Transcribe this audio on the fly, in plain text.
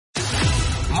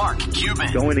Mark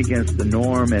Cuban. Going against the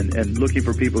norm and looking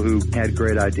for people who had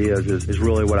great ideas is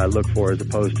really what I look for, as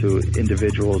opposed to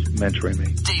individuals mentoring me.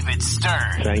 David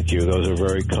Stern. Thank you. Those are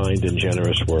very kind and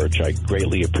generous words. I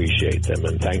greatly appreciate them,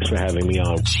 and thanks for having me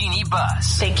on. Jeannie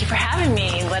Buss. Thank you for having me.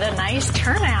 What a nice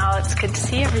turnout. It's good to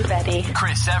see everybody.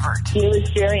 Chris Evert. It was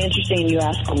very interesting. You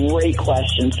asked great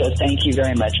questions, so thank you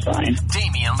very much, Brian.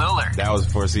 Damian Lillard. That was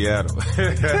for Seattle.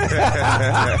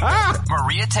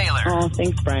 Maria Taylor. Oh,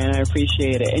 thanks, Brian. I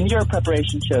appreciate it. And your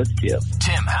preparation shows too.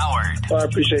 Tim Howard. Well, I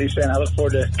appreciate you saying. I look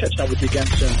forward to catching up with you again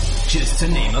soon. Just to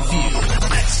name a few.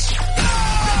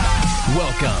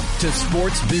 Welcome to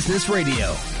Sports Business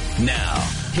Radio. Now,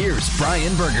 here's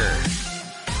Brian Berger.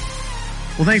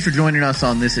 Well, thanks for joining us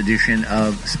on this edition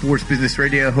of Sports Business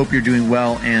Radio. Hope you're doing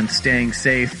well and staying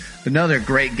safe. Another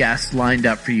great guest lined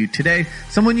up for you today.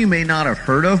 Someone you may not have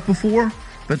heard of before,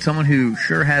 but someone who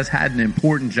sure has had an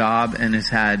important job and has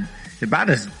had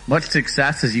about as much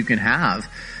success as you can have.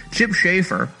 Chip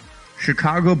Schaefer,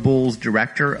 Chicago Bulls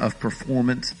Director of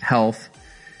Performance Health.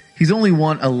 He's only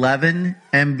won 11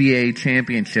 NBA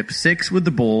championships, 6 with the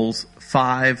Bulls,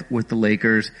 5 with the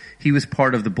Lakers. He was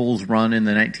part of the Bulls run in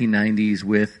the 1990s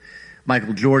with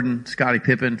Michael Jordan, Scottie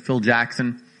Pippen, Phil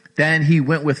Jackson. Then he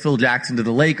went with Phil Jackson to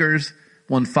the Lakers,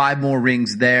 won 5 more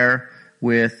rings there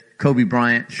with Kobe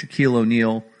Bryant, Shaquille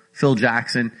O'Neal, Phil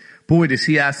Jackson. Boy, does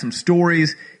he have some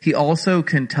stories. He also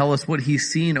can tell us what he's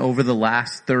seen over the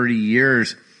last 30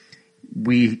 years.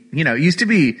 It used to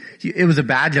be, it was a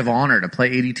badge of honor to play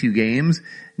 82 games.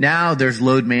 Now there's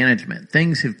load management.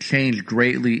 Things have changed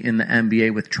greatly in the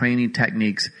NBA with training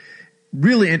techniques.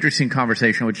 Really interesting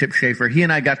conversation with Chip Schaefer. He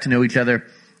and I got to know each other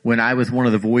when I was one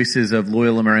of the voices of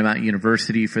Loyola Marymount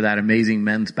University for that amazing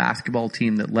men's basketball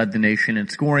team that led the nation in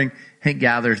scoring. Hank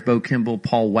Gathers, Bo Kimball,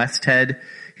 Paul Westhead.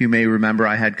 You may remember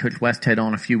I had Coach Westhead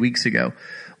on a few weeks ago.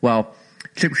 Well,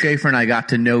 Chip Schaefer and I got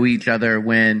to know each other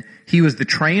when he was the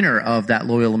trainer of that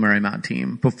Loyola Marymount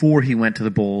team before he went to the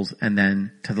Bulls and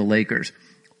then to the Lakers.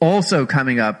 Also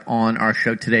coming up on our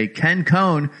show today, Ken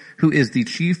Cohn, who is the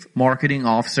Chief Marketing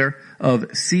Officer of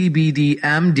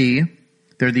CBDMD.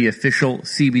 They're the official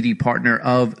CBD partner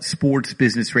of Sports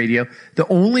Business Radio, the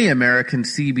only American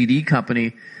CBD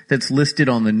company that's listed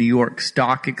on the New York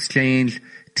Stock Exchange,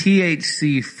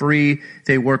 THC free.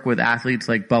 They work with athletes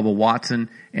like Bubba Watson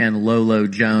and Lolo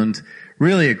Jones.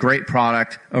 Really a great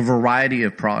product, a variety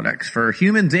of products for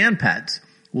humans and pets.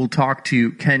 We'll talk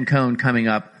to Ken Cohn coming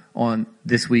up on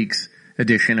this week's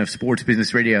edition of Sports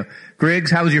Business Radio. Griggs,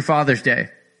 how was your Father's Day?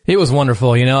 It was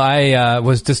wonderful. I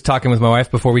was just talking with my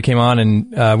wife before we came on,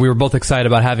 and we were both excited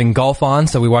about having golf on,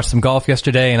 so we watched some golf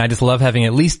yesterday, and I just love having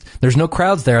at least, there's no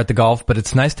crowds there at the golf, but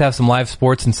it's nice to have some live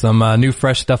sports and some new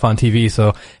fresh stuff on TV,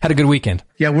 so had a good weekend.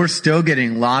 Yeah, we're still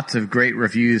getting lots of great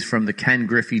reviews from the Ken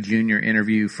Griffey Jr.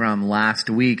 interview from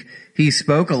last week. He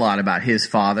spoke a lot about his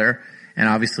father and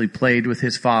obviously played with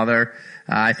his father.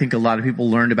 I think a lot of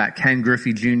people learned about Ken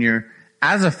Griffey Jr.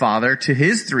 as a father to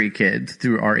his 3 kids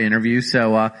through our interview.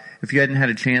 So if you hadn't had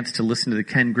a chance to listen to the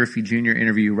Ken Griffey Jr.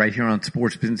 interview right here on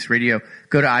Sports Business Radio,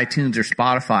 go to iTunes or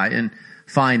Spotify and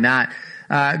find that.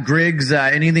 Griggs,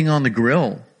 anything on the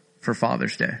grill for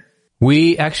Father's Day?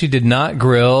 We actually did not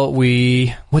grill.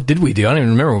 What did we do? I don't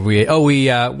even remember what we ate. Oh, we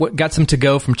got some to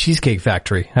go from Cheesecake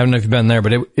Factory. I don't know if you've been there,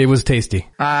 but it was tasty.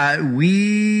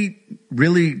 We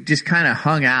really just kind of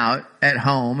hung out at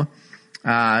home.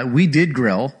 We did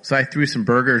grill, so I threw some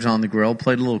burgers on the grill,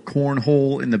 played a little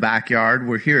cornhole in the backyard.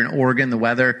 We're here in Oregon, the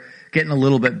weather getting a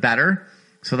little bit better,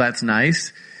 so that's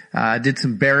nice. Did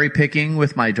some berry picking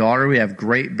with my daughter. We have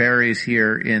great berries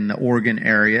here in the Oregon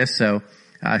area, so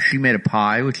she made a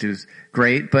pie, which is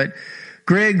great. But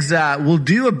Griggs, we'll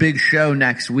do a big show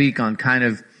next week on kind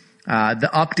of the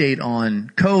update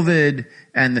on COVID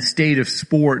and the state of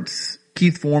sports.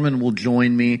 Keith Foreman will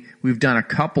join me. We've done a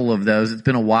couple of those. It's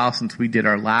been a while since we did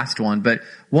our last one. But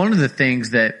one of the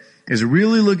things that is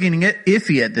really looking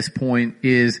iffy at this point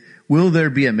is, will there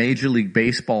be a Major League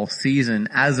Baseball season?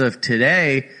 As of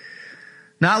today,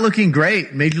 not looking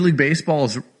great. Major League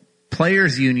Baseball's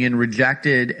Players Union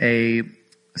rejected a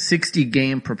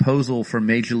 60-game proposal for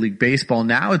Major League Baseball.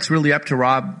 Now it's really up to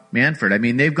Rob Manfred. I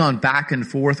mean, they've gone back and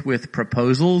forth with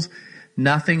proposals.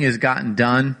 Nothing has gotten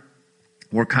done.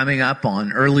 We're coming up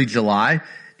on early July. Do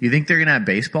you think they're going to have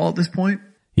baseball at this point?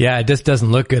 Yeah, it just doesn't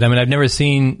look good. I mean, I've never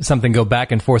seen something go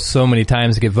back and forth so many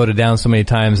times, get voted down so many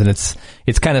times, and it's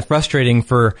kind of frustrating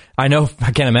I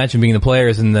can't imagine being the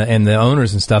players and the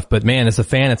owners and stuff, but man, as a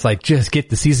fan, it's like, just get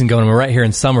the season going. We're right here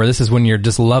in summer. This is when you're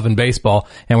just loving baseball,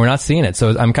 and we're not seeing it,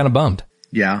 so I'm kind of bummed.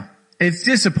 Yeah. It's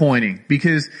disappointing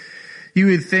because, You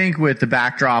would think with the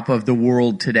backdrop of the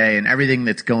world today and everything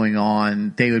that's going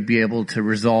on, they would be able to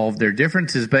resolve their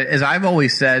differences. But as I've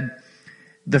always said,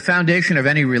 the foundation of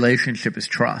any relationship is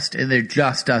trust. And there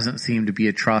just doesn't seem to be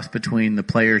a trust between the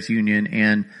players union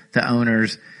and the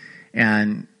owners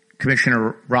and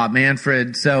Commissioner Rob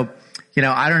Manfred. So,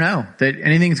 I don't know that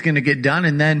anything's going to get done.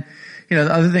 And then,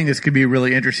 the other thing that's could be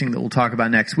really interesting that we'll talk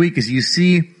about next week is you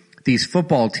see these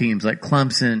football teams like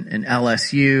Clemson and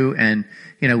LSU, and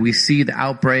we see the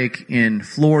outbreak in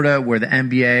Florida where the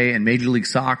NBA and Major League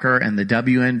Soccer and the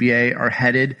WNBA are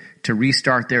headed to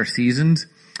restart their seasons.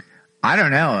 I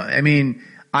don't know. I mean,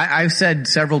 I've said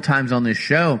several times on this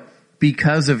show,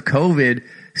 because of COVID,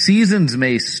 seasons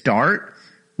may start.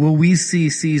 Will we see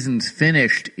seasons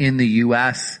finished in the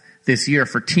U.S. this year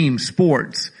for team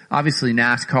sports? Obviously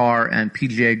NASCAR and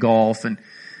PGA Golf and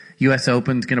U.S.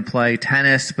 Open's going to play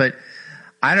tennis, but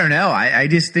I don't know. I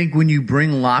just think when you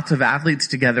bring lots of athletes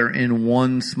together in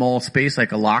one small space,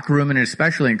 like a locker room, and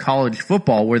especially in college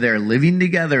football where they're living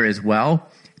together as well,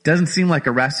 it doesn't seem like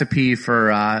a recipe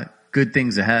for good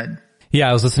things ahead. Yeah,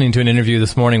 I was listening to an interview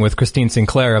this morning with Christine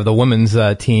Sinclair of the women's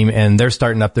team, and they're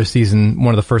starting up their season,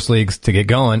 one of the first leagues to get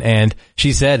going. And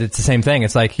she said it's the same thing.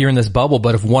 It's like you're in this bubble,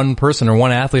 but if one person or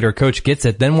one athlete or coach gets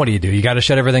it, then what do? You got to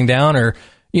shut everything down, or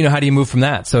how do you move from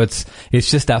that? So it's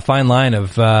just that fine line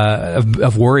of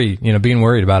worry, being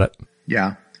worried about it.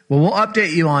 Yeah. Well, we'll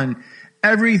update you on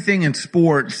everything in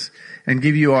sports and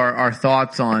give you our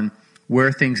thoughts on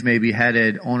where things may be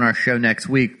headed on our show next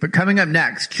week. But coming up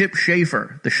next, Chip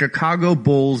Schaefer, the Chicago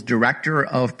Bulls Director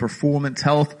of Performance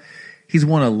Health. He's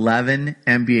won 11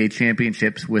 NBA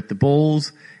championships with the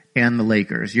Bulls and the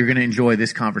Lakers. You're going to enjoy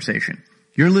this conversation.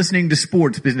 You're listening to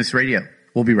Sports Business Radio.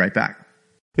 We'll be right back.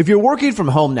 If you're working from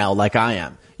home now like I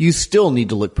am, you still need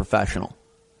to look professional.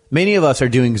 Many of us are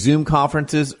doing Zoom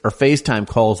conferences or FaceTime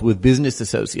calls with business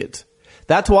associates.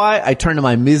 That's why I turn to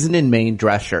my Mizzen & Main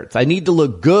dress shirts. I need to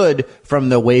look good from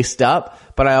the waist up,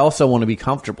 but I also want to be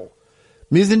comfortable.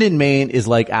 Mizzen & Main is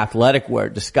like athletic wear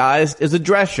disguised as a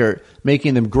dress shirt,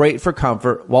 making them great for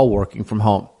comfort while working from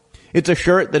home. It's a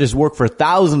shirt that has worked for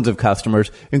thousands of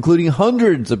customers, including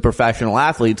hundreds of professional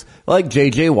athletes like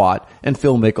J.J. Watt and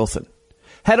Phil Mickelson.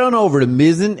 Head on over to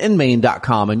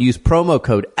mizzenandmain.com and use promo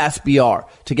code SBR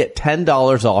to get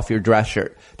 $10 off your dress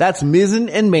shirt. That's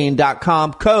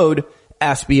mizzenandmain.com, code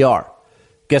SBR.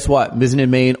 Guess what? Mizzen &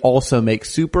 Main also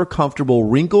makes super comfortable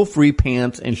wrinkle-free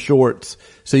pants and shorts,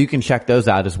 so you can check those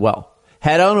out as well.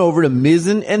 Head on over to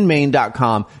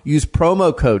mizzenandmain.com, use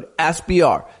promo code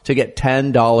SBR to get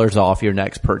 $10 off your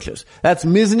next purchase. That's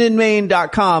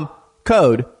mizzenandmain.com,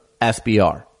 code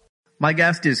SBR. My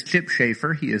guest is Chip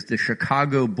Schaefer. He is the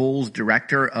Chicago Bulls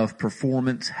Director of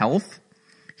Performance Health.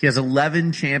 He has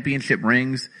 11 championship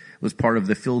rings, was part of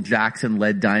the Phil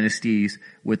Jackson-led dynasties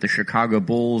with the Chicago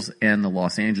Bulls and the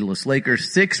Los Angeles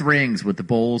Lakers. 6 rings with the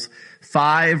Bulls,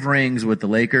 5 rings with the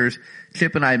Lakers.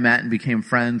 Chip and I met and became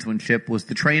friends when Chip was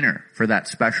the trainer for that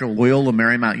special Loyola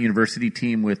Marymount University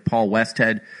team with Paul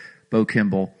Westhead, Bo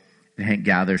Kimball, and Hank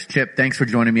Gathers. Chip, thanks for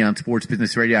joining me on Sports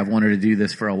Business Radio. I've wanted to do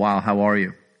this for a while. How are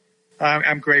you?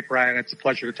 I'm great, Brian. It's a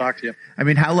pleasure to talk to you. I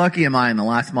mean, how lucky am I in the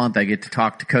last month I get to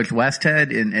talk to Coach Westhead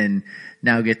and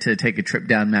now get to take a trip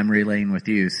down memory lane with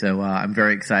you. So I'm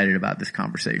very excited about this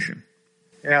conversation.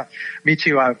 Yeah, me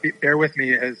too. Bear with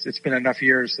me. It's been enough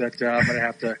years that I'm going to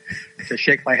have to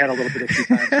shake my head a little bit a few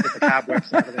times to get the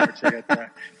cobwebs out of there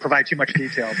to provide too much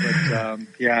detail. But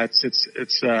yeah,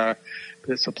 it's a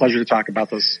pleasure to talk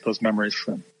about those memories.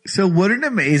 So what an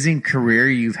amazing career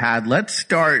you've had. Let's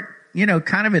start,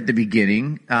 kind of at the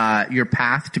beginning, your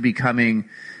path to becoming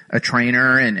a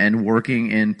trainer and working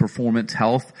in performance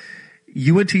health.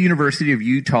 You went to University of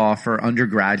Utah for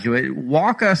undergraduate.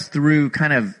 Walk us through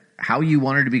kind of how you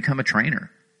wanted to become a trainer.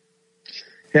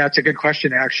 Yeah, it's a good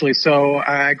question, actually. So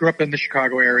I grew up in the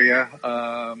Chicago area,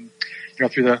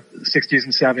 through the 60s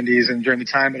and 70s. And during the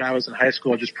time that I was in high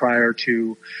school, just prior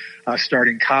to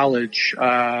starting college,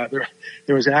 there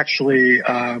was actually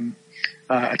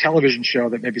a television show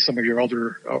that maybe some of your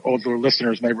older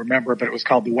listeners may remember, but it was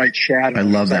called The White Shadow. I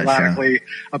love that show.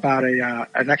 About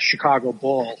an ex-Chicago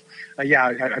Bull. Yeah,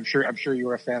 I'm sure you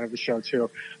were a fan of the show too.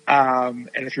 And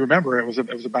if you remember, it was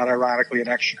about, ironically, an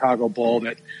ex-Chicago Bull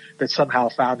that somehow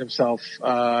found himself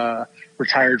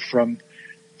retired from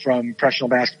professional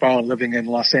basketball and living in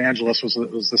Los Angeles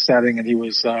was the setting, and he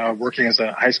was working as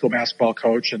a high school basketball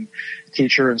coach and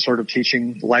teacher and sort of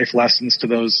teaching life lessons to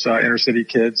those inner city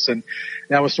kids. And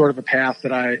that was sort of a path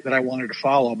that I wanted to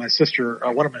follow. My sister,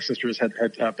 one of my sisters had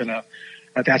been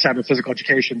at that time a physical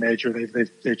education major.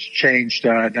 They've changed.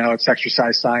 Now it's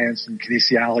exercise science and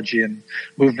kinesiology and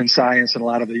movement science, and a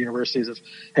lot of the universities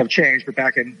have changed. But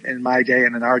back in my day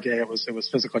and in our day, it was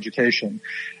physical education,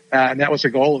 and that was a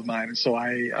goal of mine. And so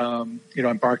I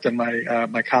embarked on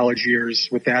my college years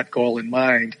with that goal in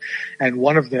mind. And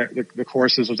one of the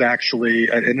courses was actually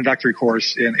an introductory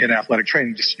course in athletic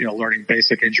training, just learning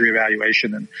basic injury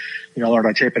evaluation and learn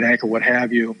how to tape an ankle, what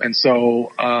have you. And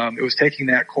so it was taking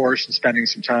that course and spending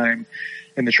some time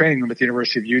in the training room at the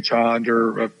University of Utah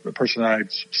under a person that I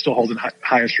still hold in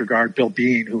highest regard, Bill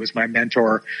Bean, who was my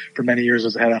mentor for many years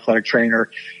as a head athletic trainer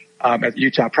at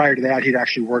Utah. Prior to that, he'd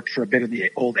actually worked for a bit in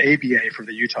the old ABA for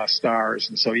the Utah Stars,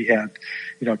 and so he had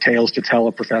tales to tell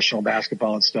of professional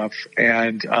basketball and stuff.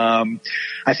 And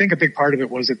I think a big part of it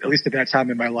was, at least at that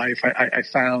time in my life, I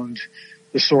found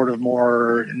the sort of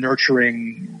more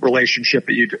nurturing relationship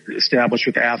that you'd establish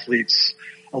with athletes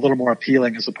a little more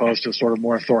appealing, as opposed to a sort of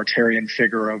more authoritarian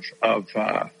figure of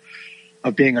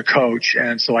being a coach.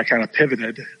 And so I kind of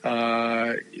pivoted,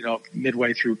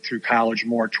 midway through college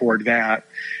more toward that.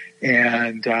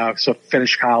 And, so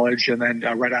finished college, and then,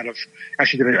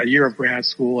 actually did a year of grad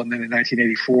school. And then in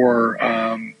 1984,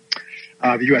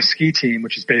 the U.S. ski team,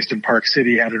 which is based in Park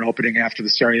City, had an opening after the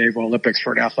Sarajevo Olympics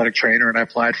for an athletic trainer, and I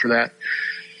applied for that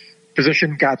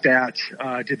position, got that,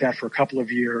 did that for a couple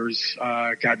of years,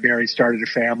 got married, started a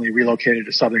family, relocated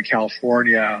to Southern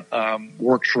California,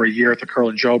 worked for a year at the Curl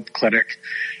and Jobe Clinic,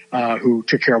 who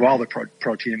took care of all the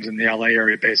pro teams in the LA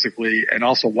area, basically, and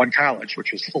also one college,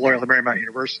 which was Loyola Marymount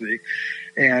University.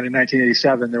 And in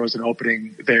 1987, there was an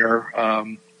opening there,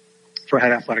 for a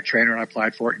head athletic trainer, and I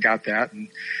applied for it and got that, and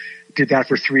did that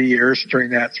for 3 years.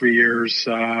 During that 3 years,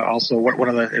 also one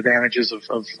of the advantages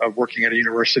of working at a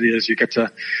university is you get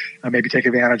to maybe take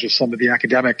advantage of some of the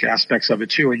academic aspects of it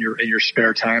too in your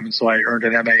spare time. And so I earned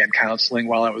an MA in counseling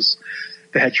while I was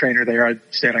the head trainer there. I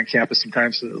stayed on campus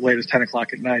sometimes as late as 10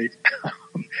 o'clock at night.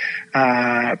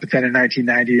 But then in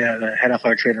 1990, the head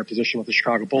athletic trainer position with the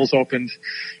Chicago Bulls opened.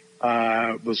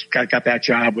 Got that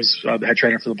job, was the head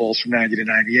trainer for the Bulls from 90 to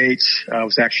 98.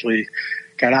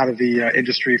 Got out of the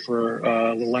industry for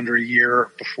a little under a year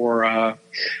before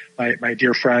my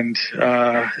dear friend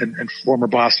and former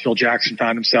boss Phil Jackson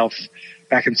found himself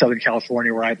back in Southern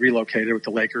California, where I'd relocated with the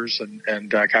Lakers, and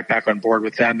got back on board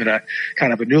with them in a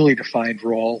kind of a newly defined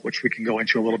role, which we can go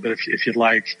into a little bit if you'd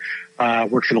like.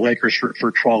 Worked for the Lakers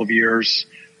for 12 years.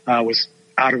 Was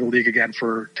out of the league again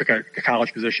took a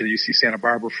college position at UC Santa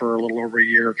Barbara for a little over a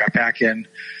year. Got back in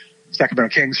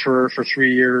Sacramento Kings for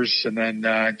 3 years, and then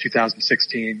in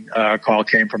 2016, a call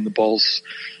came from the Bulls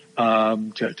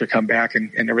to come back,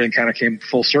 and everything kind of came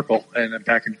full circle. And I've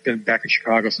been back in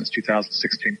Chicago since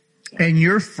 2016. And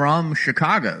you're from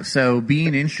Chicago, so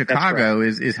being in Chicago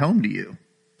is home to you.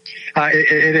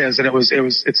 It is, and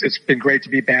it's been great to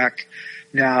be back.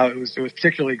 Now it was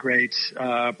particularly great.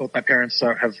 Both my parents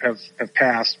have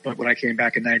passed, but when I came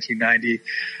back in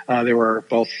 1990, they were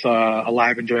both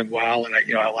alive and doing well. And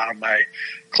a lot of my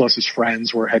closest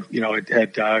friends had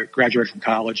graduated from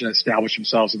college and established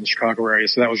themselves in the Chicago area.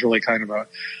 So that was really kind of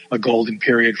a golden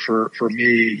period for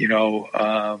me.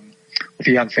 With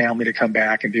a young family, to come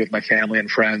back and be with my family and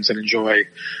friends and enjoy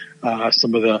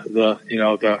some of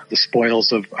the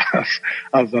spoils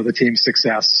of the team's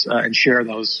success, and share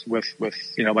those with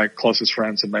my closest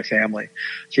friends and my family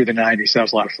through the 90s. So that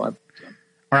was a lot of fun.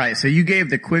 All right. So you gave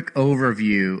the quick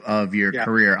overview of your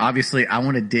career. Obviously, I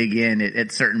want to dig in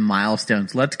at certain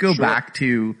milestones. Let's go back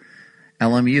to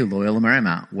LMU, Loyola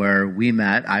Marymount, where we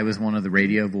met. I was one of the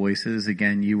radio voices.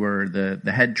 Again, you were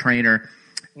the head trainer.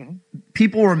 Mm-hmm.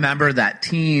 People remember that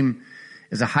team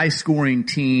as a high scoring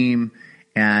team.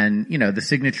 And, the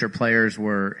signature players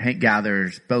were Hank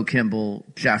Gathers, Bo Kimball,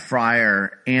 Jeff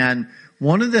Fryer. And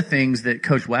one of the things that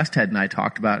Coach Westhead and I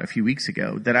talked about a few weeks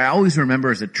ago that I always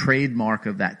remember as a trademark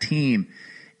of that team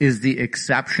is the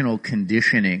exceptional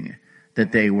conditioning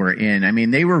that they were in. I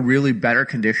mean, they were really better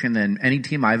conditioned than any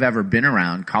team I've ever been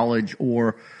around, college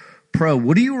or pro.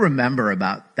 What do you remember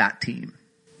about that team?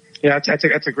 Yeah,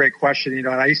 that's a great question. And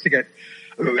I used to get,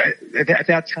 at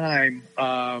that time,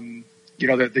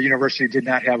 the university did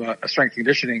not have a strength and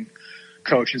conditioning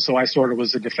coach. And so I sort of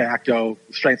was a de facto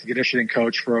strength and conditioning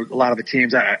coach for a lot of the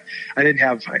teams. I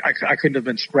couldn't have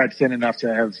been spread thin enough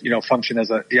to have, function as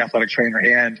the athletic trainer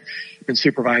and been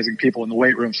supervising people in the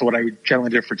weight room. So what I generally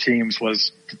did for teams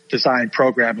was design,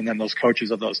 program, and then those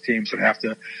coaches of those teams would have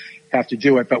to have to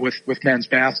do it. But with men's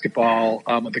basketball,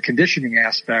 the conditioning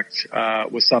aspect,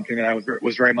 was something that I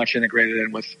was very much integrated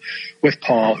in with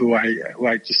Paul, who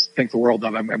I just think the world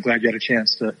of. I'm glad you had a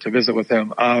chance to visit with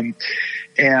him.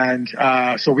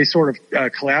 So we sort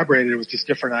of, collaborated with just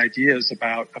different ideas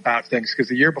about things, because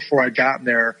the year before I'd gotten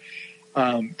there,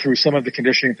 through some of the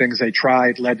conditioning things they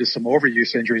tried led to some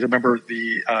overuse injuries. I remember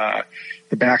the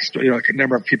backstory, a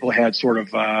number of people had sort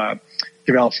of,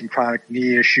 developed some chronic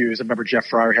knee issues. I remember Jeff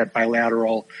Fryer had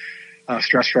bilateral,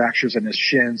 stress fractures in his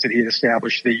shins that he had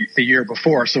established the year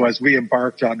before. So as we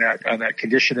embarked on that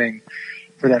conditioning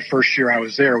for that first year I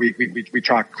was there, we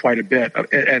talked quite a bit.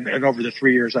 And over the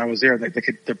 3 years I was there,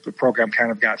 the program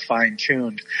kind of got fine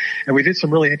tuned, and we did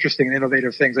some really interesting and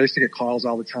innovative things. I used to get calls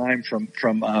all the time from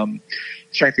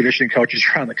strength conditioning coaches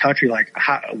around the country, like,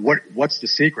 what's the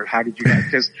secret? How did you guys,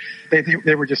 because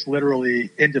they were just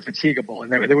literally indefatigable.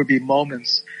 And there would be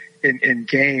moments in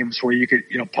games where you could,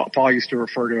 Paul used to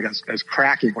refer to it as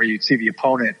cracking, where you'd see the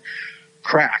opponent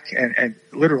crack and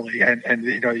literally, and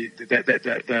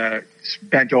the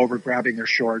bent over, grabbing their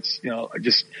shorts,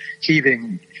 just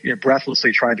heaving,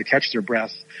 breathlessly trying to catch their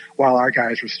breath while our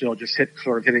guys were still just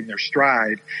hitting their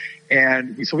stride.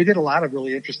 And so we did a lot of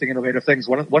really interesting, innovative things.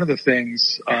 One of the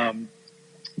things,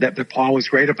 that Paul was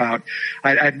great about,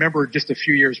 I remember just a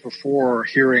few years before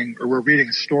we're reading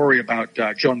a story about,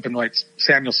 Joan Benoit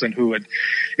Samuelson, who had,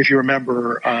 if you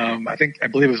remember, I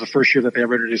believe it was the first year that they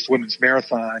ever introduced women's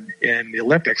marathon in the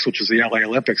Olympics, which was the LA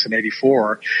Olympics in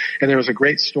 '84. And there was a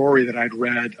great story that I'd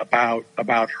read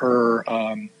about her,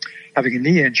 having a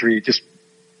knee injury just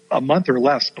a month or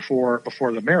less before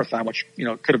the marathon, which,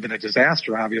 could have been a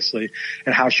disaster, obviously,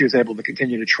 and how she was able to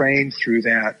continue to train through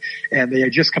that. And they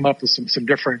had just come up with some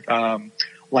different,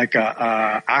 like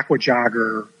a aqua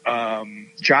jogger,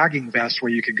 jogging vest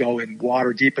where you could go in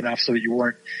water deep enough so that you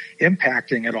weren't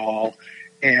impacting at all,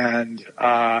 and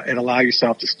allow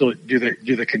yourself to still do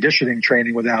the conditioning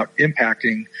training without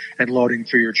impacting and loading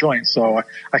through your joints. So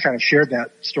I kind of shared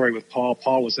that story with Paul.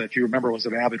 Paul was, if you remember, was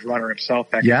an avid runner himself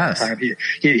back at the time.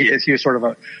 He was sort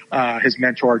of his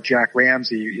mentor, Jack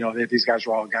Ramsey. These guys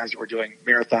were all guys that were doing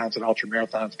marathons and ultra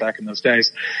marathons back in those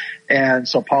days. And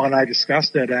so Paul and I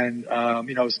discussed it, and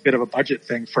it was a bit of a budget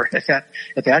thing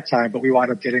at that time, but we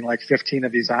wound up getting like 15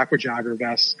 of these aqua jogger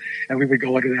vests, and we would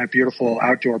go into that beautiful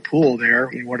outdoor pool there.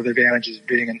 One of the advantages of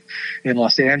being in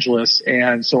Los Angeles.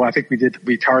 And so I think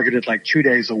we targeted like 2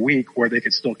 days a week where they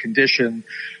could still condition,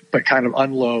 but kind of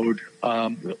unload, a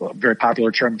very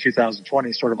popular term in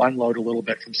 2020, sort of unload a little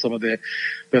bit from some of the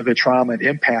trauma and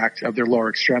impact of their lower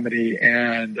extremity.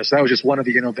 And so that was just one of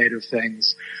the innovative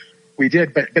things we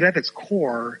did. But at its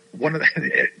core,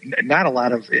 not a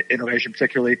lot of innovation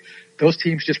particularly, those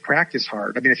teams just practice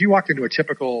hard. I mean, if you walked into a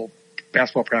typical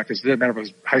basketball practice, it didn't matter if it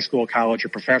was high school, college, or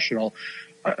professional,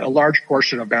 a large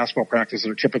portion of basketball practices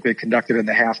are typically conducted in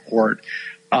the half court,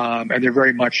 and they're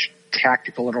very much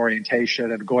tactical in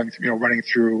orientation and going through, running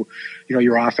through,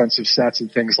 your offensive sets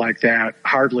and things like that.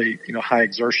 Hardly, high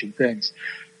exertion things.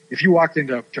 If you walked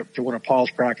into one of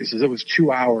Paul's practices, it was 2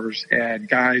 hours and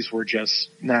guys were just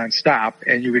nonstop,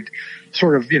 and you would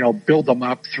sort of, build them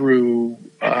up through,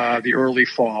 the early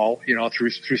fall, through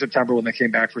September when they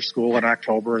came back for school in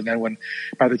October. And then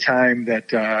by the time that,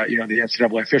 the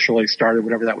NCAA officially started,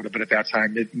 whatever that would have been at that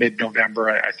time, mid-November,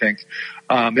 I think,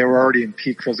 they were already in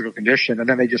peak physical condition. And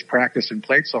then they just practiced and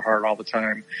played so hard all the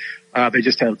time. They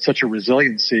just had such a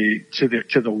resiliency to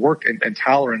the work and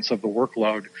tolerance of the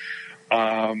workload.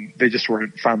 They just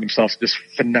found themselves just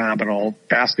phenomenal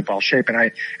basketball shape. And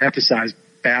I emphasize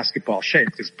basketball shape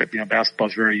because, basketball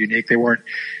is very unique. They weren't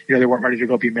ready to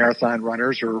go be marathon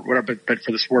runners or whatever, but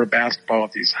for the sport of basketball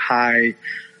with these high,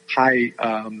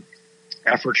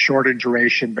 effort, short in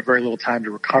duration, but very little time to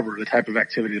recover, the type of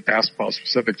activity that basketball is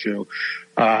specific to,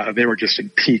 they were just in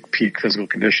peak physical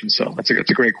condition. So it's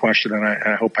a great question, and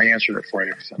I hope I answered it for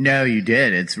you. So. No, you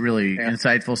did. It's really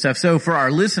insightful stuff. So for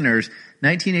our listeners,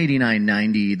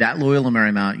 1989-90, that Loyola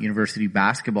Marymount University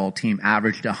basketball team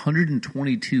averaged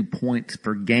 122 points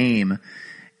per game.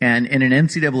 And in an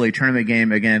NCAA tournament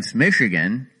game against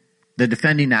Michigan, the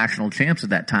defending national champs at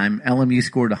that time, LMU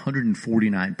scored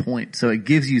 149 points. So it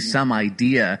gives you some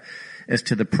idea as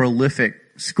to the prolific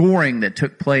scoring that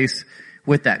took place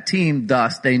with that team.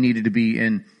 Thus, they needed to be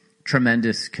in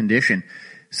tremendous condition.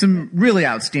 Some really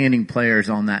outstanding players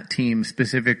on that team,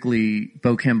 specifically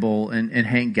Bo Kimball and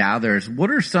Hank Gathers. What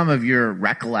are some of your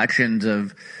recollections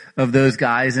of those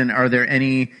guys? And are there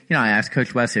any, I asked Coach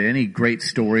Westhead, any great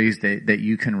stories that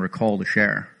you can recall to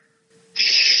share?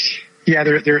 Yeah,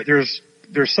 there's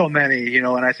there's so many, and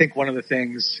I think one of the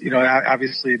things,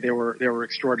 obviously they were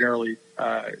extraordinarily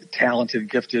talented,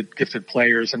 gifted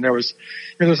players, and there was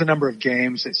a number of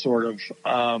games that sort of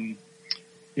come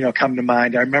to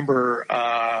mind. I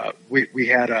remember we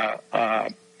had a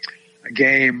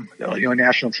game, a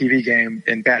national TV game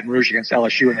in Baton Rouge against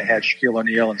LSU, and they had Shaquille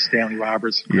O'Neal and Stanley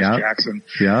Roberts, and Chris Jackson,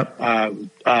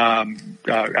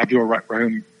 Abdul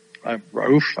Rahim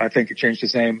Rauf, I think he changed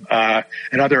his name,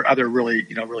 and other really,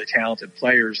 really talented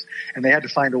players. And they had to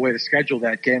find a way to schedule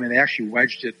that game, and they actually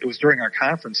wedged it. It was during our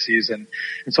conference season.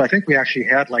 And so I think we actually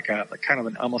had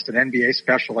almost an NBA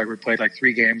special, like we played like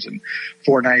 3 games in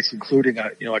 4 nights, including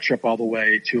a trip all the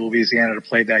way to Louisiana to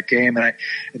play that game. And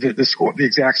the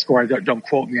exact score, don't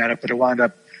quote me on it, but it wound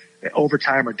up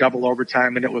overtime or double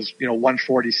overtime, and it was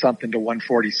 140 something to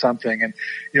 140 something. And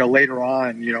later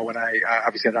on, when I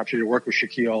obviously had the opportunity to work with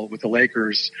Shaquille with the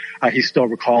Lakers, he still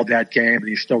recalled that game, and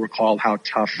he still recalled how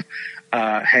tough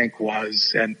Hank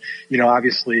was. And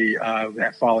obviously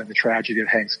following the tragedy of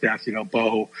Hank's death,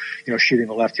 Bo shooting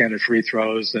the left-handed free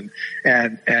throws, and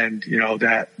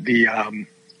that the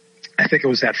I think it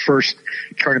was that first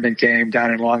tournament game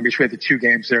down in Long Beach. We had the 2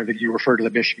 games there that you referred to,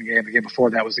 the Michigan game. The game before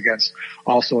that was against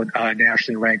also a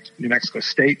nationally ranked New Mexico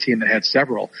State team that had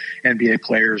several NBA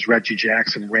players, Reggie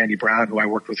Jackson and Randy Brown, who I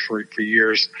worked with for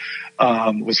years,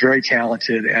 was very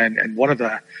talented. And one of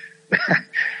the,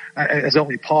 as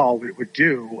only Paul would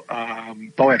do,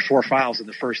 Bo had 4 fouls in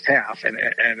the first half, and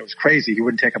it was crazy. He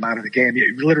wouldn't take him out of the game. He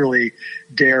literally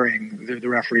daring the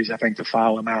referees, I think, to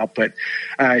foul him out. But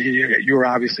you were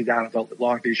obviously down at the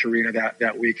Long Beach Arena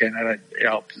that weekend, and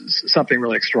something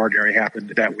really extraordinary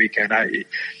happened that weekend.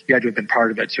 You had to have been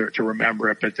part of it to remember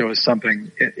it, but there was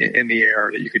something in the air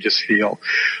that you could just feel.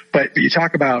 But you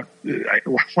talk about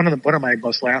one of my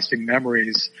most lasting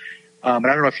memories. And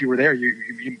I don't know if you were there.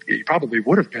 You probably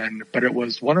would have been, but it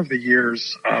was one of the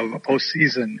years of a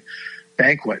postseason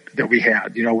banquet that we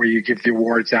had, where you give the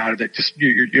awards out. That just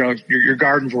your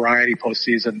garden variety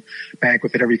postseason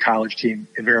banquet that every college team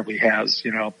invariably has,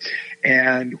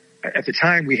 And at the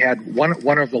time, we had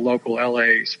one of the local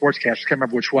LA sportscasters, I can't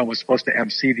remember which one, was supposed to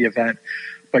MC the event,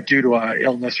 but due to a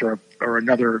illness or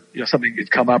another, something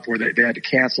had come up where they had to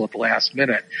cancel at the last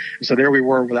minute. And so there we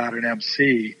were without an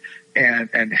MC.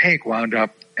 And Hank wound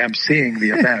up emceeing the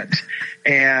event,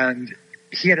 and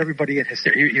he had everybody in his,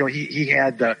 he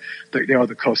had the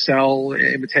Cosell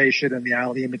imitation and the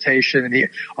Ali imitation, and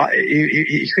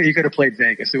he could have played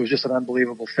Vegas. It was just an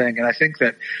unbelievable thing. And I think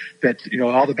that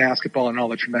all the basketball and all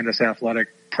the tremendous athletic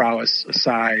prowess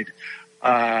aside, what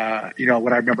I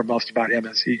remember most about him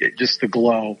is just the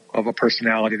glow of a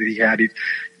personality that he had. He'd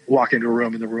walk into a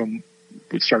room and the room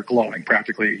would start glowing,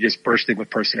 practically just bursting with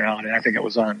personality. And I think it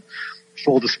was on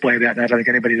full display that night. I think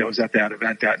anybody that was at that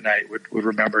event that night would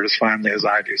remember it as fondly as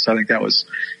I do. So I think that was,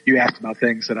 you asked about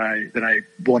things that I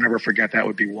will never forget. That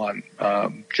would be one.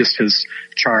 Just his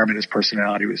charm and his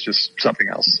personality was just something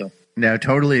else. So. No,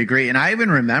 totally agree. And I even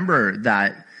remember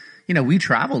that, we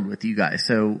traveled with you guys.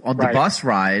 So on the bus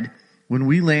ride, when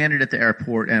we landed at the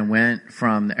airport and went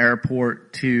from the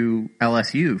airport to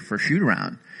LSU for shoot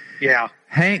around. Yeah.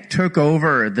 Hank took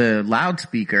over the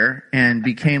loudspeaker and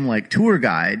became like tour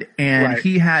guide, and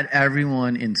he had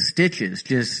everyone in stitches,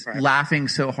 just laughing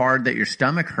so hard that your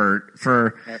stomach hurt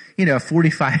for,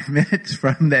 45 minutes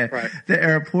from the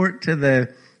airport to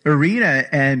the arena.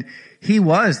 And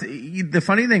the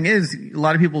funny thing is, a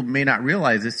lot of people may not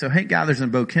realize this. So Hank Gathers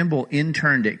and Bo Kimble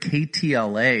interned at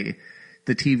KTLA,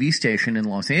 the TV station in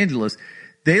Los Angeles.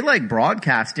 They like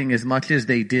broadcasting as much as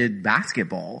they did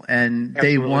basketball, and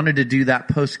they wanted to do that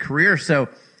post-career. So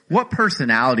what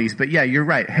personalities, but yeah, you're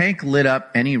right. Hank lit up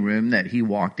any room that he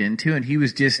walked into, and he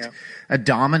was just a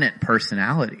dominant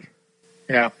personality.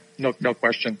 Yeah, no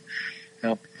question.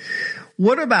 No.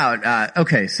 What about,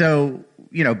 so,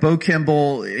 Bo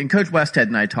Kimble, and Coach Westhead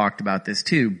and I talked about this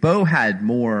too. Bo had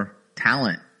more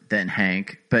talent than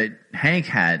Hank, but Hank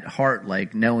had heart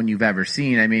like no one you've ever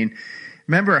seen. I mean,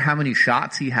 remember how many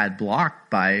shots he had blocked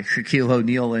by Shaquille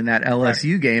O'Neal in that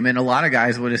LSU game, and a lot of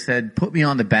guys would have said, put me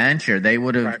on the bench, or they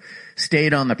would have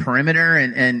stayed on the perimeter,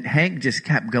 and Hank just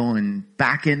kept going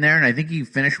back in there, and I think he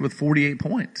finished with 48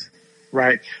 points.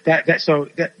 Right.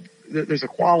 There's a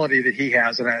quality that he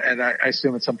has, and I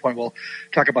assume at some point we'll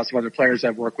talk about some other players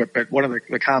I've worked with, but one of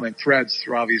the common threads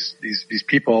through all these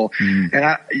people, and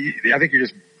I think you're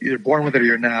just either born with it or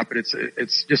you're not, but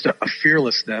it's just a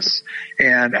fearlessness.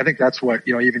 And I think that's what,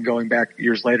 even going back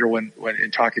years later when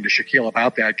in talking to Shaquille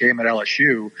about that game at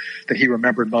LSU, that he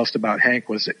remembered most about Hank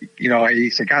was, he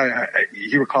said, God,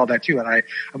 he recalled that too. And I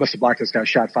must have blocked this guy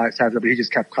shot 5 times, but he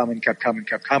just kept coming.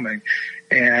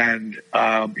 And,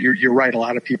 you're right. A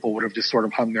lot of people would have just sort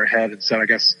of hung their head and said, I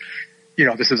guess,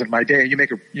 this isn't my day. And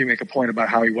you make a point about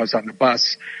how he was on the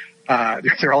bus. There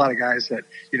are a lot of guys that,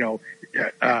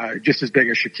 just as big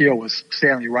as Shaquille was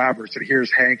Stanley Roberts, and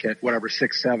here's Hank at whatever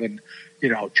 6'7",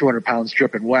 200 pounds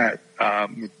dripping wet,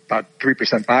 about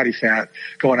 3% body fat,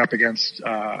 going up against,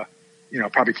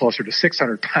 probably closer to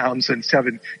 600 pounds and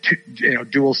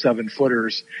dual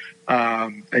 7-footers.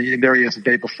 And there he is the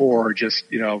day before, just,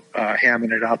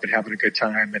 hamming it up and having a good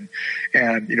time.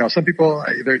 And some people,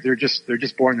 they're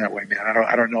just born that way, man.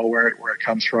 I don't know where it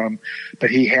comes from, but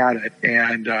he had it.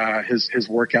 And, his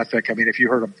work ethic. I mean, if you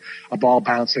heard a ball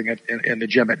bouncing in the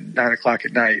gym at 9:00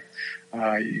 at night,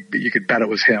 you could bet it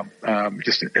was him.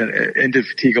 Just an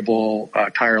indefatigable,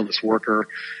 tireless worker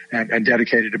and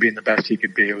dedicated to being the best he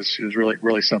could be. It was really,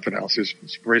 really something else. He was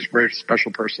a very, very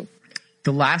special person.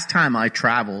 The last time I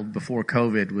traveled before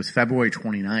COVID was February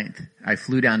 29th. I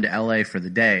flew down to LA for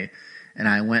the day, and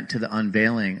I went to the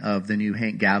unveiling of the new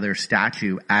Hank Gather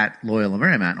statue at Loyola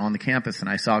Marymount on the campus, and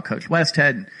I saw Coach Westhead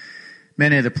and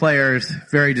many of the players.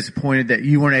 Very disappointed that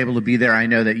you weren't able to be there. I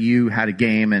know that you had a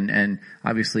game and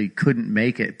obviously couldn't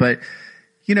make it. But,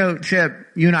 Chip,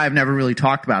 you and I have never really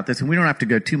talked about this, and we don't have to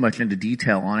go too much into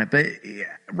detail on it, but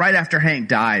right after Hank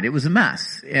died, it was a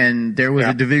mess. And there was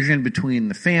a division between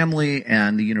the family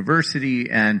and the university.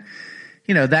 And,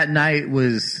 that night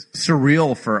was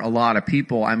surreal for a lot of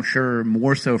people. I'm sure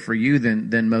more so for you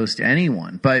than most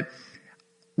anyone. But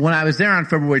when I was there on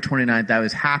February 29th, I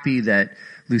was happy that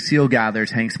Lucille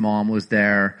Gathers, Hank's mom, was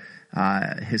there.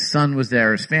 His son was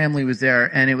there, his family was there,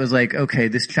 and it was like, okay,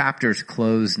 this chapter's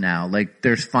closed now. Like,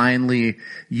 there's finally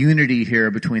unity here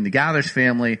between the Gathers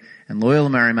family and Loyola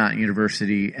Marymount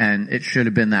University, and it should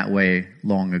have been that way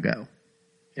long ago.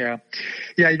 Yeah.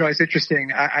 It's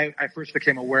interesting. I first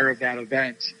became aware of that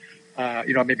event,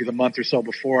 maybe the month or so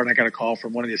before, and I got a call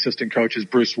from one of the assistant coaches,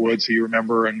 Bruce Woods, who you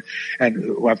remember and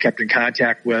who I've kept in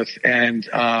contact with. And,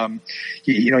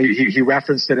 he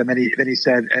referenced it, and then he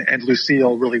said, and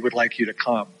Lucille really would like you to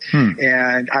come.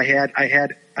 And I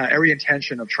had every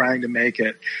intention of trying to make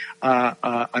it.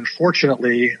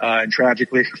 Unfortunately, and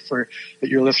tragically for that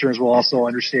your listeners will also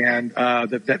understand,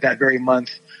 that very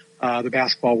month, the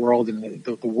basketball world and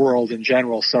the world in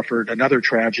general suffered another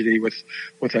tragedy with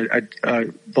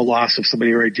the loss of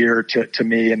somebody very dear to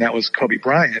me, and that was Kobe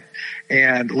Bryant.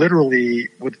 And literally,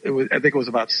 I think it was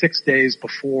about 6 days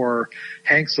before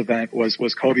Hank's event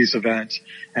was Kobe's event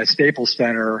at Staples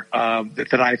Center,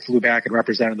 that I flew back and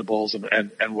represented the Bulls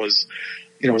and was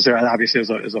there obviously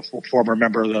as a former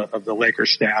member of the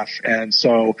Lakers staff. And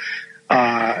so,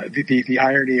 the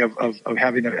irony of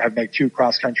having to make 2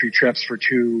 cross-country trips for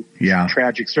 2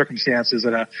 tragic circumstances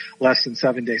in a less than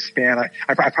 7-day span.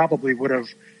 I probably it wouldn't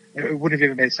have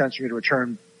even made sense for me to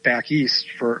return back east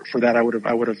for that. I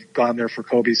would have gone there for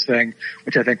Kobe's thing,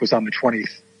 which I think was on the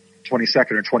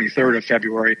 22nd or 23rd of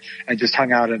February, and just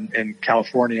hung out in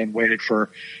California and waited for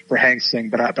Hank's thing.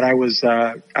 But I was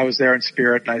there in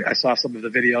spirit, and I saw some of the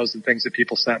videos and things that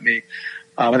people sent me.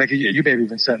 I think you maybe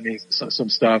even sent me some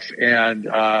stuff, and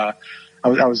I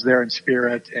was there in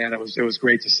spirit, and it was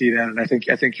great to see that. And I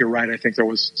think you're right. I think there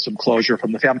was some closure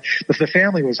from the family, but the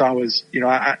family was always,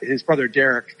 his brother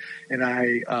Derek and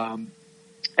I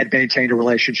had maintained a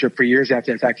relationship for years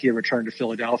after. In fact, he had returned to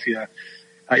Philadelphia.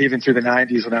 Even through the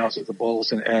 90s when I was with the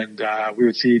Bulls, and we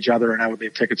would see each other, and I would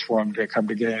leave tickets for him to come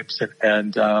to games.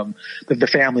 And the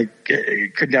family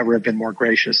could never have been more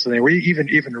gracious. And they were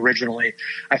even originally.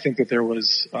 I think that there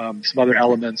was some other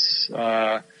elements,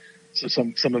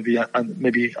 some of the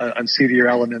maybe unseedier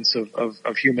elements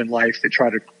of human life that try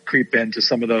to creep into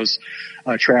some of those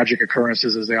tragic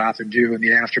occurrences, as they often do in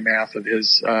the aftermath of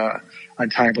his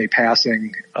untimely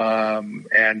passing.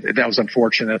 And that was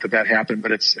unfortunate that happened,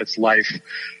 but it's life,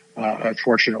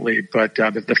 unfortunately. But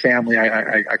the family,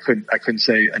 I couldn't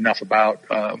say enough about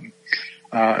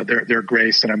their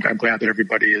grace, and I'm glad that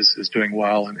everybody is doing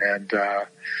well,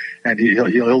 and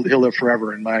he'll live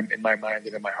forever in my mind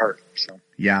and in my heart. So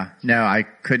yeah, no, I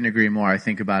couldn't agree more. I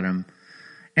think about him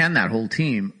and that whole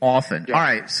team often. Yeah. All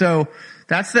right, so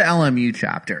that's the LMU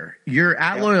chapter. You're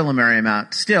at Loyola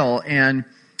Marymount still, and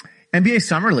NBA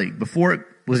Summer League, before it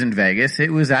was in Vegas, it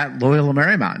was at Loyola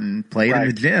Marymount and played in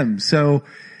the gym. So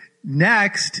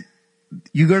next,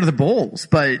 you go to the Bulls,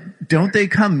 but don't they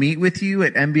come meet with you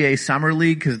at NBA Summer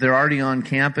League because they're already on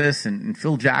campus and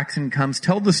Phil Jackson comes?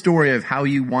 Tell the story of how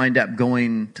you wind up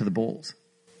going to the Bulls.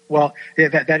 Well, yeah,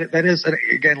 that is,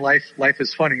 again, life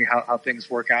is funny how things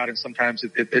work out, and sometimes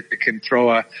it can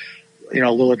throw a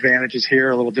little advantages here,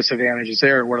 a little disadvantages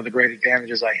there. One of the great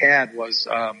advantages I had was,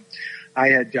 I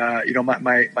had,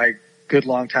 my good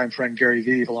longtime friend Gary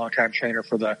Vee, the longtime trainer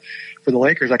for the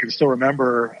Lakers. I can still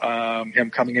remember, him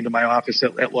coming into my office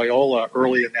at Loyola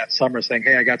early in that summer saying,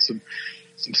 "Hey, I got some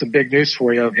big news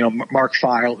for you." Mark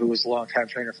Feil, who was the longtime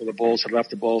trainer for the Bulls, had left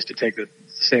the Bulls to take the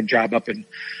same job up in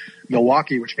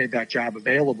Milwaukee, which made that job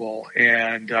available.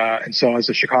 And so as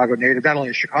a Chicago native, not only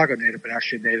a Chicago native, but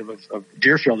actually a native of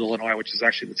Deerfield, Illinois, which is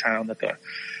actually the town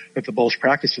that the Bulls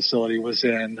practice facility was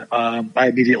in, I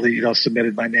immediately,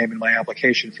 submitted my name and my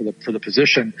application for the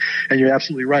position. And you're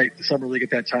absolutely right. The summer league at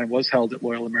that time was held at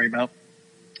Loyola Marymount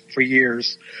for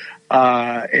years.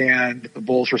 And the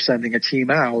Bulls were sending a team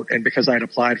out, and because I had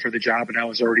applied for the job and I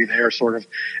was already there sort of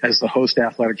as the host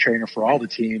athletic trainer for all the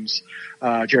teams,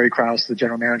 Jerry Krause, the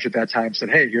general manager at that time, said,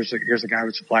 "Hey, here's a guy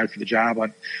that's applied for the job.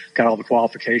 I've got all the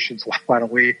qualifications. Why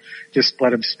don't we just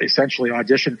let him essentially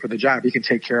audition for the job? He can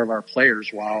take care of our players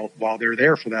while they're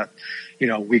there for that,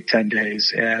 week 10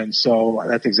 days." And so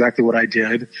that's exactly what I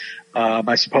did.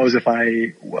 I suppose if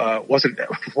I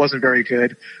wasn't very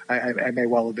good, I may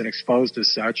well have been exposed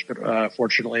as such, but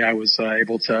fortunately I was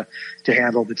able to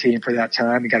handle the team for that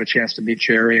time and got a chance to meet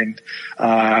Jerry and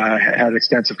had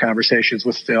extensive conversations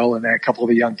with Phil, and a couple of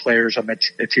the young players on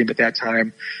the team at that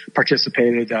time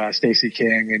participated, Stacey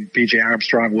King and BJ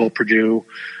Armstrong, Will Perdue.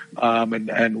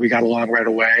 And we got along right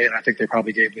away, and I think they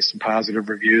probably gave me some positive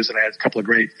reviews, and I had a couple of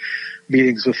great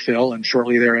meetings with Phil, and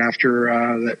shortly thereafter,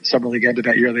 that summer league ended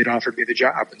that year, they'd offered me the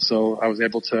job. And so I was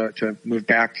able to move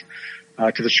back,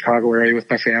 to the Chicago area with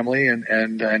my family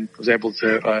and was able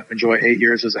to, enjoy 8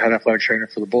 years as a head athletic trainer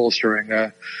for the Bulls during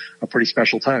a pretty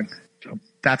special time. So.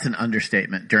 That's an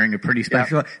understatement. During a pretty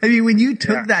special, yeah. I mean, when you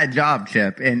took that job,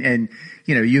 Chip, and,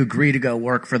 you agreed to go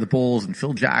work for the Bulls and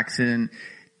Phil Jackson,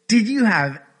 did you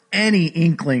have any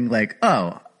inkling like,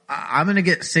 oh, I'm going to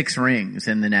get 6 rings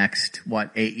in the next,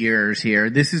 8 years here.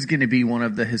 This is going to be one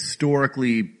of the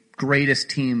historically greatest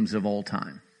teams of all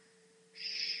time?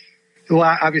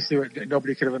 Well, obviously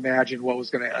nobody could have imagined what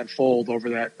was going to unfold over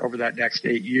that next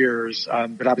 8 years.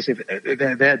 But obviously they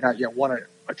had not yet won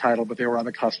a title, but they were on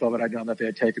the cusp of it. I'd known that they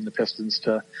had taken the Pistons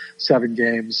to 7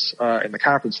 games, in the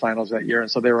conference finals that year.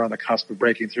 And so they were on the cusp of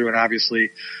breaking through. And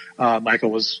obviously,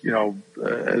 Michael was,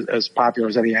 as popular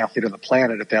as any athlete on the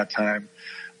planet at that time.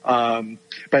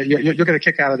 But you're going to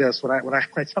kick out of this when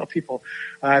I tell people,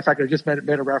 in fact, I just made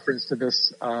a reference to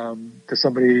this, to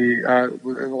somebody, in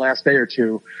the last day or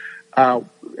two.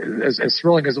 As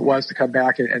thrilling as it was to come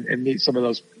back and meet some of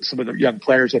the young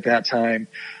players at that time,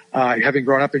 having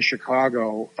grown up in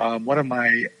Chicago, one of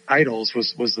my idols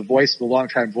was the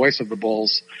longtime voice of the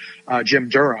Bulls, Jim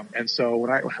Durham. And so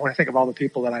when I think of all the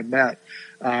people that I met,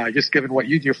 just given what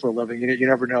you do for a living, you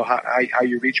never know how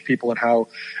you reach people and how,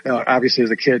 obviously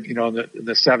as a kid, in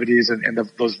the 70s and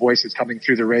those voices coming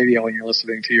through the radio and you're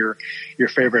listening to your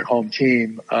favorite home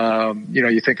team,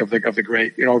 you think of the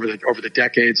great, over the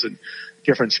decades and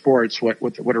different sports, what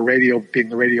a radio, being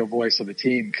the radio voice of the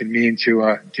team can mean to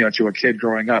a kid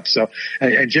growing up. So,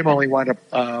 and Jim only wound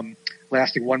up,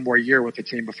 lasting one more year with the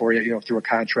team before, through a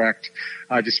contract,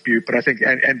 dispute. But I think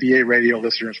NBA radio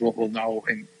listeners will know,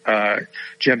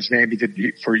 Jim's name. He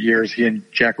did for years. He and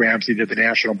Jack Ramsey did the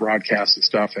national broadcast and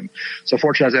stuff. And so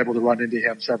fortunately I was able to run into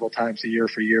him several times a year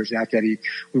for years after that.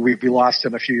 We lost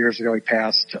him a few years ago. He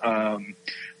passed.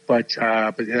 But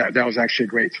that was actually a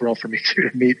great thrill for me too,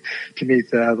 to meet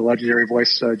the legendary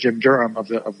voice, Jim Durham of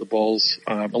the Bulls,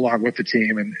 along with the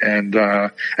team. And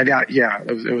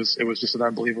it was just an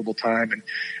unbelievable time.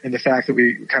 And the fact that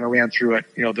we kind of ran through it,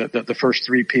 the first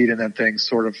three-peat and then things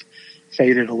sort of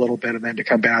faded a little bit, and then to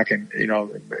come back and,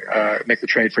 make the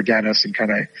trade for Dennis and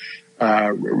kind of,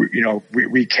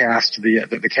 recast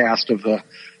the cast of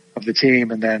the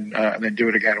team and then do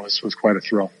it again was quite a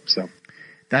thrill. So.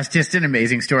 That's just an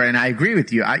amazing story. And I agree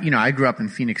with you. I grew up in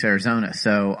Phoenix, Arizona.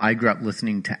 So I grew up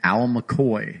listening to Al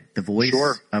McCoy, the voice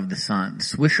of the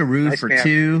Suns, Swisharoo for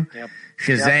 2, yep.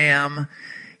 Shazam,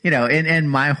 and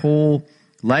my whole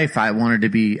life, I wanted to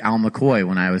be Al McCoy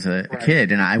when I was a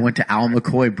kid, and I went to Al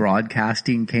McCoy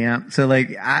broadcasting camp. So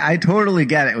like, I totally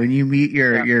get it when you meet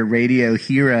your radio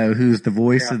hero who's the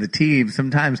voice of the team.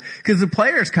 Sometimes, cause the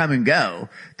players come and go,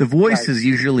 the voice is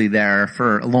usually there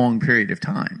for a long period of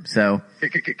time. So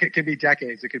it could be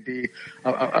decades. It could be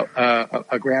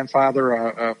a grandfather,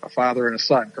 a father, and a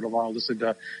son could have all listened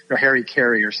to Harry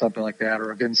Carey or something like that,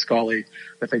 or a Vin Scully,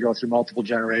 that they go through multiple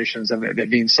generations, and it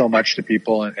means so much to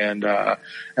people. And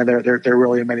they're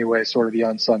really in many ways sort of the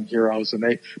unsung heroes.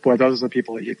 And those are the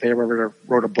people that if they ever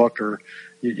wrote a book or,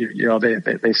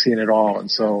 they've seen it all.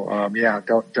 And so,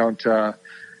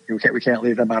 we can't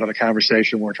leave them out of the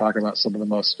conversation when we're talking about some of the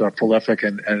most prolific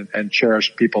and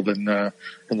cherished people in the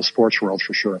sports world,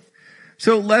 for sure.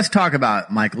 So let's talk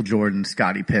about Michael Jordan,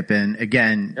 Scottie Pippen.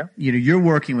 Again, you're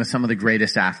working with some of the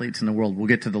greatest athletes in the world. We'll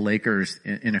get to the Lakers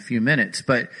in a few minutes,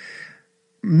 but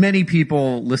many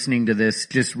people listening to this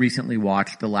just recently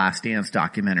watched the Last Dance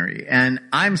documentary. And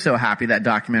I'm so happy that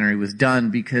documentary was done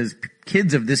because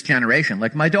kids of this generation,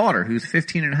 like my daughter, who's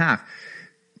 15 and a half,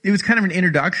 it was kind of an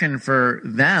introduction for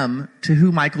them to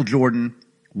who Michael Jordan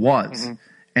was. Mm-hmm.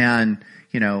 And,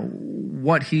 many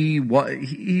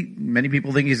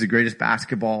people think he's the greatest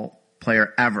basketball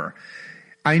player ever.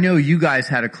 I know you guys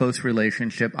had a close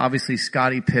relationship, obviously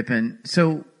Scottie Pippen.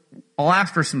 So I'll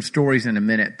ask for some stories in a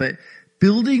minute, but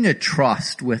building a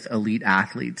trust with elite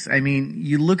athletes. I mean,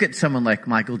 you look at someone like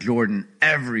Michael Jordan,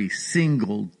 every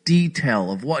single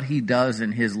detail of what he does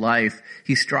in his life,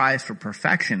 he strives for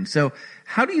perfection. So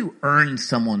how do you earn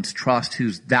someone's trust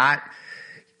who's that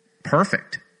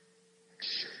perfect?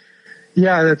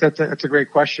 Yeah, that's a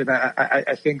great question.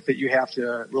 I think that you have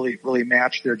to really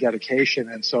match their dedication.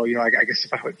 And so, I guess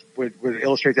if I would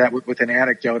illustrate that with an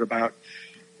anecdote about,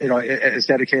 as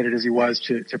dedicated as he was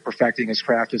to perfecting his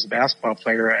craft as a basketball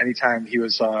player, anytime he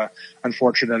was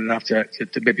unfortunate enough to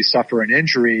maybe suffer an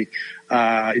injury,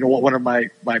 one of my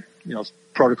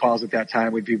protocols at that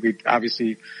time would be we'd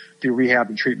obviously do rehab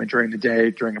and treatment during the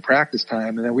day during a practice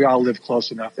time, and then we all lived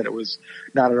close enough that it was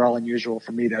not at all unusual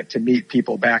for me to meet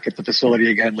people back at the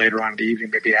facility again later on in the evening,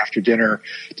 maybe after dinner,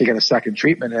 to get a second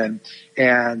treatment in.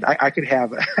 And I could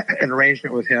have an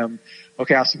arrangement with him.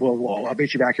 Okay, I'll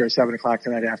meet you back here at 7:00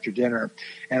 tonight after dinner.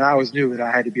 And I always knew that I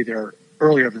had to be there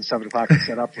earlier than 7:00 to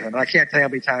set up for him. And I can't tell you how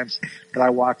many times that I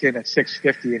walked in at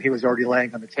 6:50 and he was already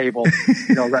laying on the table,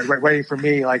 right, waiting for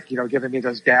me, giving me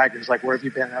those daggers, like, where have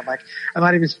you been? And I'm like, I'm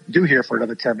not even due here for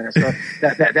another 10 minutes. So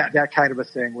that kind of a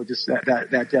thing with just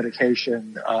that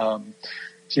dedication,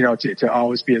 to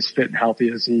always be as fit and healthy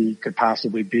as he could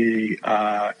possibly be.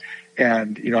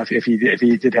 If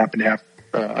he did happen to have,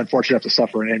 unfortunately have to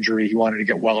suffer an injury, he wanted to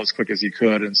get well as quick as he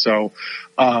could. And so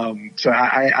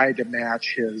I had to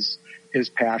match his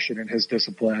passion and his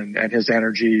discipline and his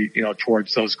energy,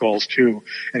 towards those goals too.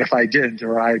 And if I didn't,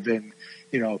 or I'd been,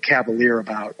 cavalier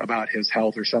about his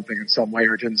health or something in some way,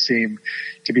 or didn't seem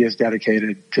to be as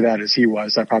dedicated to that as he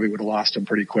was, I probably would have lost him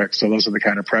pretty quick. So those are the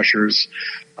kind of pressures,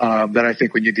 that I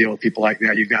think when you deal with people like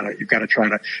that, you've got to try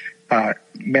to,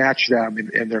 match them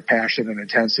in their passion and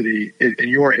intensity in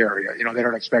your area. They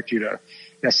don't expect you to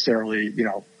necessarily, they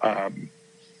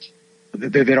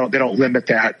don't limit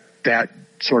that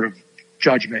sort of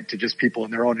judgment to just people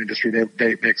in their own industry.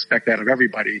 They expect that of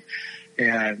everybody.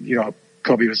 And,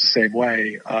 Kobe was the same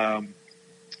way.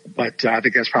 But I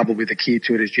think that's probably the key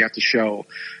to it, is you have to show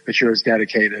that you're as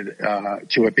dedicated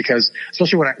to it, because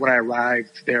especially when I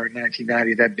arrived there in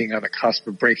 1990, that being on the cusp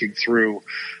of breaking through,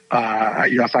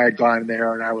 if I had gone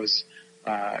there and I was,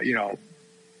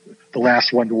 the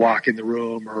last one to walk in the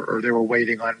room, or they were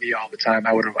waiting on me all the time,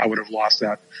 I would have lost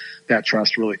that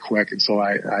trust really quick. And so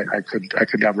I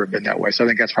could never have been that way. So I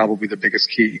think that's probably the biggest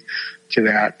key to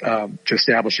that, to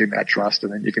establishing that trust.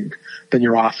 And then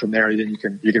you're off from there. Then you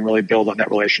can really build on that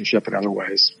relationship in other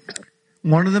ways.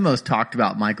 One of the most talked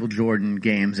about Michael Jordan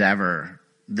games ever,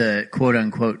 the quote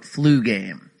unquote flu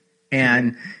game.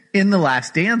 And in the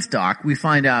Last Dance doc, we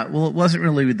find out, well, it wasn't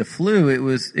really with the flu. It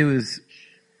was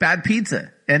bad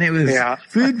pizza, and it was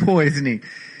food poisoning.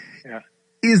 Yeah.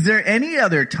 Is there any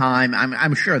other time,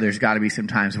 I'm sure there's got to be some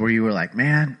times where you were like,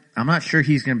 man, I'm not sure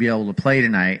he's going to be able to play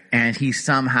tonight, and he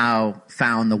somehow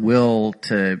found the will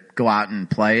to go out and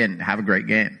play and have a great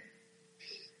game?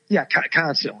 Yeah,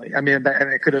 constantly. I mean,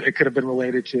 and it could have been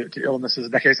related to illnesses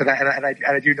in that case. And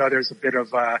I do know there's a bit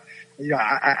of,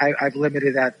 I've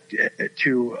limited that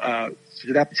to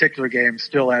that particular game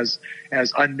still as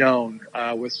unknown.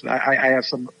 I have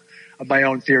some of my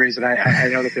own theories, and I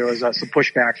know that there was some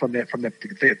pushback from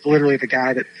literally the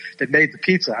guy that made the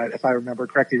pizza, if I remember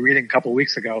correctly, reading a couple of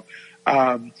weeks ago.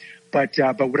 But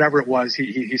whatever it was,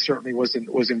 he certainly was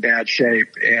in bad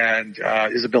shape, and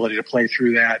his ability to play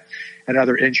through that and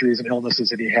other injuries and illnesses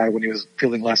that he had when he was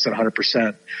feeling less than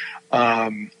 100%.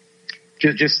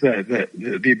 Just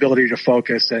the ability to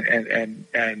focus and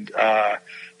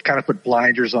kind of put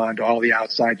blinders on to all the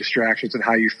outside distractions and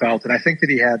how you felt. And I think that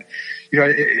he had,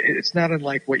 it's not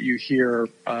unlike what you hear,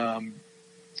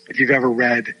 if you've ever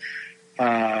read,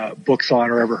 books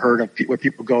on or ever heard of what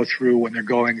people go through when they're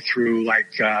going through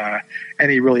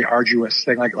any really arduous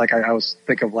thing. Like I always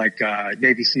think of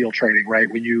Navy SEAL training, right?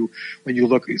 When you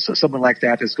look, so someone like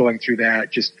that is going through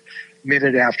that just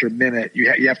minute after minute,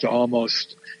 you have to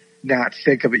almost not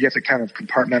think of it. You have to kind of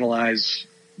compartmentalize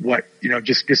what,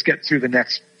 just get through the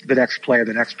next play or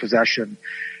the next possession,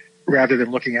 rather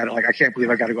than looking at it like, I can't believe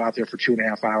I got to go out there for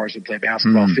 2.5 hours and play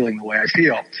basketball feeling the way I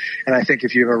feel. And I think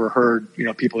if you've ever heard,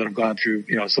 people that have gone through,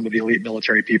 some of the elite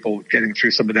military people getting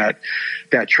through some of that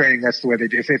training, that's the way they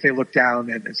do. If they look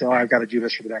down and say, I've got to do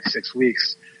this for the next 6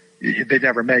 weeks, they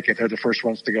never make it. They're the first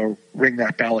ones to go ring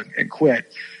that bell and quit.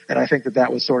 And I think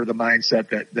that was sort of the mindset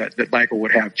that Michael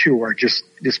would have too, or just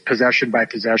possession by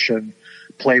possession,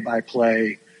 play by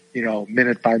play,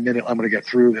 minute by minute, I'm going to get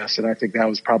through this. And I think that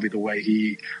was probably the way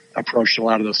he approached a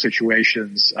lot of those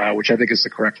situations, which I think is the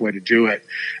correct way to do it.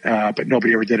 But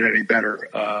nobody ever did it any better.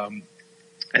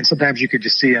 And sometimes you could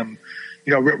just see him,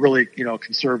 really,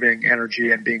 conserving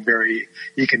energy and being very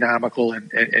economical and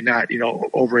not,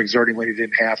 overexerting when he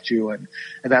didn't have to. And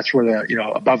that's where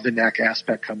the, above the neck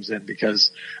aspect comes in,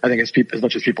 because I think as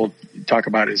much as people talk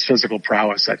about his physical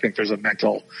prowess, I think there's a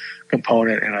mental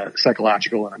component and a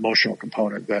psychological and emotional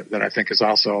component that I think is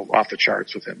also off the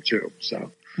charts with him too.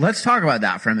 So let's talk about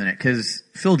that for a minute, because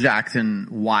Phil Jackson,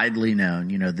 widely known,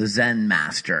 the Zen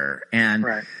master and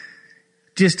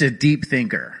just a deep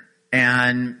thinker.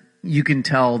 And you can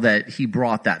tell that he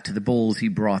brought that to the Bulls. He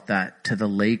brought that to the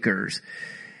Lakers.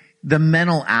 The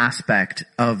mental aspect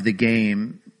of the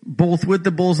game, both with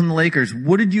the Bulls and the Lakers,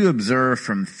 what did you observe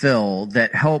from Phil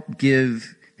that helped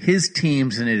give his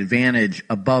teams an advantage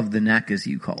above the neck, as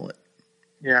you call it?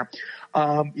 Yeah.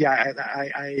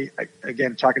 I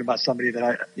again, talking about somebody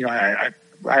that I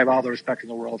have all the respect in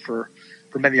the world for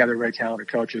many other very talented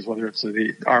coaches, whether it's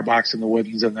the Arbachs and the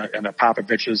Woodens and the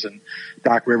Popoviches and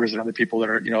Doc Rivers and other people that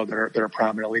are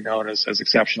prominently known as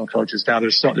exceptional coaches. Now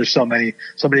there's so many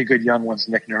good young ones.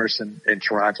 Nick Nurse in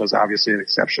Toronto is obviously an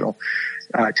exceptional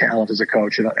talent as a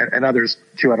coach, and others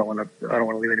too. I don't want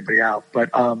to leave anybody out, but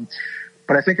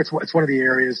I think it's one of the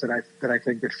areas that I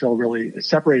think that Phil really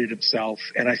separated himself,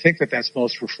 and I think that's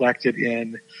most reflected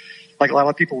in, like a lot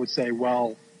of people would say,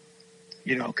 well,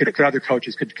 could other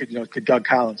coaches, could Doug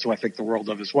Collins, who I think the world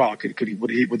of as well,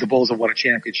 would the Bulls have won a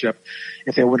championship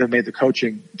if they would have made the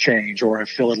coaching change, or if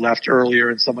Phil had left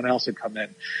earlier and someone else had come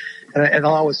in? And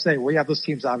I'll always say, well, yeah, those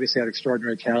teams obviously had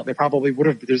extraordinary talent. They probably would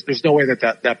have. There's no way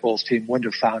that Bulls team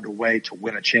wouldn't have found a way to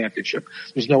win a championship.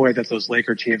 There's no way that those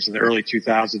Laker teams in the early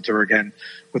 2000s, or again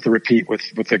with the repeat with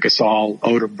the Gasol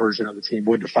Odom version of the team,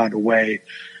 wouldn't have found a way.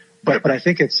 But I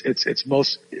think I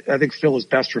think Phil is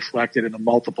best reflected in the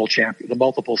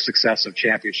multiple success of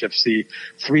championships, the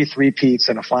 3 3-peats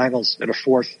and a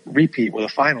fourth repeat with a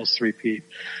finals 3-peat.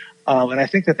 And I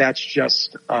think that's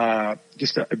just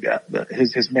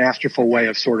his masterful way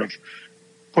of sort of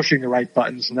pushing the right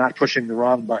buttons, not pushing the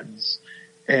wrong buttons,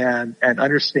 and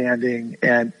understanding.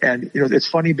 And it's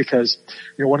funny because,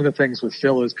 one of the things with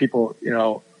Phil is people,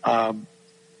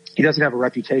 he doesn't have a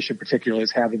reputation particularly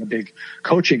as having a big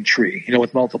coaching tree,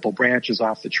 with multiple branches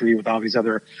off the tree with all these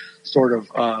other sort of,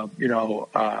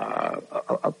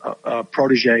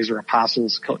 proteges or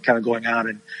apostles kind of going out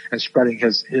and spreading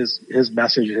his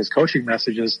message, his coaching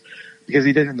messages, because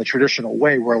he did it in the traditional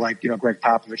way where Greg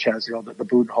Popovich has, the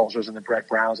Budenholzers and the Brett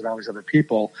Browns and all these other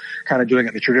people kind of doing it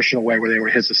in the traditional way where they were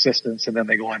his assistants and then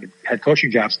they go on to head coaching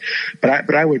jobs.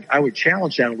 But I would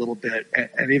challenge that a little bit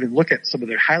and even look at some of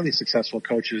the highly successful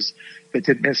coaches that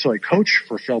didn't necessarily coach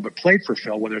for Phil, but played for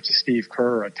Phil, whether it's a Steve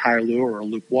Kerr or a Ty Lue or a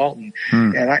Luke Walton.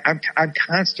 And I'm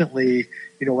constantly,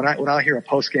 when I hear a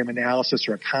post-game analysis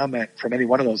or a comment from any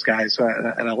one of those guys,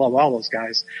 and I love all those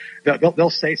guys, they'll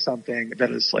say something that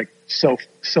is so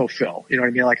Phil. You know what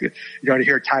I mean? To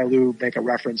hear Ty Lue make a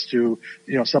reference to,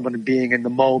 someone being in the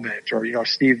moment, or,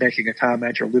 Steve making a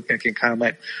comment or Luke making a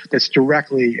comment that's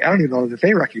directly, I don't even know that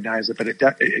they recognize it, but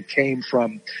it came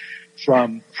from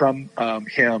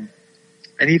him.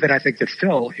 and even I think that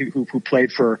Phil, who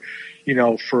played for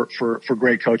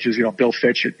great coaches, Bill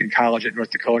Fitch in college at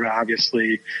North Dakota,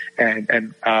 obviously,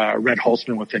 and Red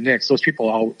Holtzman with the Knicks. Those people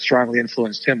all strongly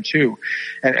influenced him too.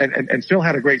 And Phil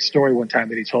had a great story one time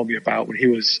that he told me about when he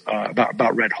was,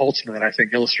 about Red Holtzman that I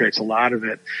think illustrates a lot of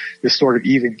it, this sort of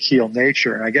even keel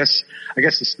nature. And I guess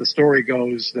the story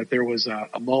goes that there was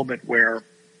a moment where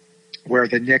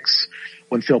the Knicks,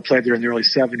 when Phil played there in the early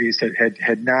 70s,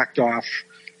 had knocked off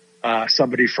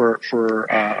somebody for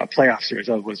a playoff series.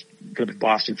 It was could have been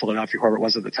Boston, Philadelphia, whoever it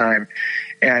was at the time.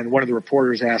 And one of the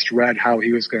reporters asked Red how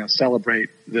he was going to celebrate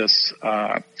this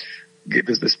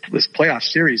playoff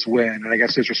series win. And I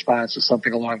guess his response was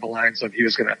something along the lines of he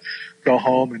was going to go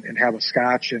home and have a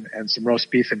scotch and some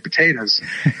roast beef and potatoes.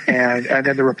 and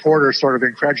then the reporter sort of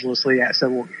incredulously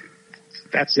said, well,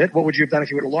 that's it? What would you have done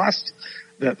if you would have lost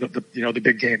the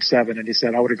big game 7? And he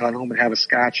said, I would have gone home and have a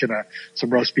scotch and some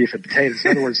roast beef and potatoes.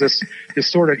 In other words,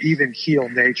 this sort of even keel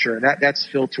nature, and that's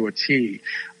Phil to a T.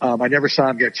 I never saw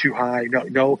him get too high.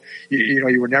 No,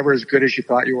 you were never as good as you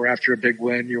thought you were after a big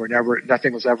win.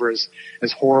 Nothing was ever as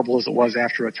horrible as it was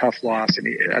after a tough loss.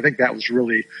 And I think that was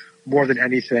really more than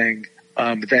anything,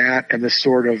 that and this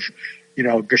sort of,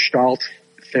 Gestalt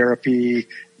therapy,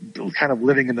 kind of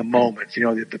living in the moment.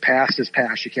 The past is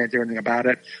past. You can't do anything about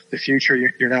it. The future,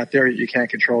 you're not there. You can't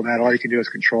control that. All you can do is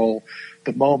control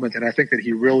the moment. And I think that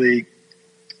he really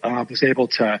was able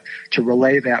to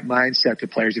relay that mindset to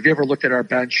players. If you ever looked at our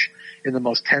bench in the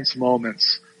most tense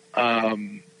moments,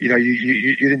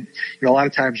 you didn't, a lot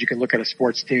of times you can look at a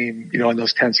sports team, in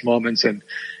those tense moments and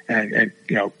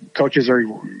coaches are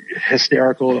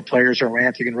hysterical. The players are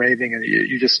ranting and raving and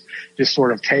you just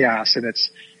sort of chaos. And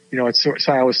it's, so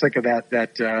I always think of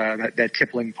that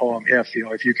Kipling poem,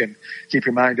 if you can keep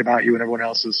your mind about you and everyone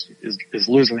else is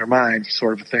losing their mind,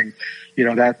 sort of a thing,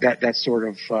 that sort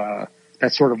of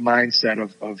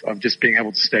mindset of just being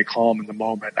able to stay calm in the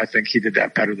moment. I think he did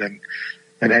that better than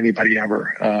anybody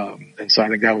ever. And so I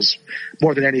think that was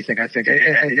more than anything. I think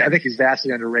he's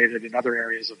vastly underrated in other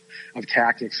areas of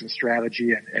tactics and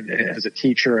strategy and as a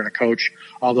teacher and a coach,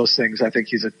 all those things. I think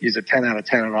he's a 10 out of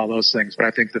 10 on all those things. But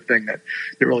I think the thing that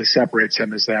really separates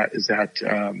him is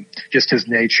that just his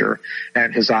nature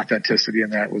and his authenticity.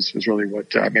 And that was really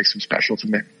what makes him special to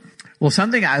me. Well,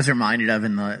 something I was reminded of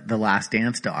in the Last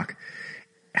Dance doc,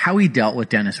 how he dealt with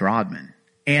Dennis Rodman.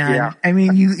 And yeah. I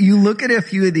mean, you look at a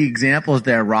few of the examples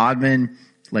there. Rodman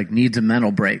needs a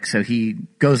mental break, so he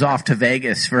goes off to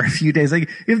Vegas for a few days.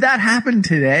 If that happened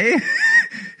today,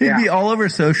 it'd be all over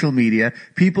social media.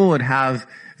 People would have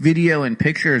video and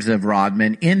pictures of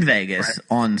Rodman in Vegas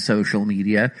on social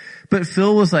media. But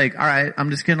Phil was like, all right, I'm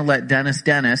just going to let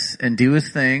Dennis and do his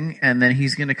thing, and then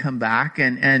he's going to come back.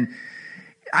 And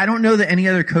I don't know that any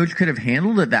other coach could have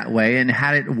handled it that way and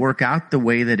had it work out the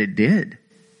way that it did.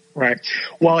 Right.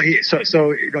 Well,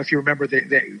 if you remember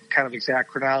the kind of exact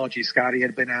chronology, Scotty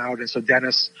had been out, and so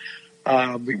Dennis,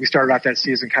 we started off that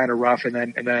season kind of rough, and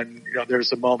then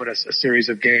there's a moment, a series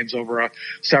of games over a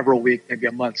several week, maybe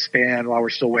a month span, while we're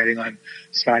still waiting on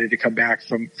Scotty to come back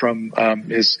from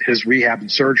his rehab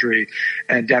and surgery,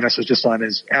 and Dennis was just on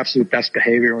his absolute best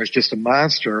behavior and was just a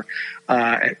monster,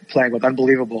 playing with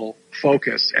unbelievable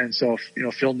focus. And so,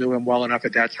 Phil knew him well enough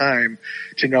at that time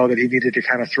to know that he needed to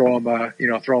kind of throw him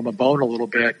a bone a little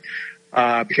bit,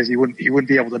 because he wouldn't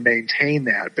be able to maintain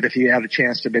that. But if he had a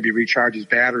chance to maybe recharge his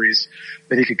batteries,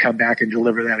 that he could come back and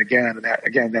deliver that again. And that,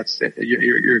 again,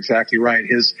 you're exactly right.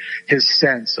 His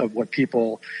sense of what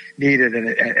people needed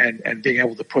and being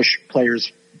able to push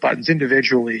players' buttons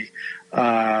individually,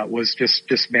 was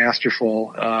just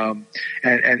masterful.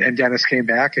 And Dennis came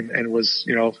back and was,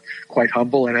 quite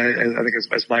humble. And I think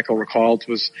as Michael recalled,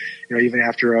 was, even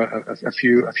after a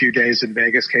few days in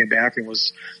Vegas, came back and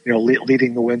was,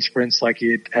 leading the wind sprints like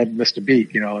he hadn't missed a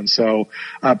beat, and so,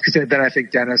 because then I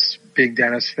think Dennis, being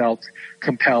Dennis, felt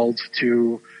compelled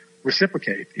to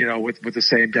reciprocate, with the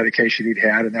same dedication he'd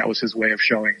had. And that was his way of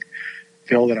showing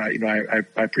Phil that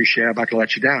I appreciate. I'm not going to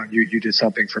let you down. You did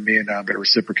something for me, and now I'm going to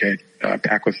reciprocate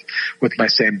back with my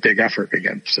same big effort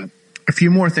again. So, a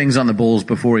few more things on the Bulls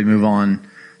before we move on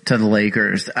to the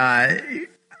Lakers. I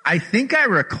think I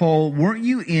recall, weren't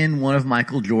you in one of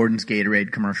Michael Jordan's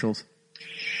Gatorade commercials?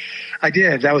 I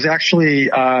did. That was actually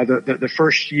the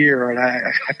first year, and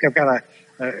I've got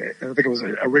I think it was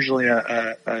originally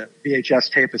a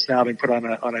VHS tape that's now been put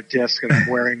on a disc, and I'm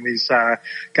wearing these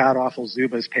god awful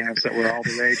Zubaz pants that were all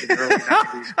the rage in the early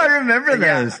 90s. I remember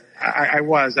those. I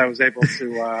was able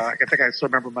to. I think I still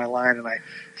remember my line, and I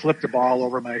flipped the ball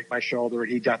over my shoulder,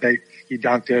 and he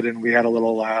dunked it, and we had a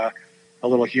little a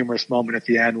little humorous moment at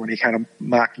the end when he kind of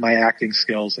mocked my acting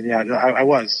skills. And yeah, I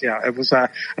was. It was, I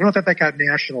don't know if that got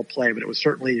national play, but it was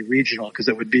certainly regional because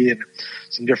it would be in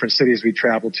some different cities we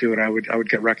traveled to, and I would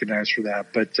get recognized for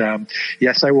that. But,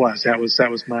 yes, I was. That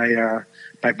was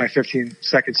my 15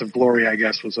 seconds of glory, I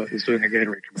guess, was doing a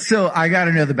Gatorade commercial. So I got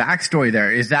to know the backstory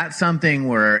there. Is that something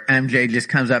where MJ just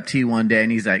comes up to you one day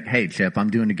and he's like, "Hey, Chip, I'm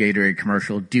doing a Gatorade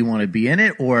commercial. Do you want to be in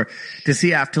it?" Or does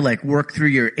he have to like work through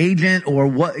your agent, or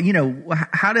what?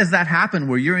 How does that happen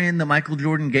where you're in the Michael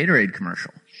Jordan Gatorade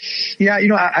commercial? Yeah,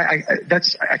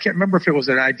 I can't remember if it was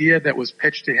an idea that was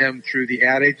pitched to him through the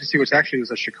ad agency, which actually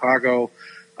was a Chicago,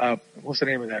 what's the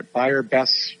name of that? Buyer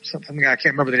Best something. I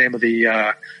can't remember the name of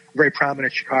the very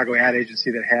prominent Chicago ad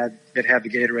agency that had the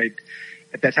Gatorade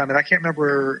at that time. And I can't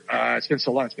remember, it's been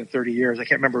so long, it's been 30 years. I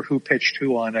can't remember who pitched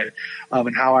who on it,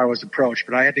 and how I was approached,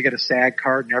 but I had to get a SAG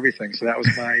card and everything. So that was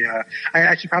my, I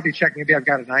actually probably checked, maybe I've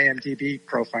got an IMDb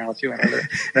profile too. I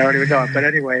don't even know it. But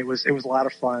anyway, it was a lot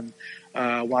of fun.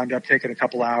 Wound up taking a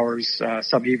couple hours,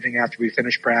 some evening after we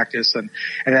finished practice. And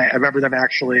I remember them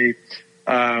actually,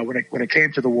 when it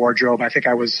came to the wardrobe, I think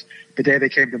the day they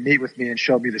came to meet with me and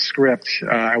showed me the script,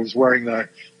 I was wearing the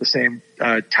same,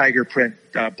 tiger print,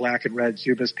 black and red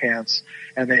Zubaz pants.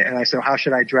 And I said, "How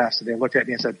should I dress?" And they looked at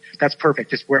me and said, "That's perfect.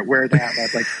 Just wear that." And I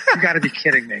was like, "You gotta be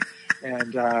kidding me."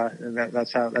 And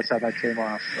that's how that came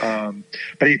off.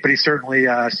 But he certainly,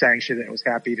 sanctioned it and was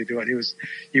happy to do it.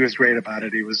 He was great about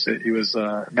it. He was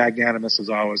magnanimous as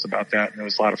always about that. And it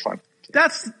was a lot of fun.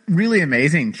 That's really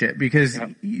amazing, Chip, because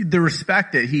the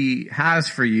respect that he has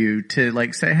for you to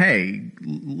like say, "Hey,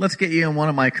 let's get you in one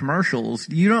of my commercials."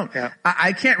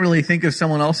 I can't really think of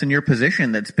someone else in your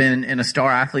position that's been in a Star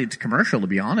Athletes commercial, to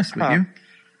be honest with you.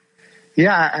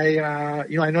 Yeah, I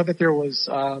know that there was,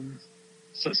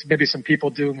 maybe some people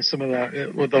doing some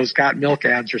of those Got Milk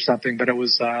ads or something, but that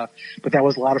was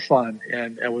a lot of fun,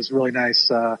 and it was really nice,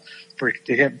 to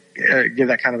him, give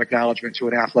that kind of acknowledgement to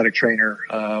an athletic trainer,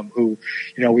 who,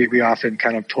 we often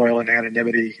kind of toil in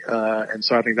anonymity, and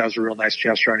so I think that was a real nice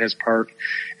gesture on his part,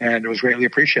 and it was greatly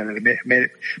appreciated. It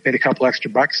made a couple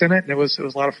extra bucks in it, and it was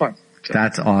a lot of fun. So.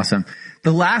 That's awesome.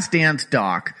 The Last Dance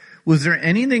doc. Was there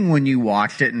anything when you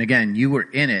watched it, and again, you were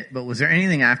in it, but was there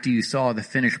anything after you saw the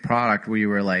finished product where you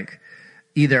were like,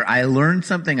 either I learned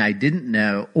something I didn't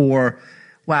know, or,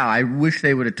 wow, I wish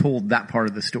they would have told that part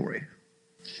of the story?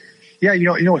 Yeah,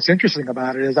 what's interesting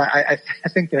about it is I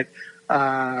think that,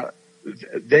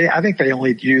 I think they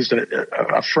only used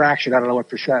a fraction, I don't know what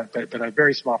percent, but a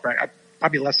very small fraction,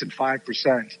 probably less than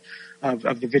 5%.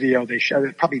 Of the video they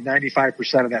showed, probably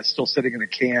 95% of that still sitting in a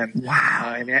can.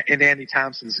 Wow. In Andy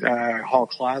Thompson's, hall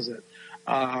closet.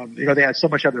 They had so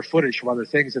much other footage from other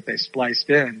things that they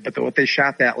spliced in, but what they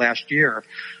shot that last year,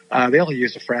 they only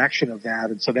used a fraction of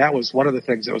that. And so that was one of the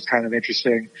things that was kind of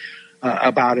interesting,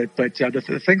 about it. But,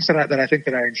 the things that I think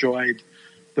that I enjoyed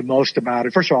the most about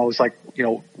it, first of all, it was like,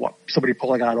 somebody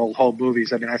pulling out old home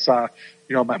movies. I mean, I saw,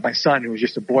 my son, who was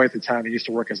just a boy at the time, he used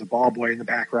to work as a ball boy in the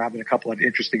background, and a couple of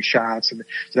interesting shots. And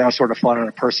so that was sort of fun on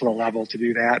a personal level to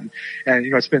do that. And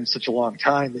it's been such a long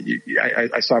time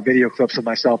that I saw video clips of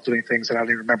myself doing things that I don't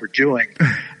even remember doing.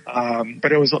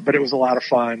 But it was a lot of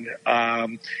fun.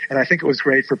 And I think it was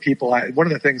great for people. One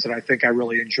of the things that I think I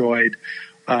really enjoyed,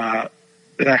 that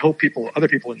I hope other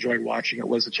people enjoyed watching it,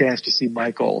 was a chance to see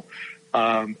Michael,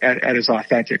 at his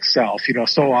authentic self.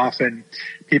 So often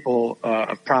people,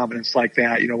 of prominence like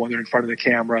that, when they're in front of the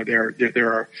camera,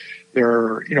 they're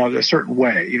a certain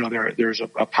way, there's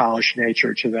a polished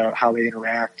nature to how they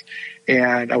interact.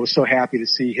 And I was so happy to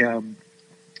see him,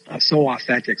 so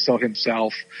authentic, so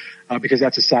himself, because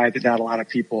that's a side that not a lot of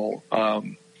people,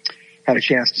 had a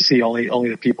chance to see. Only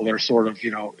the people that are sort of,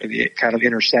 in the kind of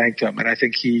inner sanctum. And I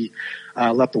think he,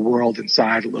 let the world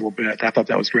inside a little bit. I thought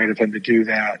that was great of him to do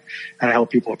that. And I hope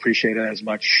people appreciate it as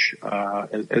much,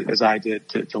 as I did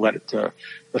to let it,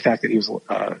 the fact that he was,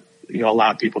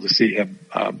 allowed people to see him,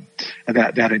 and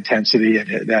that intensity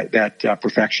and that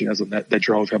perfectionism that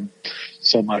drove him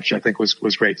so much, I think was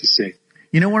great to see.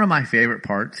 One of my favorite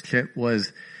parts, Chip,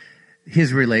 was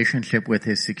his relationship with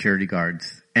his security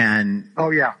guards. And oh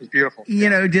yeah, it was beautiful.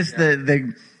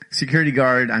 The security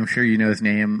guard, I'm sure you know his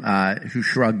name, who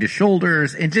shrugged his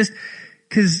shoulders, and just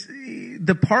cause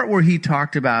the part where he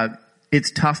talked about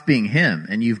it's tough being him,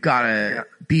 and you've got to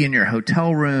be in your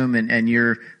hotel room and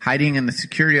you're hiding in the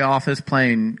security office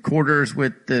playing quarters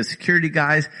with the security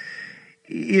guys.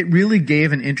 It really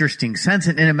gave an interesting sense.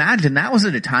 And imagine that was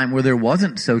at a time where there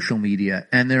wasn't social media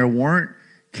and there weren't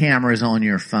cameras on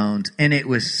your phones, and it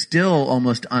was still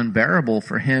almost unbearable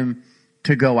for him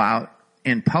to go out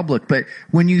in public. But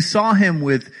when you saw him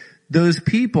with those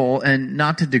people, and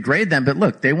not to degrade them, but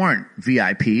look, they weren't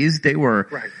VIPs. They were,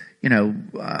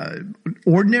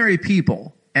 ordinary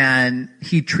people. And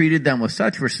he treated them with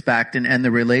such respect, and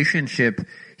the relationship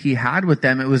he had with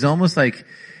them, it was almost like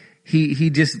he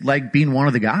just liked being one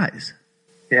of the guys.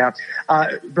 Yeah,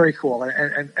 very cool.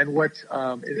 And what,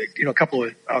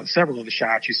 several of the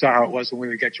shots, you saw how it was when we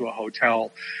would get to a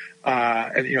hotel,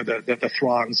 and the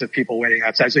throngs of people waiting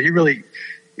outside. So he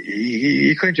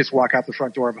couldn't just walk out the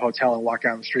front door of a hotel and walk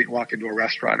down the street and walk into a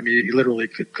restaurant. I mean, he literally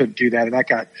couldn't do that.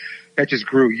 And that just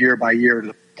grew year by year to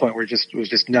the point where it was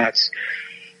just nuts.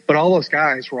 But all those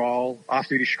guys were all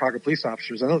off-duty Chicago police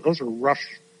officers. And those were rough,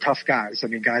 tough guys. I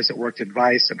mean, guys that worked in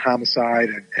vice and homicide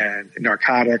and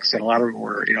narcotics, and a lot of them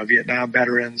were, Vietnam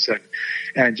veterans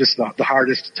and just the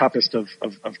hardest, toughest of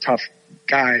tough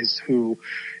guys who,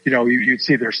 you'd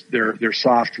see their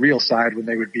soft, real side when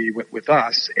they would be with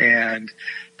us. And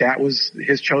that was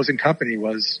his chosen company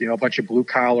was, a bunch of blue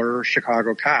collar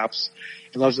Chicago cops.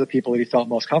 And those are the people that he felt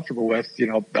most comfortable with,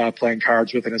 playing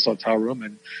cards with in his hotel room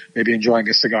and maybe enjoying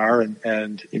a cigar and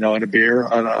a beer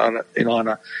on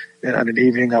an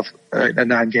evening of a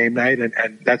non-game night.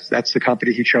 And that's the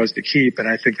company he chose to keep. And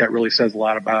I think that really says a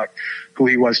lot about who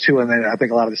he was too. And then I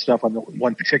think a lot of the stuff on the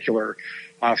one particular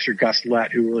officer, Gus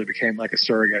Lett, who really became like a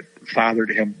surrogate father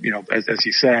to him, as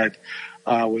he said,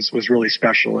 was really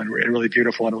special and really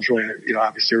beautiful. And it was really,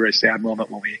 obviously a very sad moment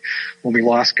when we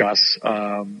lost Gus.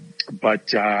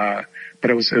 But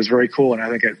it was very cool. And I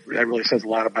think it really says a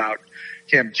lot about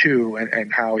him too,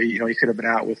 and how he could have been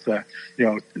out with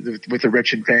with the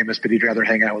rich and famous, but he'd rather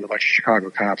hang out with a bunch of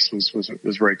Chicago cops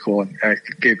was very cool, and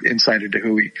gave insight into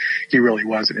who he really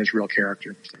was and his real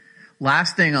character.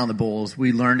 Last thing on the Bulls,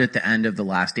 we learned at the end of the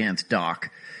Last Dance doc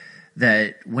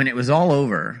that when it was all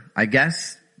over, I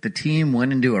guess the team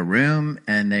went into a room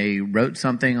and they wrote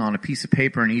something on a piece of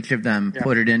paper, and each of them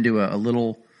put it into a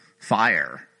little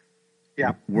fire.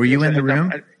 Yeah. Were you in the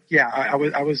room? Yeah, I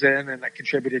was in, and I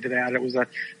contributed to that. It was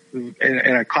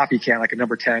in a coffee can, like a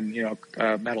number 10,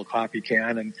 metal coffee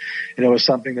can. And it was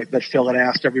something that Phil had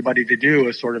asked everybody to do,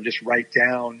 is sort of just write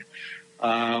down,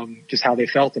 just how they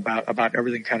felt about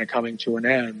everything kind of coming to an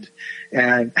end.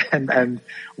 And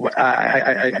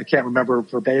I can't remember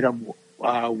verbatim,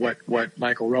 what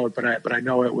Michael wrote, but I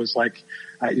know it was like,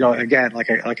 again, like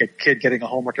a kid getting a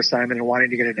homework assignment and wanting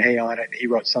to get an A on it. And he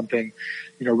wrote something,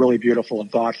 really beautiful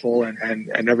and thoughtful,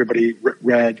 and everybody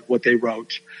read what they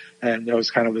wrote. And there was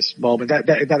kind of this moment that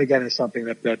again is something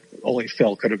that only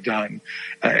Phil could have done,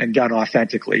 and done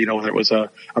authentically, whether it was a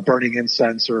burning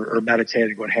incense or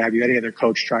meditating, what have you. Any other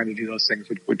coach trying to do those things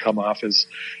would come off as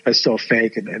so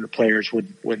fake, and the players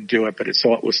wouldn't do it. But it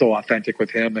was so authentic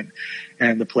with him,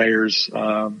 and the players,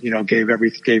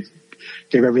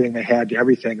 gave everything they had to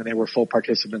everything, and they were full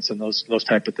participants in those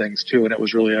type of things too. And it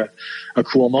was really a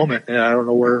cool moment. And I don't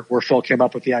know where Phil came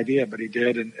up with the idea, but he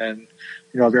did. And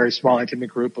a very small, intimate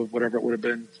group of whatever it would have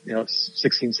been,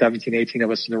 16, 17, 18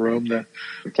 of us in the room, the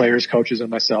players, coaches, and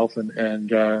myself.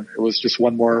 And it was just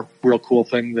one more real cool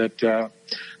thing that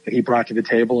he brought to the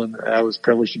table, and I was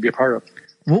privileged to be a part of.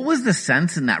 What was the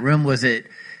sense in that room? Was it,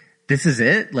 this is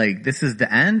it? Like, this is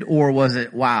the end? Or was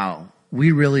it, wow,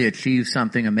 we really achieved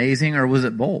something amazing? Or was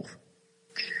it both?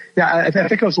 Yeah, I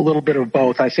think it was a little bit of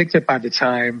both. I think that by the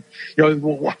time,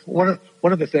 one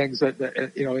of the things that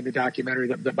in the documentary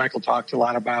that Michael talked a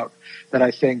lot about, that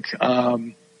I think,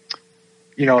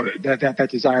 that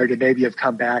desire to maybe have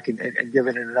come back and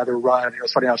given it another run. It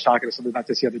was funny, I was talking to somebody about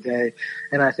this the other day,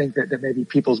 and I think that maybe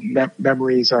people's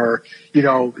memories are,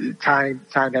 time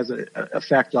has an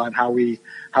effect on how we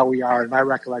are. And my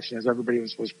recollection is everybody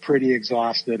was pretty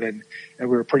exhausted, and we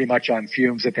were pretty much on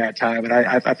fumes at that time. And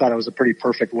I thought it was a pretty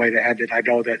perfect way to end it. I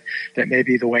know that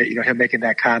maybe the way, him making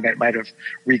that comment might have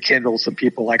rekindled some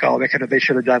people, like, oh, they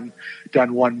should have done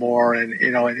one more, and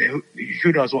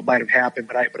who knows what might have happened.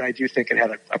 But I do think it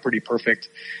had a pretty perfect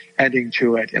ending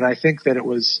to it. And I think that it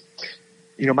was,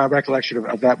 my recollection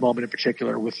of that moment in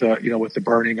particular, with the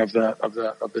burning of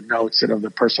the notes and of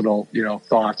the personal,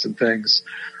 thoughts and things,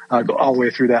 all the way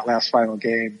through that last final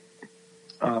game,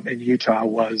 in Utah,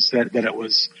 was that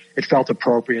it felt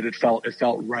appropriate. It felt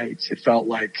right. It felt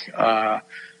like, that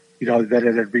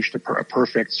it had reached a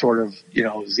perfect sort of,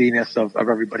 zenith of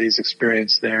everybody's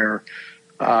experience there.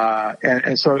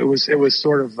 And so it was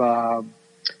sort of,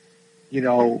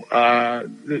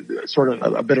 sort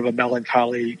of a bit of a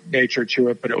melancholy nature to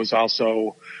it, but it was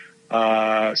also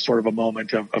sort of a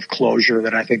moment of closure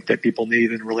that I think that people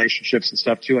need in relationships and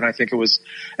stuff too. And I think it was,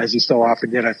 as he so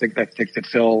often did, I think that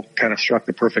Phil kind of struck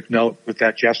the perfect note with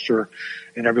that gesture,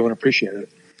 and everyone appreciated it.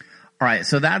 All right,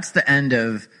 so that's the end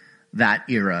of that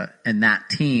era and that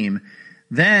team.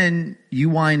 Then you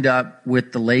wind up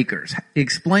with the Lakers.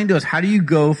 Explain to us, how do you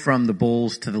go from the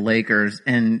Bulls to the Lakers?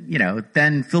 And,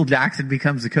 then Phil Jackson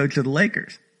becomes the coach of the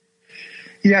Lakers.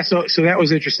 Yeah, so that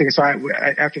was interesting. So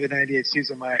after the '98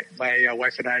 season, my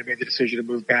wife and I made the decision to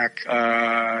move back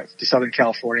to Southern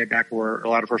California, back where a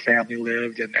lot of her family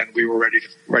lived, and we were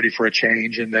ready for a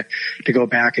change and to go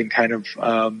back and kind of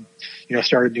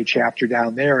start a new chapter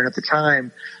down there. And at the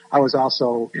time, I was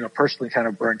also personally kind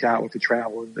of burnt out with the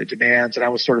travel and the demands, and I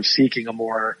was sort of seeking a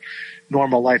more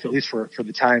normal life, at least for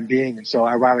the time being. And so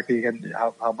ironically, again,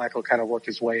 how Michael kind of worked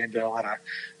his way into a lot of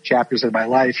chapters in my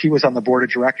life. He was on the board of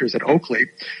directors at Oakley,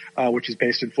 which is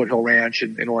based in Foothill Ranch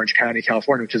in Orange County,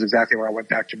 California, which is exactly where I went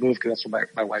back to move because that's where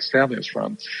my wife's family was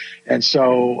from. And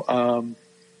so,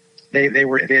 they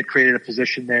had created a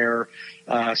position there,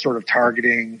 sort of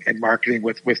targeting and marketing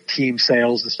with team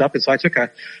sales and stuff. And so I took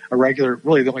a regular,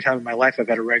 really the only time in my life I've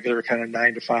had a regular kind of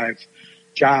 9 to 5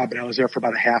 job, and I was there for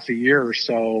about a half a year or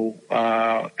so,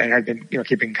 and had been,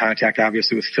 keeping in contact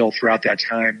obviously with Phil throughout that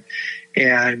time.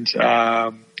 And,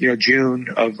 June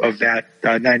of that,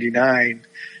 99,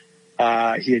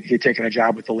 he had taken a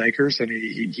job with the Lakers, and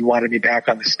he wanted me back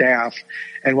on the staff.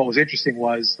 And what was interesting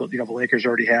was, the Lakers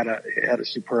already had a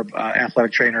superb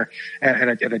athletic trainer and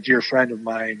a dear friend of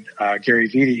mine, Gary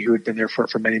Vitti, who had been there for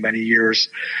many, many years.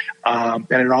 And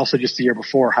had also just the year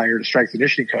before hired a strength and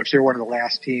conditioning coach. They were one of the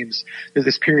last teams. There's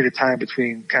this period of time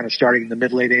between kind of starting in the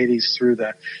mid-late 80s through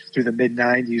the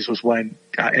mid-90s was when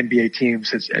NBA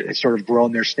teams had sort of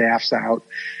grown their staffs out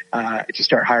to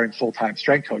start hiring full-time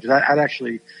strength coaches. I'd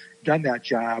actually done that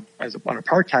job on a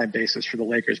part-time basis for the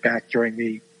Lakers back during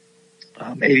the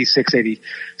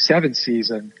 86-87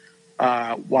 season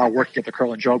while working at the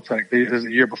Curl and Joe Clinic. This was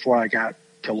the year before I got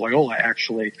to Loyola,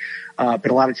 actually. But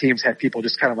a lot of teams had people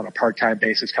just kind of on a part-time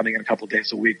basis coming in a couple of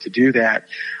days a week to do that.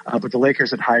 But the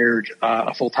Lakers had hired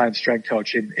a full-time strength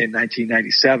coach in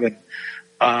 1997.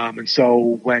 And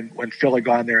so when Phil had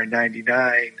gone there in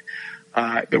 99,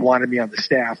 that wanted me on the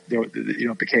staff,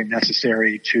 it became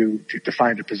necessary to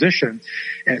find a position.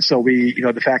 And so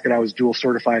the fact that I was dual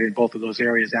certified in both of those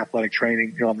areas, athletic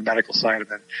training, on the medical side, and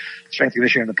then strength and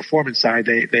conditioning on the performance side,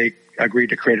 they agreed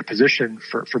to create a position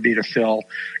for me to fill,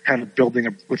 kind of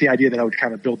with the idea that I would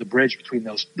kind of build the bridge between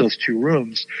those two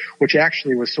rooms, which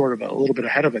actually was sort of a little bit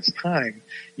ahead of its time.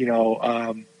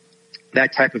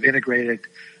 That type of integrated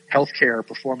healthcare,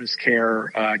 performance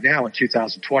care, now in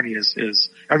 2020 is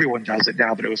everyone does it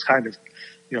now, but it was kind of,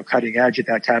 cutting edge at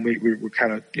that time. We were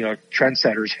kind of,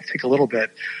 trendsetters, I think a little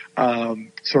bit,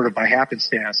 sort of by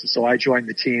happenstance. And so I joined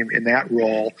the team in that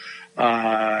role,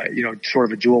 sort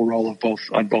of a dual role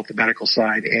on both the medical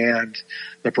side and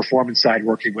the performance side,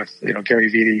 working with, Gary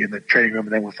Vitti in the training room,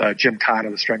 and then with, Jim Cotta,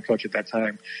 the strength coach at that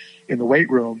time, in the weight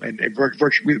room. And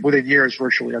virtually within years,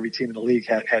 virtually every team in the league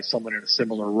had someone in a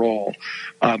similar role,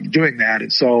 doing that.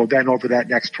 And so then over that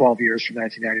next 12 years, from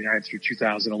 1999 through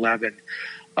 2011,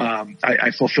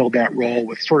 I fulfilled that role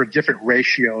with sort of different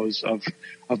ratios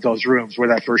of those rooms, where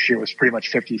that first year was pretty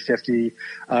much 50-50.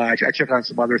 I took on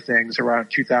some other things. Around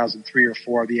 2003 or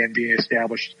 4, the NBA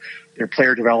established their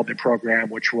player development program,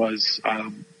 which was,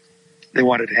 they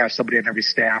wanted to have somebody on every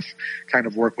staff kind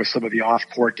of work with some of the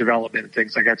off-court development and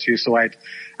things like that too. So I'd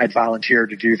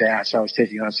volunteered to do that. So I was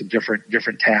taking on some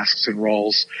different tasks and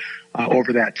roles,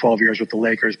 over that 12 years with the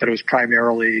Lakers, but it was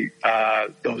primarily,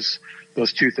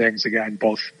 those two things again,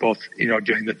 both,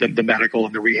 doing the medical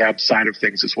and the rehab side of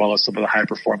things, as well as some of the high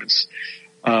performance,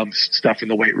 stuff in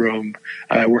the weight room,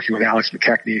 working with Alex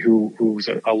McKechnie, who's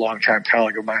a longtime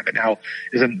colleague of mine, but now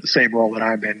is in the same role that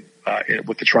I'm in,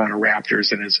 with the Toronto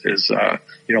Raptors, and is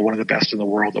one of the best in the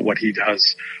world at what he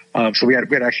does. So we had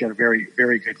actually had a very,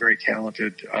 very good, very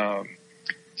talented,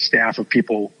 staff of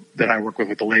people that I work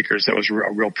with the Lakers. That was a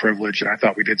real privilege. And I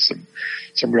thought we did some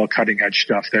real cutting edge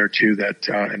stuff there too,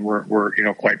 and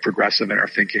we're quite progressive in our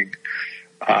thinking,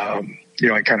 and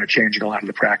kind of changing a lot of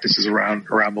the practices around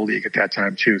the league at that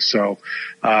time too. So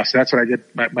that's what I did.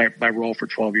 My role for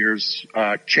 12 years,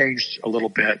 changed a little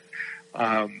bit.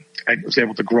 I was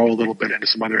able to grow a little bit into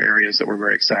some other areas that were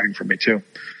very exciting for me too.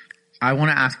 I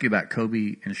want to ask you about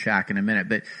Kobe and Shaq in a minute,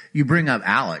 but you bring up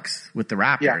Alex with the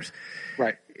Raptors. Yeah,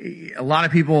 right. A lot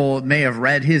of people may have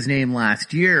read his name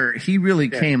last year. He really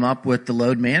came up with the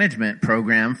load management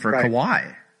program for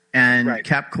Kawhi and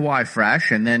kept Kawhi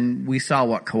fresh. And then we saw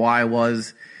what Kawhi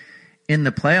was in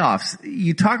the playoffs.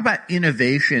 You talk about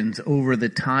innovations over the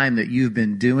time that you've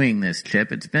been doing this,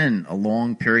 Chip. It's been a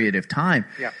long period of time.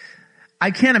 Yeah. I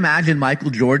can't imagine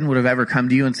Michael Jordan would have ever come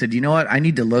to you and said, you know what, I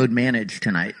need to load manage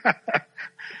tonight.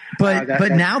 But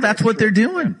now that's what they're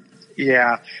doing.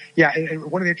 Yeah.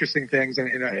 And one of the interesting things,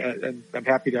 and I'm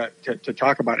happy to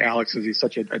talk about Alex, as he's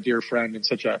such a dear friend and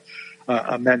such a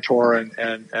mentor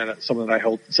and someone that I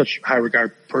hold in such high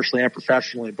regard personally and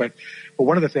professionally. But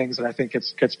one of the things that I think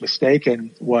gets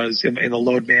mistaken was in the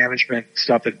load management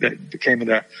stuff that came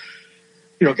into,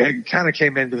 kind of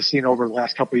came into the scene over the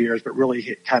last couple of years, but really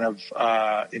hit kind of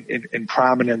in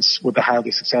prominence with the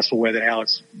highly successful way that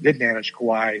Alex did manage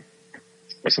Kawhi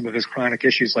with some of his chronic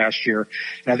issues last year.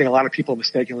 And I think a lot of people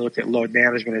mistakenly looked at load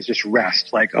management as just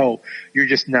rest. Like, oh, you're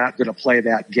just not going to play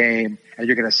that game and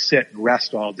you're going to sit and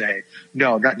rest all day.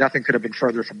 No, nothing could have been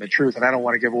further from the truth. And I don't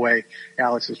want to give away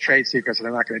Alex's trade secrets, and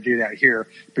I'm not going to do that here.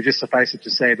 But just suffice it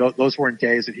to say, those weren't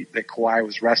days that Kawhi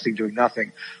was resting, doing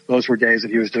nothing. Those were days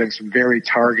that he was doing some very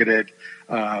targeted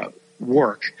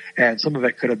work. And some of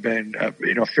it could have been,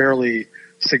 fairly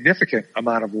significant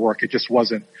amount of work. It just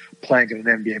wasn't playing in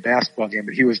an NBA basketball game,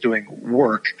 but he was doing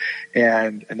work,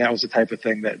 and that was the type of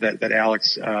thing that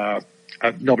Alex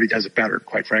nobody does it better,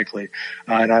 quite frankly.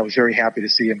 And I was very happy to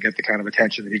see him get the kind of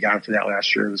attention that he got for that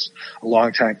last year. It was a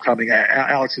long time coming.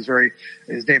 Alex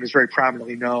his name is very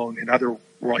prominently known in other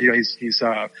world. He's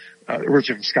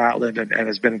originally from Scotland and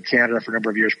has been in Canada for a number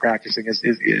of years practicing. His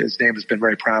name has been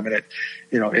very prominent,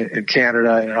 in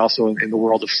Canada and also in the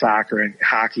world of soccer and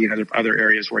hockey and other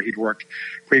areas where he'd worked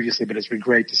previously. But it's been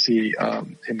great to see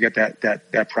him get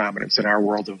that prominence in our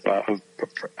world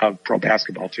of pro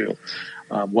basketball too.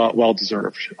 Well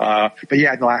deserved. But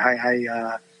yeah, no,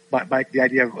 the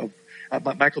idea of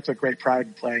Michael took great pride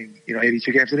in playing,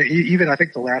 82 games. And even I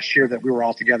think the last year that we were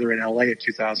all together in LA in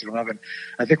 2011,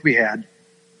 I think we had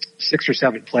 6 or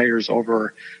 7 players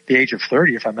over the age of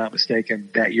 30, if I'm not mistaken,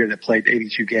 that year that played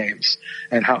 82 games,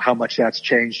 and how much that's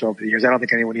changed over the years. I don't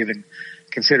think anyone even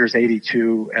considers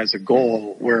 82 as a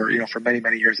goal, where, for many,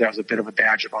 many years that was a bit of a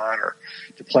badge of honor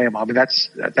to play them. I mean, that's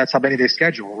how many they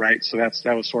schedule, right? So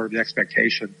that was sort of the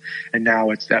expectation. And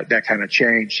now it's that kind of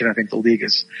changed. And I think the league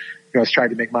has tried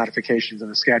to make modifications in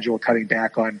the schedule, cutting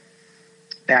back on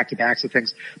back-to-backs and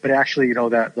things, but actually,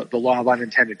 the law of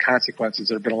unintended consequences.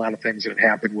 There have been a lot of things that have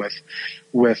happened with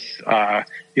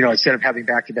instead of having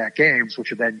back-to-back games, which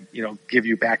would then, give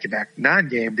you back-to-back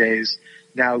non-game days.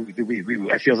 Now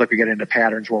I feel like we get into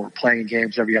patterns where we're playing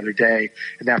games every other day,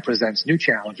 and that presents new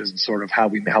challenges in sort of how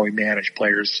we manage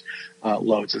players'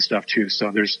 loads and stuff too.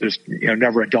 So there's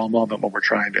never a dull moment when we're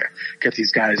trying to get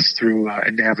these guys through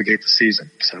and navigate the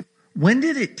season. So when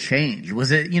did it change?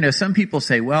 Was it, some people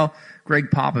say, well,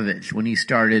 Greg Popovich, when he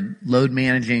started load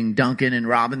managing Duncan and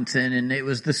Robinson, and it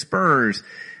was the Spurs.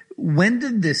 When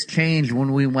did this change,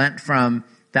 when we went from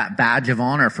that badge of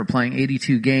honor for playing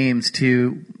 82 games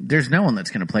to there's no one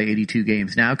that's going to play 82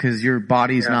 games now because your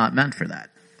body's not meant for that?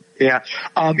 Yeah.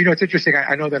 It's interesting.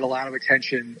 I know that a lot of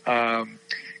attention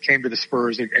came to the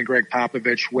Spurs and Greg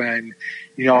Popovich when,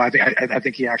 I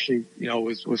think he actually,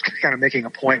 was kind of making a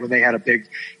point when they had a big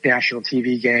national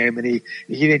TV game, and he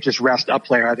didn't just rest a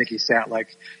player. I think he sat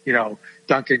like,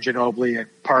 Duncan, Ginobili, and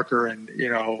Parker, and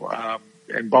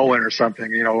and Bowen or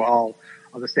something, all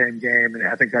on the same game. And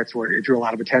I think that's where it drew a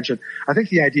lot of attention. I think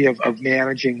the idea of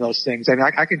managing those things, and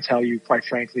I can tell you, quite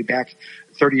frankly, back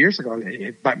 30 years ago,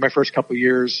 my first couple of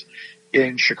years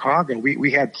in Chicago,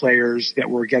 we had players that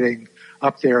were getting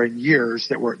up there in years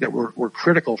that were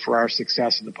critical for our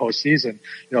success in the postseason.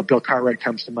 Bill Cartwright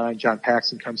comes to mind, John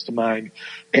Paxson comes to mind,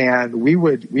 and we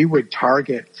would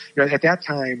target. At that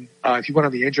time, if you went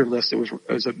on the injured list, it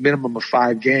was a minimum of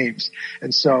 5 games,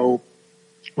 and so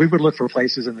we would look for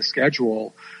places in the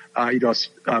schedule,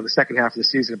 the second half of the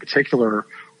season in particular,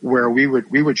 where we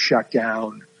would shut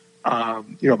down. A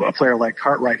player like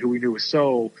Cartwright, who we knew was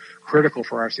so critical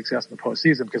for our success in the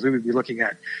postseason, because we would be looking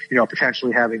at,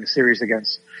 potentially having a series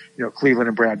against, Cleveland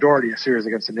and Brad Daugherty, a series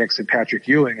against the Knicks and Patrick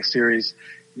Ewing, a series,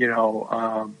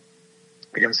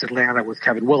 against Atlanta with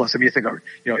Kevin Willis. I mean, you think of,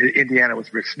 Indiana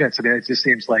with Rick Smits. I mean, it just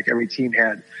seems like every team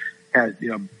had,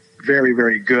 very,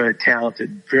 very good,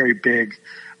 talented, very big,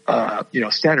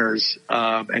 centers.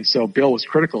 And so Bill was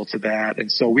critical to that.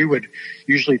 And so we would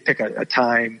usually pick a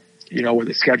time, where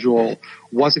the schedule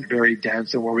wasn't very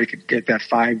dense and where we could get that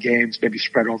 5 games maybe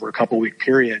spread over a couple-week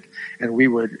period. And we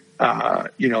would,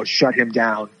 shut him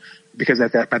down, because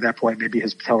by that point, maybe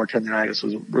his patellar tendonitis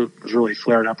was really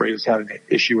flared up, or he was having an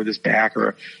issue with his back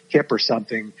or hip or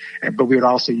something. But we would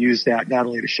also use that not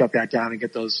only to shut that down and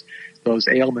get those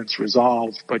ailments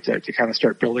resolved, but to kind of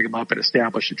start building them up and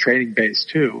establish a training base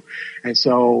too. And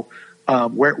so,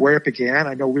 Where it began,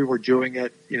 I know we were doing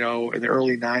it, in the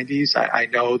early 90s. I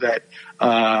know that,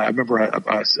 I remember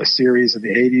a series in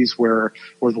the 80s where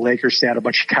the Lakers sat a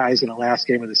bunch of guys in the last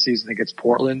game of the season against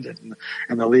Portland,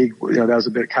 and the league, that was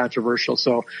a bit controversial.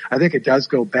 So I think it does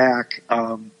go back,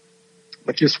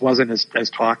 but just wasn't as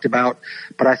talked about.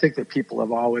 But I think that people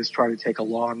have always tried to take a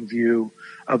long view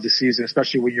of the season,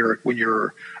 especially when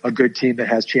you're a good team that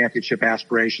has championship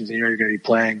aspirations and you're going to be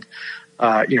playing,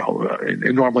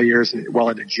 in normal years, well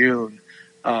into June,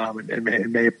 and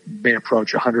may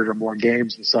approach 100 or more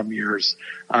games in some years.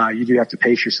 You do have to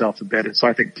pace yourself a bit. And so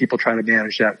I think people try to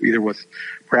manage that either with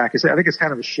practice. I think it's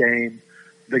kind of a shame.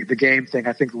 The game thing,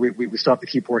 I think we still have to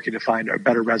keep working to find a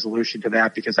better resolution to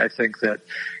that, because I think that,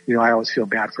 I always feel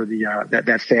bad for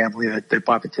that family that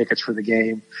bought the tickets for the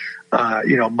game,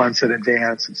 months in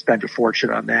advance and spent a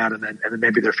fortune on that. And then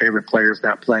maybe their favorite player's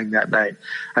not playing that night.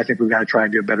 I think we've got to try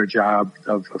and do a better job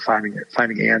of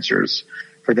finding answers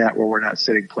for that, where we're not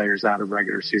sitting players out of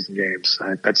regular season games.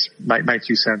 That's my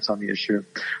 2 cents on the issue.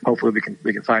 Hopefully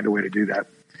we can find a way to do that.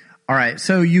 All right,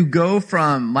 so you go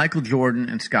from Michael Jordan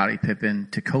and Scottie Pippen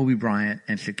to Kobe Bryant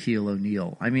and Shaquille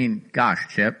O'Neal. I mean, gosh,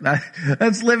 Chip,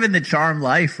 that's living the charm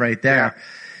life right there.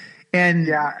 Yeah.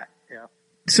 And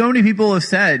so many people have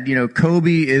said,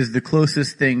 Kobe is the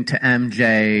closest thing to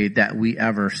MJ that we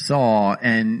ever saw.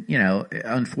 And,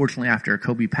 unfortunately, after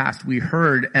Kobe passed, we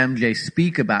heard MJ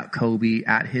speak about Kobe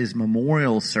at his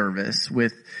memorial service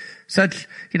with such,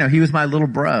 he was my little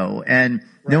bro. And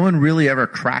no one really ever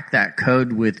cracked that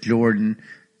code with Jordan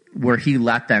where he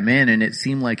let them in, and it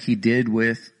seemed like he did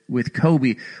with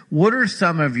Kobe. What are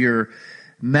some of your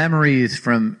memories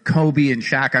from Kobe and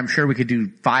Shaq? I'm sure we could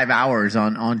do 5 hours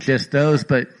on just those,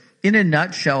 but in a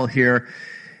nutshell here,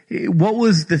 what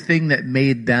was the thing that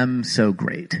made them so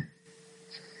great?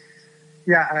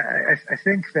 Yeah, I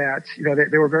think that,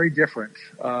 they were very different,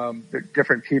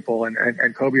 different people,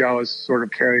 and Kobe always sort of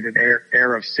carried an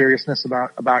air of seriousness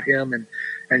about him, and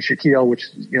Shaquille, which,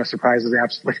 surprises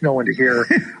absolutely no one to hear,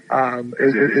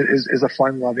 is a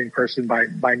fun-loving person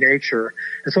by nature.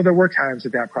 And so there were times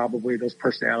that those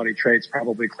personality traits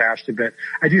probably clashed a bit.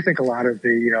 I do think a lot of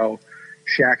the,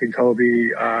 Shaq and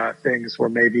Kobe, things were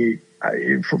maybe,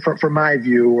 from my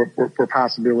view, were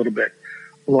possibly a little bit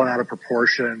blown out of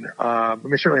proportion.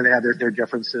 Certainly they had their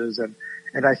differences, and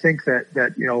I think that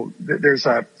there's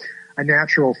a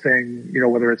natural thing,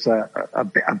 whether it's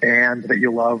a band that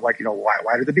you love, like,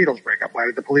 why did the Beatles break up? Why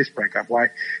did the Police break up? Why,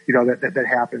 that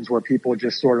happens where people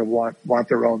just sort of want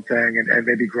their own thing and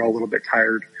maybe grow a little bit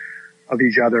tired of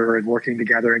each other and working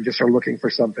together and just are looking for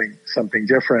something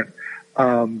different.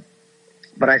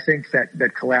 But I think that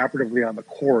collaboratively on the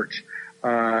court,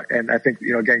 and I think,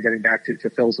 again, getting back to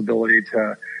Phil's ability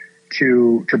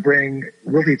to bring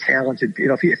really talented,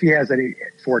 if he has any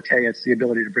forte, it's the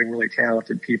ability to bring really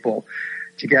talented people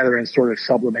together and sort of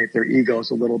sublimate their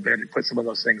egos a little bit and put some of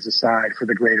those things aside for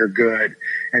the greater good.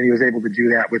 And he was able to do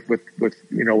that with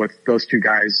those two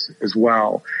guys as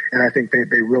well. And I think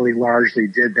they really largely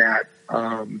did that,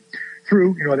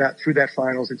 through that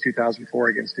finals in 2004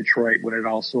 against Detroit, when it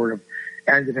all sort of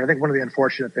ended. And I think one of the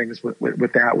unfortunate things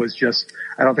with that was just,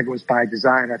 I don't think it was by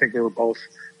design. I think they were both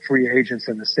free agents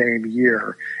in the same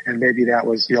year. And maybe that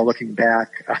was, looking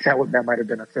back, that might have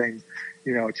been a thing,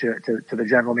 to the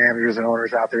general managers and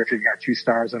owners out there. If you've got two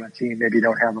stars on a team, maybe you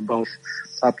don't have them both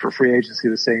up for free agency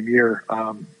the same year,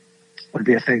 would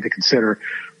be a thing to consider.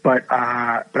 But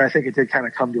I think it did kind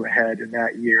of come to a head in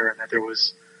that year, and that there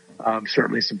was,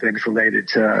 certainly some things related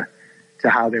to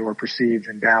how they were perceived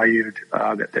and valued,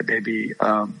 that maybe,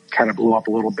 kind of blew up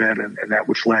a little bit, and that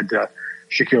which led to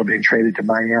Shaquille being traded to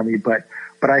Miami. But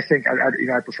I think,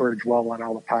 I prefer to dwell on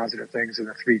all the positive things and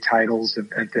the 3 titles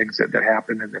and things that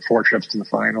happened, and the 4 trips to the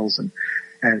finals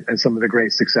and some of the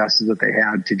great successes that they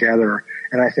had together.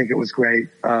 And I think it was great,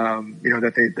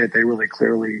 that they really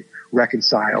clearly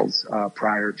reconciled,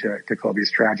 prior to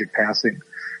Kobe's tragic passing,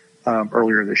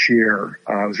 earlier this year.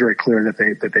 It was very clear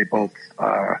that they both,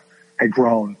 had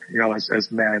grown,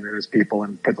 as men and as people,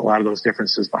 and put a lot of those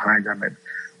differences behind them, and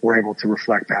were able to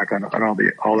reflect back on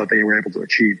all that they were able to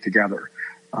achieve together,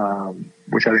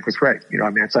 which I think was great.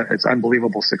 It's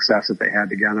unbelievable success that they had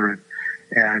together,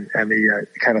 and the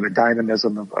kind of the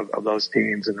dynamism of those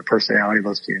teams and the personality of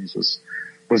those teams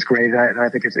was great. And I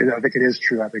think it is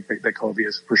true. I think that Kobe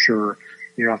is for sure,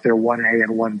 if they're 1A and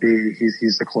 1B,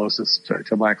 he's the closest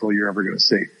to Michael you're ever going to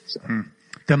see. So.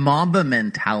 The Mamba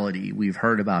mentality, we've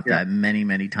heard about that many,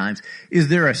 many times. Is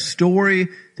there a story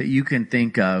that you can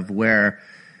think of where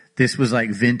this was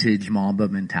like vintage Mamba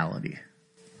mentality?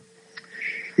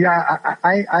 Yeah,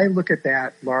 I look at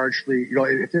that largely, you know,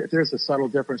 if there's a subtle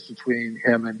difference between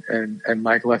him and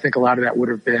Michael, I think a lot of that would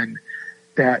have been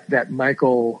that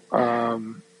Michael,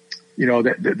 you know,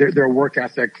 their work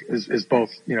ethic is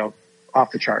both, you know, off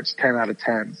the charts, 10 out of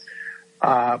 10.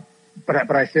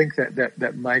 But I think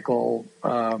that Michael,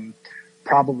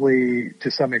 probably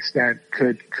to some extent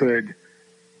could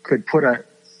put a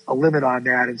limit on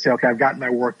that and say, okay, I've gotten my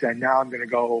work done. Now I'm going to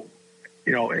go,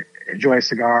 you know, enjoy a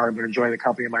cigar. I'm going to enjoy the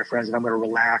company of my friends, and I'm going to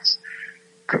relax.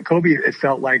 Kobe, it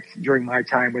felt like during my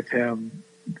time with him,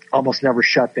 almost never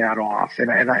shut that off.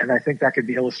 And I think that could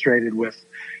be illustrated with,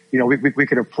 you know, we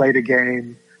could have played a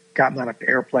game, gotten on an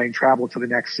airplane, traveled to the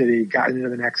next city, gotten into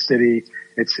the next city.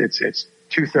 It's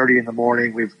 2:30 in the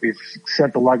morning. We've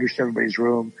sent the luggage to everybody's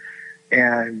room,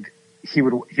 and he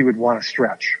would want to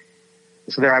stretch.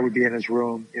 So there I would be in his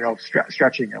room, you know,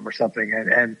 stretching him or something.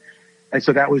 And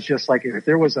so that was just like, if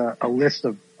there was a list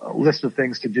of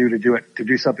things to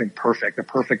do something perfect, a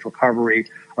perfect recovery,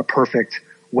 a perfect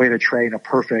way to train,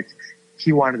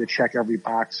 he wanted to check every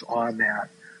box on that,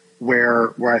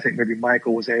 where I think maybe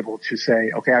Michael was able to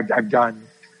say, okay, I've done,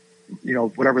 you know,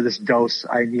 whatever this dose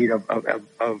I need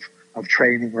of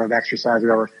training or of exercise or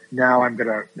whatever. Now I'm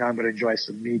going to enjoy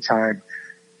some me time.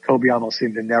 Kobe almost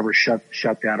seemed to never shut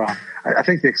that off. I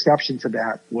think the exception to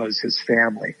that was his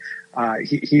family.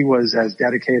 He was as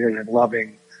dedicated and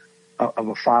loving of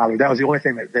a father. That was the only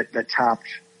thing that topped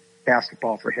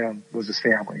basketball for him, was his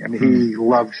family. I mean, he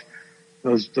loved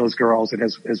those girls and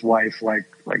his wife like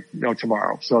no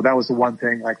tomorrow. So that was the one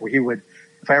thing, like, where he would,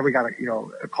 if I ever got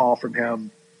a call from him,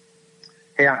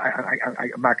 hey,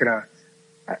 I'm not gonna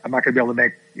be able to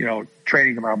make, you know,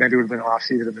 training tomorrow. Maybe it would have been off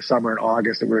season in the summer in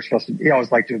August that we were supposed to. He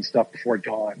always liked doing stuff before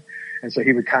dawn, and so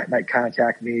he would might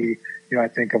contact me. You know, I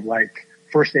think of like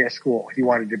first day of school. He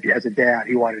wanted to be, as a dad,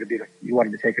 he wanted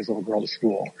to take his little girl to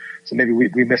school. So maybe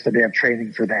we missed a day of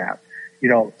training for that. You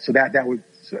know, so that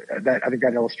I think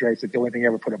that illustrates that the only thing he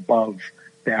ever put above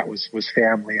that was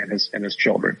family and his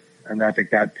children. And I think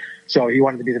that, so he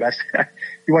wanted to be the best.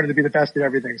 He wanted to be the best at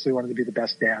everything. So he wanted to be the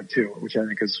best dad too, which I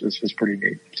think is pretty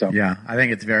neat. So yeah, I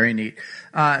think it's very neat.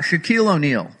 Shaquille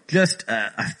O'Neal, just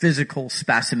a physical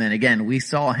specimen. Again, we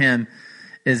saw him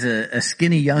as a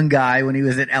skinny young guy when he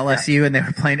was at LSU and they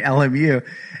were playing LMU.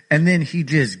 And then he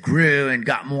just grew and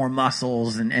got more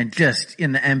muscles and just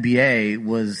in the NBA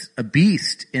was a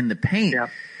beast in the paint. Yeah.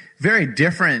 Very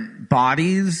different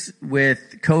bodies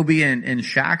with Kobe and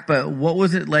Shaq, but what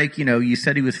was it like? You know, you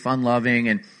said he was fun loving,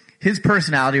 and his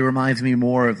personality reminds me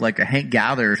more of like a Hank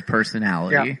Gather's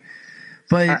personality. Yeah.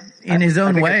 But in his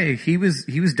own way, he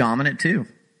was dominant too.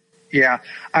 Yeah,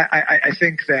 I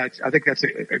think that's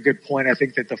a good point. I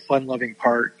think that the fun-loving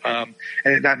part, and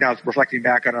now reflecting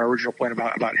back on our original point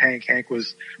about Hank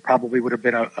probably would have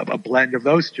been a blend of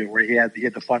those two, where he had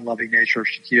the fun-loving nature of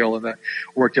Shaquille and the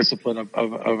work discipline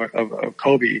of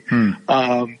Kobe.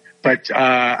 But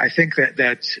I think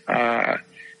that you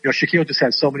know, Shaquille just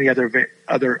had so many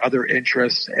other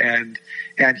interests, and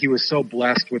he was so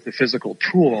blessed with the physical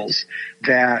tools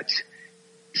that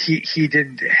he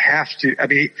didn't have to. I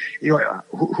mean, you know,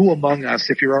 who among us,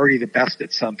 if you're already the best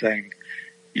at something,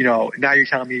 you know, now you're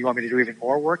telling me you want me to do even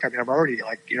more work? I mean, I'm already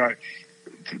like, you know,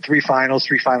 three finals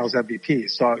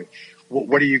MVPs. So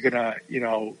what are you gonna, you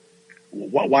know,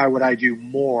 why would I do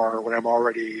more when I'm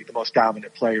already the most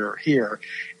dominant player here?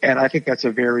 And I think that's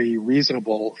a very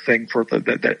reasonable thing for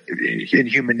that in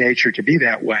human nature to be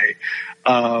that way.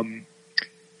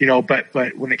 You know, but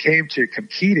when it came to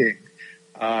competing,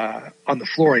 on the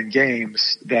floor in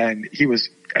games, then he was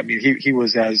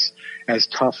as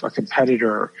tough a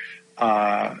competitor,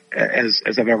 as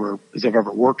I've ever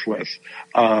worked with.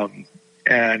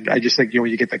 And I just think, you know,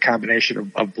 when you get the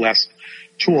combination of blessed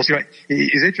tools, you know,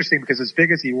 he's interesting because as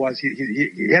big as he was,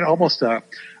 he had almost a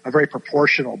very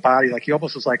proportional body. Like he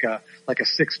almost was like a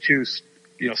 6'2",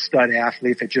 you know, stud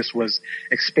athlete that just was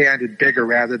expanded bigger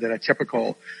rather than a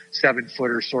typical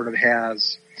 7-footer sort of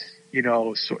has, you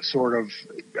know, sort of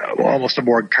almost a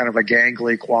more kind of a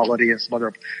gangly quality and some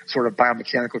other sort of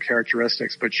biomechanical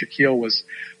characteristics. But Shaquille was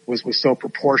so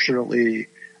proportionately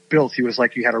built. He was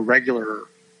like, you had a regular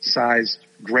sized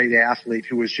great athlete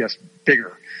who was just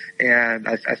bigger. And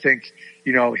I think,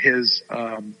 you know, his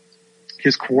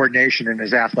coordination and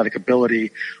his athletic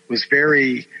ability was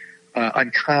very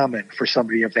uncommon for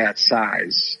somebody of that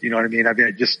size. You know what I mean? I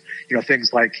mean, just, you know,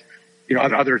 things like, you know,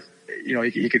 other, you know,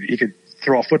 he could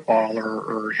throw a football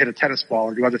or hit a tennis ball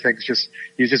or do other things.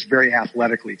 He's just very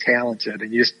athletically talented,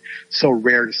 and you just so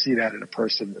rare to see that in a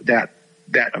person that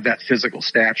of that physical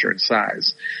stature and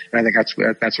size. And I think that's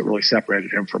what really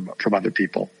separated him from other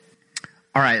people.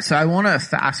 All right. So I want to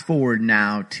fast forward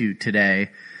now to today.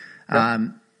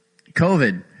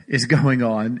 COVID is going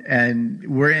on, and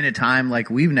we're in a time like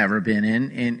we've never been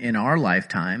in our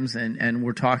lifetimes, and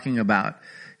we're talking about,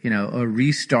 a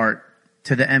restart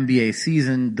to the NBA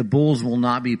season. The Bulls will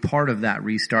not be part of that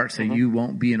restart, so you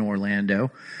won't be in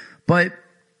Orlando. But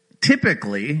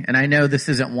typically, and I know this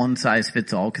isn't one size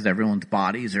fits all because everyone's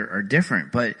bodies are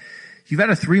different, but you've had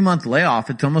a 3-month layoff.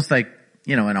 It's almost like,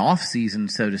 an off season,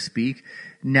 so to speak.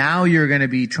 Now you're going to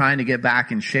be trying to get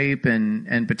back in shape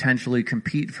and potentially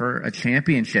compete for a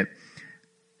championship.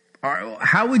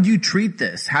 How would you treat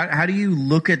this? How do you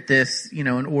look at this, in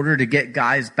order to get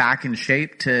guys back in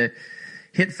shape to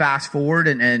hit fast forward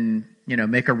and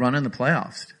make a run in the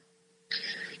playoffs?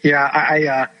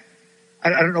 Yeah, I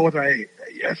don't know whether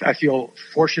I feel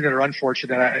fortunate or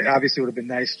unfortunate. I obviously would have been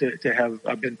nice to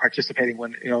have been participating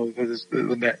when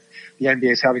the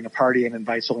NBA is having a party and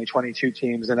invites only 22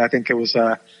 teams. And I think it was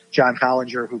John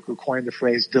Hollinger who coined the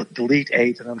phrase "delete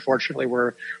 8," and unfortunately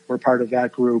we're part of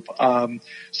that group.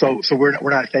 So we're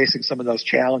not facing some of those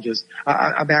challenges.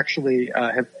 I'm actually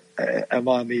I'm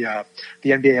on the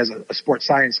NBA has a sports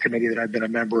science committee that I've been a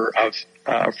member of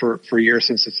for years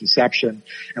since its inception,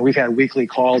 and we've had weekly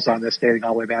calls on this dating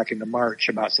all the way back into March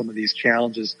about some of these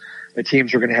challenges that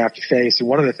teams are going to have to face. And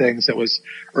one of the things that was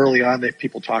early on that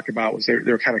people talked about was they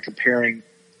were kind of comparing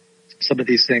some of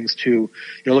these things to,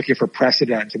 looking for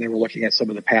precedent, and they were looking at some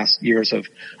of the past years of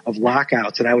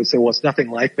lockouts. And I would say, well, it's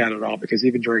nothing like that at all, because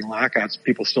even during lockouts,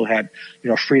 people still had,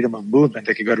 freedom of movement.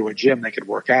 They could go to a gym, they could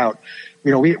work out.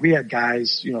 We had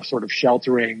guys, sort of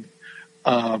sheltering,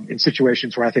 in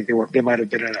situations where I think they might have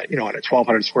been in a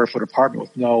 1,200 square foot apartment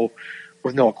with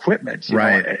no equipment,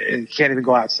 right? And can't even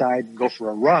go outside and go for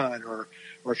a run, or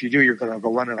if you do, you're going to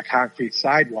go run on a concrete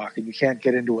sidewalk, and you can't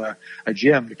get into a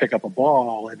gym to pick up a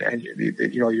ball. And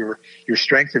your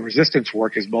strength and resistance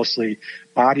work is mostly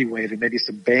body weight and maybe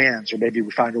some bands, or maybe we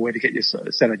find a way to get you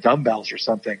a set of dumbbells or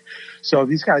something. So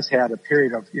these guys had a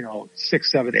period of,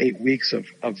 6, 7, 8 weeks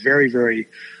of very, very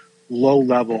low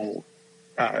level,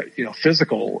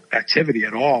 physical activity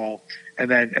at all. And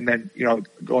then,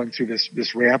 going through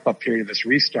this ramp up period, this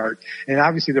restart. And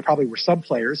obviously there probably were some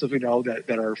players, as we know, that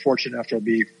are fortunate enough to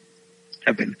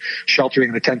have been sheltering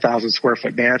in a 10,000 square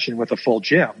foot mansion with a full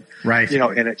gym. Right.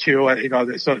 In it too.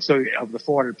 So of the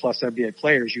 400 plus NBA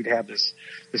players, you'd have this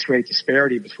great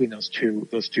disparity between those two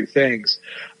things.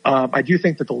 I do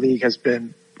think that the league has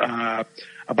been,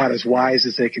 about as wise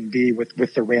as they can be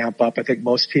with the ramp up. I think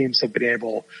most teams have been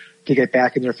able to get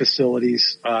back in their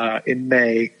facilities, in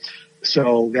May.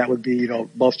 So that would be,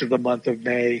 most of the month of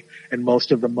May and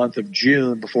most of the month of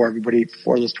June before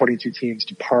those 22 teams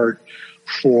depart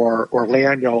for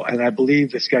Orlando. And I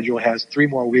believe the schedule has 3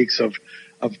 more weeks of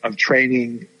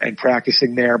training and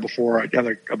practicing there before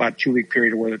another about 2-week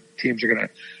period where the teams are going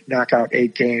to knock out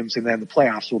 8 games, and then the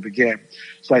playoffs will begin.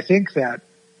 So I think that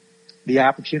the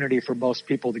opportunity for most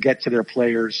people to get to their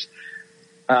players,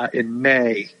 in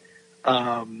May,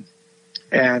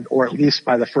 or at least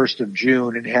by the 1st of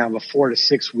June, and have a 4 to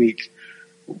 6 week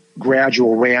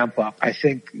gradual ramp up, I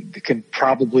think they can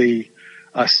probably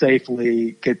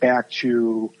safely get back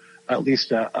to at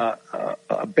least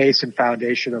a base and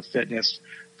foundation of fitness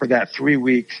for that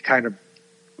 3-week kind of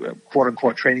quote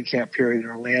unquote training camp period in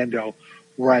Orlando,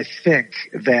 where I think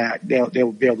that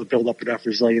they'll be able to build up enough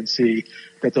resiliency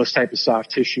that those type of soft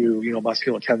tissue,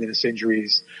 muscular tendinous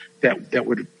injuries that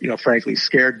would, frankly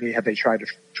scared me had they tried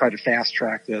to fast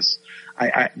track this.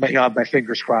 My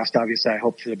fingers crossed. Obviously, I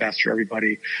hope for the best for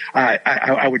everybody.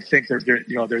 I would think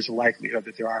there's a likelihood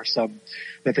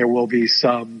that there will be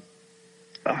some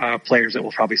players that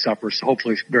will probably suffer,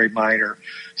 hopefully very minor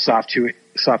soft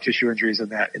tissue injuries in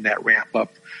that ramp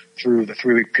up through the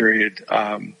 3-week period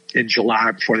in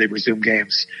July before they resume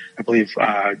games. I believe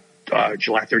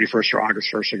July 31st or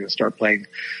August 1st they're going to start playing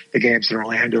the games in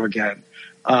Orlando again.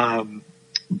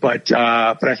 But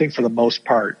I think for the most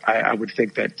part, I would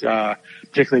think that,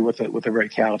 particularly with the very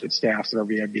talented staffs that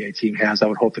every NBA team has, I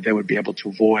would hope that they would be able to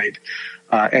avoid,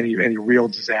 any real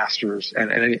disasters,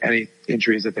 and any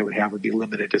injuries that they would have would be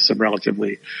limited to some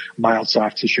relatively mild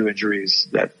soft tissue injuries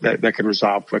that could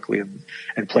resolve quickly,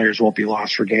 and players won't be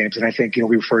lost for games. And I think,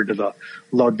 we referred to the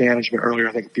load management earlier.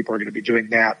 I think people are going to be doing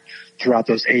that throughout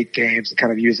those 8 games and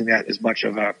kind of using that as much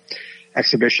of a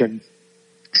exhibition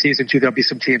season too. There'll be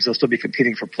some teams that'll still be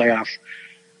competing for playoff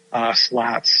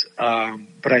slots,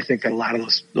 but I think that a lot of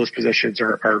those positions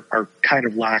are kind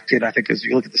of locked in. I think as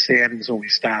you look at the standings when we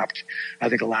stopped, I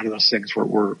think a lot of those things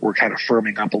were kind of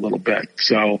firming up a little bit.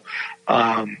 So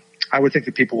I would think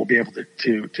that people will be able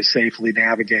to safely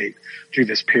navigate through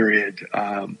this period,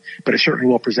 but it certainly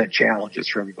will present challenges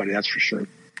for everybody. That's for sure.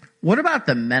 What about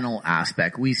the mental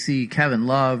aspect? We see Kevin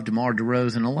Love, DeMar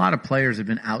DeRozan, a lot of players have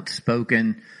been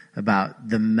outspoken about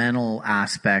the mental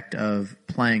aspect of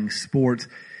playing sports.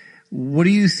 What do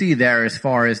you see there as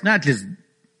far as not just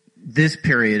this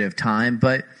period of time,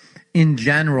 but in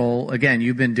general? Again,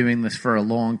 you've been doing this for a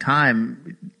long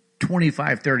time.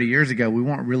 25, 30 years ago, we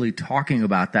weren't really talking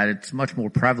about that. It's much more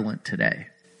prevalent today.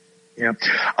 Yeah.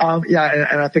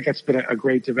 And I think it's been a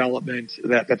great development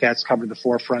that's come to the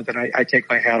forefront. And I take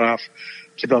my hat off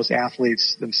to those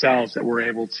athletes themselves that were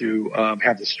able to,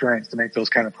 have the strength to make those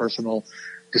kind of personal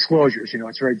disclosures.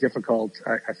 It's very difficult.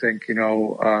 I think,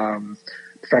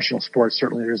 professional sports,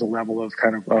 certainly there's a level of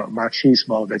kind of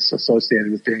machismo that's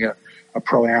associated with being a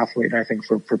pro athlete. And I think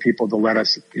for people to let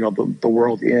us, the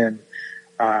world in,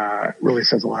 really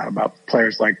says a lot about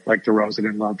players like DeRozan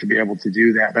and Love to be able to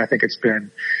do that. And I think it's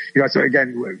been, so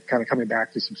again, kind of coming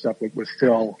back to some stuff with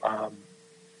Phil,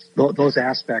 those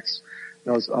aspects,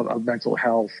 of mental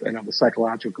health and of the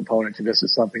psychological component to this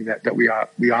is something that we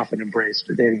often embraced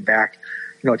dating back,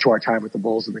 to our time with the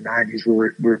Bulls in the 90s. We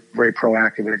were very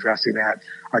proactive in addressing that.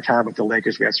 Our time with the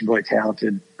Lakers, we had some really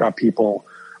talented people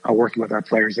working with our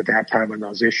players at that time on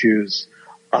those issues.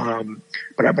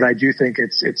 But I do think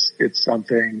it's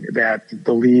something that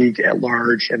the league at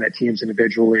large and that teams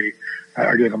individually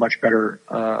are doing a much better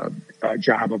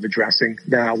job of addressing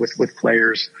now with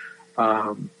players.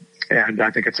 And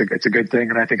I think it's a good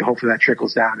thing. And I think hopefully that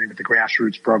trickles down into the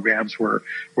grassroots programs where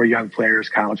young players,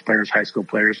 college players, high school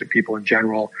players, and people in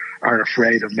general aren't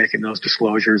afraid of making those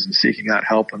disclosures and seeking out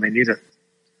help when they need it.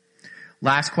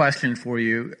 Last question for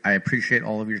you. I appreciate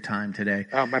all of your time today.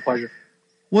 Oh, my pleasure.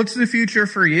 What's the future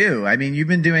for you? I mean, you've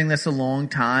been doing this a long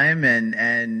time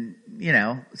and,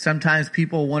 sometimes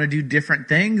people want to do different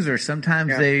things or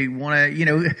sometimes they want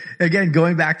to, again,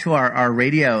 going back to our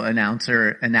radio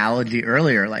announcer analogy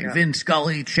earlier, like Vin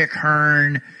Scully, Chick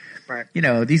Hearn, right.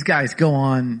 These guys go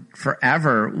on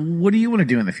forever. What do you want to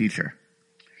do in the future?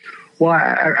 Well,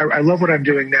 I love what I'm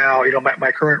doing now.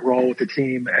 My current role with the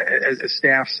team, as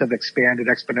staffs have expanded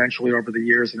exponentially over the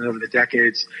years and over the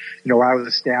decades. I was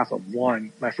a staff of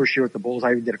one. My first year with the Bulls,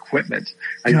 I even did equipment.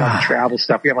 I did all the travel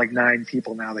stuff. We have like 9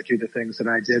 people now that do the things that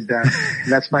I did then.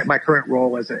 And that's my current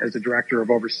role as a director of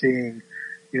overseeing,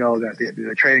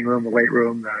 the training room, the weight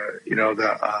room,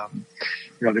 the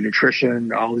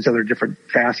nutrition, all these other different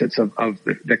facets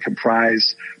that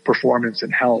comprise performance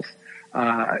and health.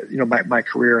 My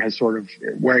career has sort of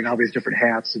wearing all these different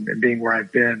hats and being where I've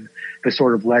been has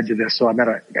sort of led to this. So I'm at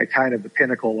a kind of the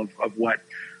pinnacle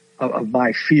of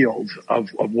my field of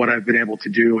what I've been able to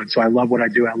do. And so I love what I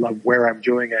do. I love where I'm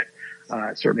doing it.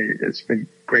 Certainly it's been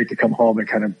great to come home and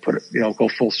kind of put it, go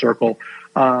full circle.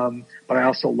 But I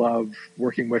also love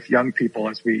working with young people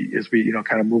as we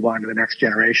kind of move on to the next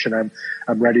generation.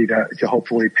 I'm ready to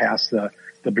hopefully pass the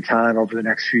baton over the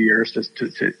next few years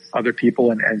to other people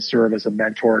and serve as a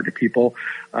mentor to people.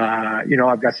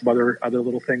 I've got some other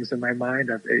little things in my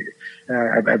mind.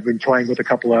 I've been toying with a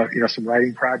couple of, some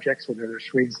writing projects, whether they're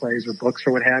screenplays or books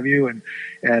or what have you.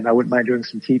 And I wouldn't mind doing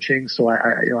some teaching. So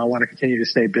I want to continue to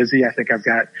stay busy. I think I've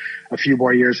got a few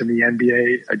more years in the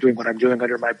NBA doing what I'm doing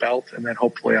under my belt. And then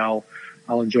hopefully I'll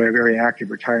enjoy a very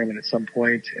active retirement at some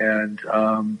point. And,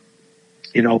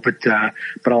 but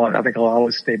I think I'll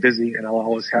always stay busy and I'll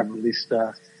always have at least,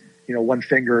 one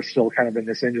finger still kind of in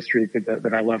this industry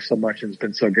that I love so much and has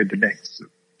been so good to me.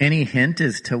 Any hint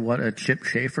as to what a Chip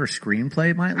Schaefer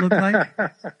screenplay might look like?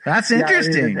 That's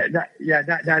interesting.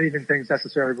 Not even things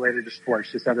necessarily related to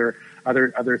sports, just other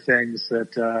things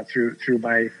that, through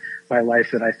my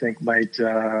life that I think might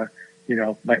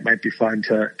be fun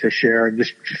to share, and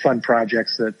just fun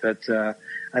projects that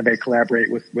I may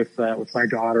collaborate with my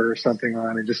daughter or something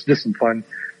on, and just some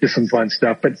fun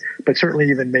stuff. But certainly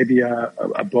even maybe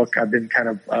a book. I've been kind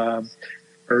of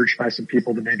urged by some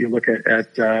people to maybe look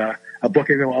at a book,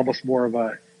 almost more of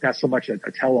not so much a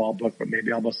tell-all book, but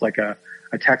maybe almost like a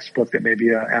textbook that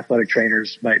maybe athletic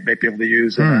trainers might be able to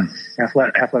use in an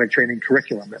athletic training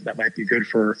curriculum that might be good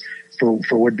for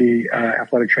would-be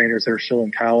athletic trainers that are still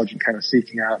in college and kind of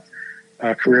seeking out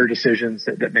career decisions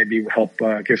that maybe help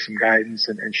give some guidance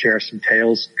and share some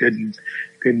tales, good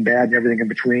and bad and everything in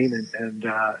between, and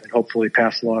hopefully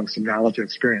pass along some knowledge and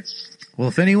experience. Well,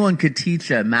 if anyone could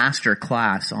teach a master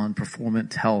class on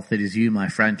performance health, it is you, my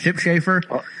friend. Chip Schaefer,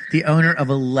 the owner of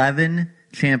 11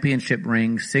 championship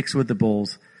rings, 6 with the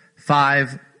Bulls,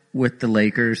 5 with the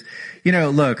Lakers.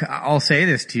 Look, I'll say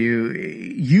this to you.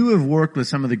 You have worked with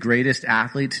some of the greatest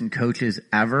athletes and coaches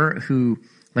ever who,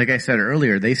 like I said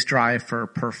earlier, they strive for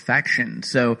perfection.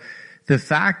 So the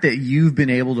fact that you've been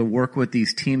able to work with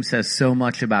these teams says so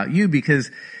much about you, because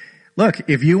look,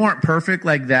 if you weren't perfect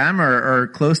like them or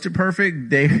close to perfect,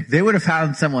 they would have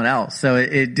found someone else. So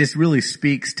it just really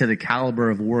speaks to the caliber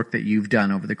of work that you've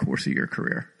done over the course of your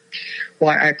career.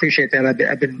 Well, I appreciate that.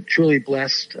 I've been truly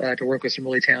blessed to work with some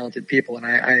really talented people, and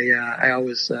I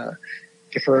always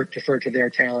defer to their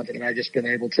talent, and I've just been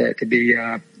able to be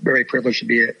very privileged to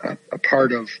be a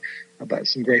part of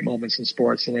some great moments in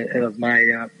sports, and of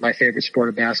my favorite sport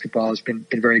of basketball has been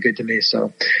very good to me.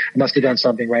 So I must have done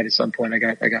something right at some point. I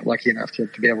got lucky enough to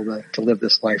be able to live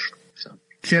this life. So,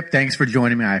 Chip, thanks for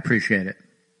joining me. I appreciate it.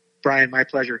 Brian, my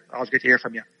pleasure. Always good to hear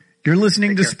from you. You're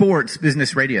listening to Sports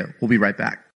Business Radio. We'll be right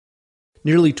back.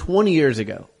 Nearly 20 years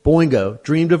ago, Boingo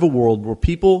dreamed of a world where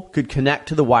people could connect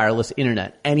to the wireless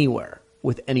internet anywhere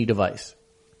with any device.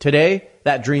 Today,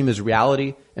 that dream is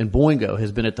reality, and Boingo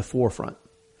has been at the forefront.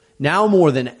 Now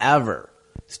more than ever,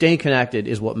 staying connected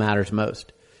is what matters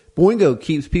most. Boingo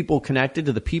keeps people connected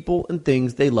to the people and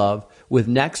things they love with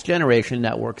next-generation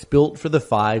networks built for the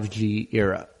 5G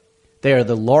era. They are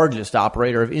the largest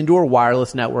operator of indoor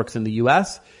wireless networks in the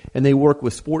U.S., and they work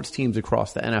with sports teams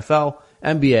across the NFL,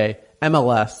 NBA,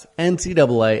 MLS,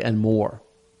 NCAA, and more.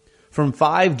 From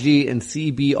 5G and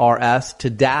CBRS to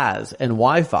DAS and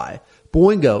Wi-Fi,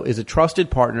 Boingo is a trusted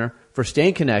partner for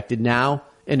staying connected now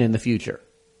and in the future.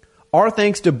 Our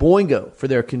thanks to Boingo for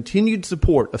their continued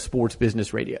support of Sports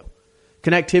Business Radio.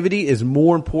 Connectivity is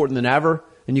more important than ever,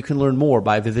 and you can learn more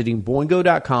by visiting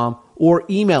Boingo.com or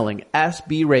emailing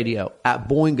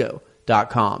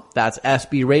sbradio@boingo.com. That's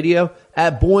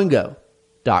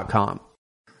sbradio@boingo.com.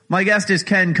 My guest is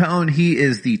Ken Cohn. He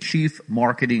is the Chief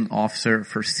Marketing Officer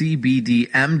for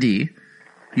CBDMD.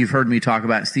 You've heard me talk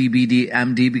about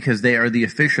CBDMD because they are the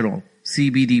official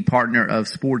CBD partner of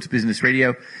Sports Business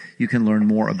Radio. You can learn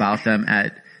more about them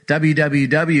at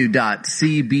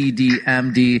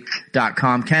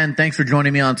www.cbdmd.com. Ken, thanks for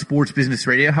joining me on Sports Business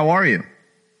Radio. How are you?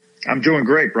 I'm doing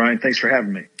great, Brian. Thanks for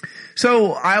having me.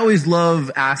 So I always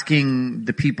love asking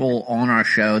the people on our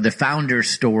show the founder's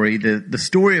story, the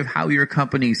story of how your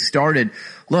company started.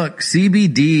 Look,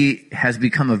 CBD has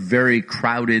become a very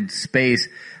crowded space.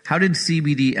 How did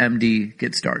CBDMD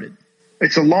get started?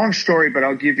 It's a long story, but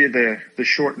I'll give you the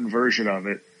shortened version of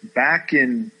it. Back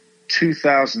in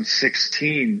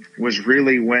 2016 was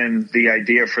really when the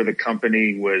idea for the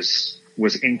company was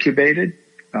incubated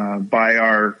by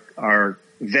our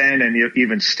then and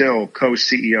even still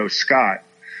co-CEO Scott.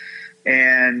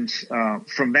 And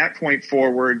from that point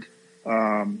forward,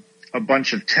 a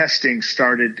bunch of testing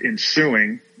started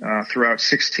ensuing throughout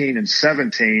 16 and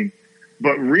 17.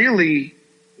 But really,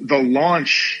 the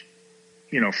launch,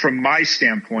 from my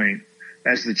standpoint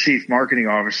as the Chief Marketing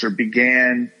Officer,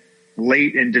 began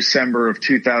late in December of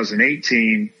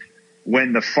 2018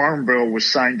 when the Farm Bill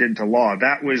was signed into law.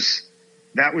 That was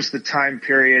the time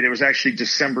period. It was actually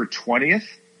December 20th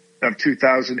of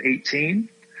 2018.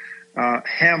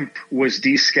 Hemp was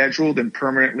descheduled and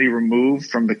permanently removed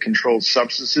from the Controlled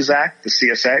Substances Act, the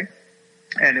CSA,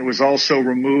 and it was also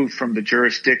removed from the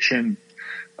jurisdiction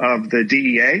of the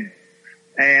DEA.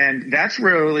 And that's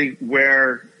really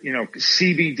where,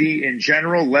 CBD in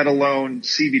general, let alone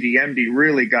CBDMD,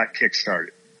 really got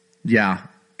kickstarted. Yeah.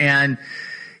 And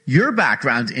your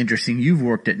background's interesting. You've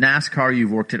worked at NASCAR.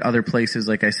 You've worked at other places.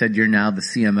 Like I said, you're now the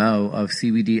CMO of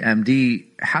CBDMD.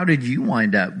 How did you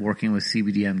wind up working with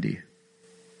CBDMD?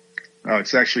 Oh,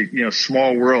 it's actually,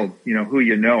 small world, who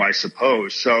I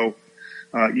suppose. So,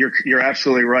 you're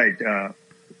absolutely right.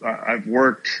 I've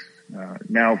worked,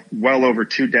 now well over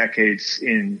 2 decades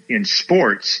in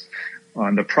sports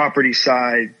on the property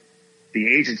side,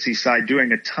 the agency side,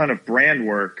 doing a ton of brand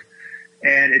work.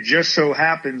 And it just so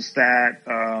happens that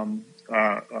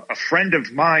a friend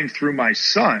of mine through my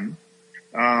son,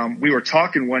 we were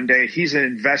talking one day. He's an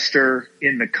investor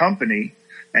in the company,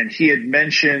 and he had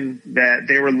mentioned that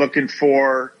they were looking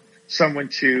for someone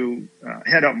to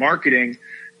head up marketing,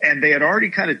 and they had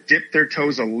already kind of dipped their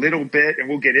toes a little bit, and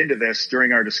we'll get into this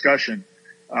during our discussion.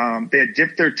 They had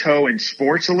dipped their toe in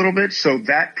sports a little bit, so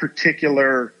that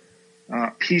particular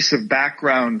piece of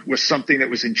background was something that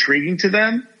was intriguing to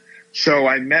them. So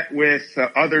I met with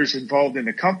others involved in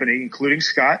the company, including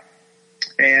Scott,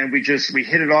 and we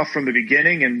hit it off from the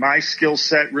beginning, and my skill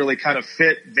set really kind of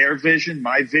fit their vision.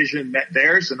 My vision met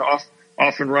theirs, and off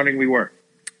and running we were.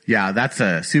 Yeah, that's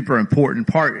a super important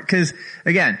part because,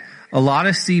 again, a lot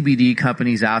of CBD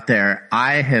companies out there,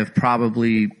 I have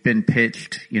probably been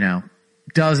pitched,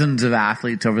 dozens of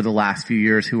athletes over the last few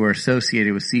years who are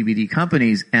associated with CBD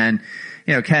companies. And,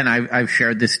 Ken, I've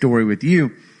shared this story with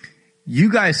you.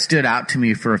 You guys stood out to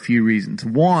me for a few reasons.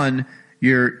 One,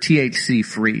 you're THC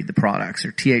free, the products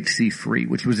are THC free,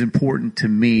 which was important to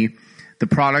me. The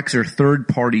products are third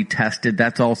party tested.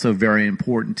 That's also very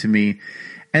important to me.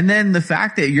 And then the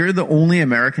fact that you're the only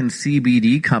American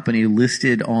CBD company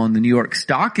listed on the New York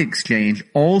Stock Exchange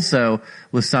also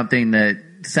was something that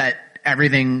set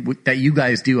everything that you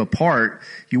guys do apart.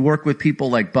 You work with people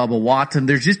like Bubba Watson.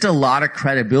 There's just a lot of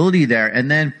credibility there.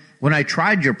 And then when I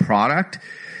tried your product,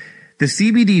 the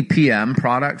CBD PM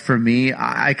product for me,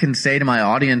 I can say to my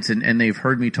audience, and they've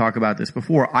heard me talk about this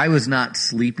before, I was not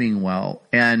sleeping well.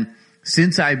 And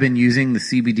since I've been using the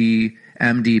CBD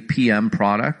MD PM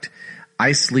product,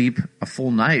 I sleep a full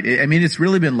night. I mean, it's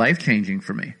really been life-changing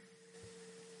for me.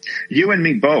 You and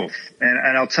me both.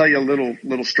 And I'll tell you a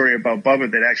little story about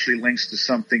Bubba that actually links to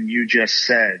something you just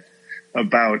said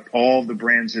about all the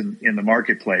brands in the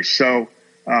marketplace. So,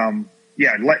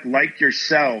 like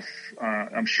yourself,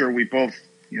 I'm sure we both,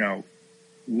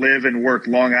 live and work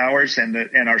long hours, and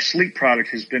our sleep product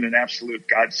has been an absolute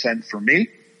godsend for me.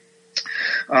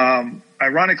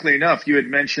 Ironically enough, you had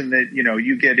mentioned that,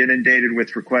 you get inundated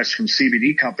with requests from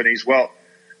CBD companies. Well,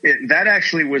 that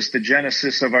actually was the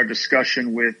genesis of our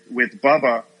discussion with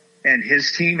Bubba and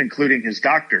his team, including his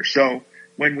doctor. So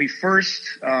when we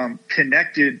first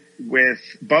connected with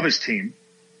Bubba's team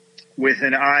with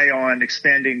an eye on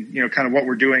expanding, kind of what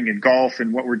we're doing in golf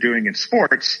and what we're doing in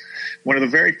sports, one of the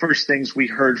very first things we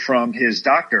heard from his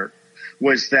doctor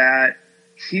was that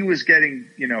he was getting,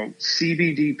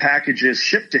 CBD packages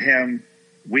shipped to him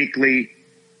weekly.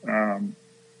 And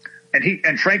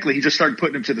frankly, he just started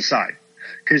putting them to the side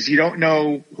because you don't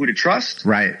know who to trust.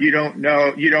 Right. You don't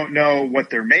know what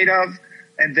they're made of.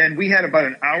 And then we had about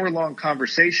an hour-long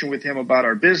conversation with him about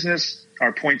our business,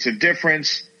 our points of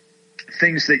difference,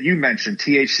 things that you mentioned,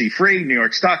 THC-free, New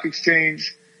York Stock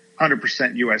Exchange,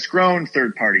 100% U.S. grown,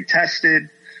 third-party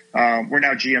tested. We're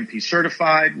now GMP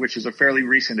certified, which is a fairly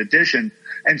recent addition.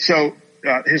 And so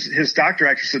his doctor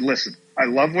actually said, listen, I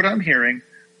love what I'm hearing.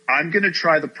 I'm going to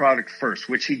try the product first,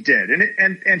 which he did.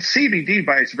 And CBD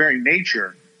by its very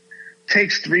nature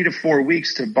takes 3 to 4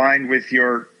 weeks to bind with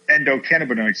your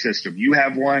endocannabinoid system. You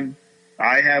have one.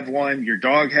 I have one. Your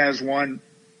dog has one.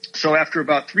 So after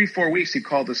about 3-4 weeks, he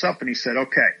called us up and he said,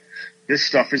 okay, this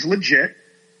stuff is legit.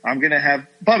 I'm going to have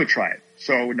Bubba try it.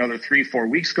 So another 3-4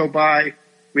 weeks go by.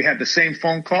 We had the same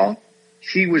phone call.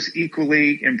 He was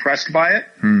equally impressed by it.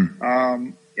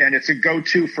 And it's a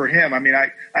go-to for him. I mean,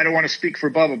 I don't want to speak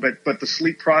for Bubba, but the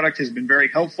sleep product has been very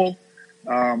helpful.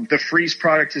 The freeze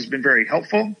product has been very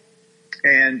helpful.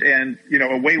 And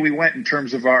away we went in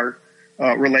terms of our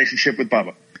relationship with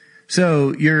Bubba.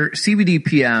 So your CBD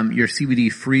PM, your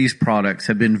CBD freeze products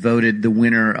have been voted the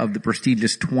winner of the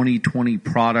prestigious 2020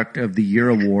 Product of the Year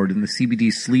Award in the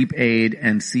CBD sleep aid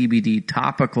and CBD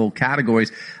topical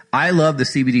categories. I love the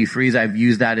CBD freeze. I've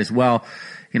used that as well.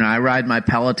 I ride my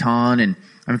Peloton and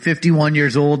I'm 51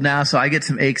 years old now, so I get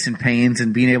some aches and pains,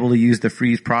 and being able to use the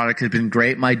freeze product has been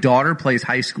great. My daughter plays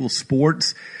high school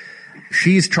sports.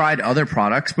 She's tried other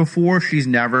products before. She's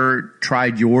never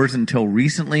tried yours until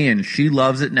recently, and she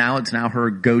loves it now. It's now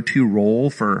her go-to role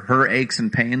for her aches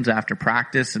and pains after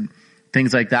practice and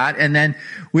things like that. And then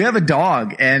we have a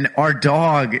dog, and our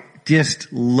dog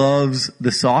just loves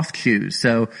the soft chews.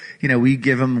 So, we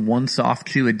give him one soft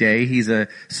chew a day. He's a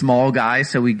small guy,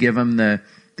 so we give him the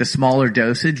smaller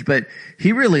dosage, but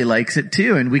he really likes it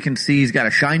too. And we can see he's got a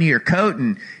shinier coat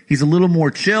and he's a little more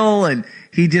chill, and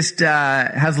he just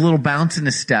has a little bounce in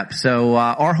his step. So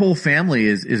our whole family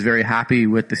is very happy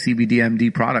with the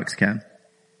CBDMD products, Ken.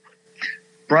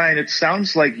 Brian, it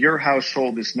sounds like your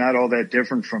household is not all that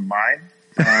different from mine.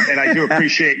 And I do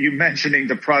appreciate you mentioning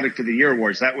the Product of the Year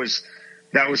awards. That was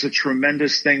a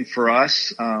tremendous thing for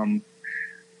us.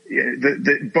 In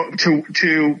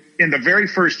the very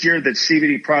first year that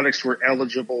CBD products were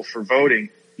eligible for voting,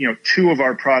 2 of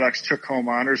our products took home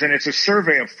honors, and it's a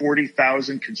survey of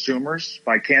 40,000 consumers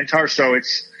by Kantar. So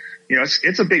it's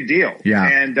a big deal. Yeah.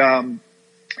 And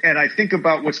I think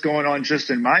about what's going on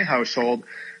just in my household,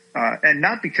 and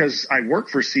not because I work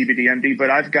for CBDMD, but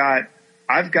I've got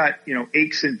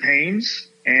aches and pains,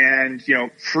 and,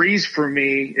 freeze for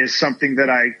me is something that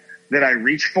I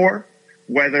reach for.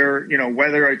 Whether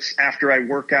it's after I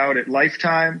work out at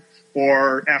Lifetime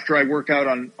or after I work out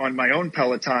on my own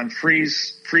Peloton,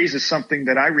 freeze is something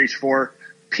that I reach for.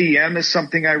 PM is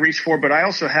something I reach for, but I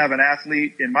also have an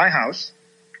athlete in my house.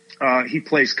 He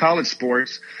plays college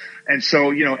sports. And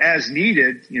so, as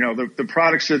needed, the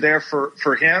products are there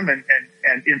for him. And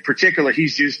in particular,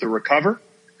 he's used the Recover.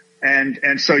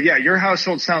 And so, yeah, your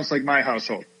household sounds like my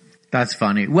household. That's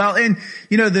funny. Well, and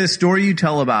you know, the story you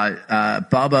tell about,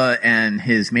 Bubba and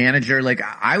his manager, like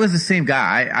I was the same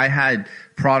guy. I had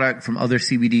product from other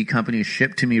CBD companies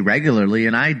shipped to me regularly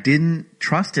and I didn't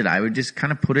trust it. I would just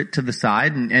kind of put it to the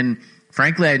side and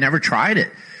frankly, I never tried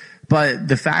it. But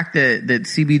the fact that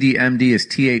CBD MD is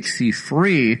THC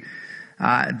free,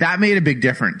 that made a big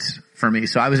difference for me.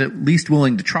 So I was at least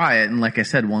willing to try it. And like I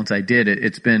said, once I did it,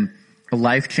 it's been a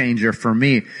life changer for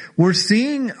me. We're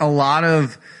seeing a lot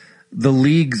of the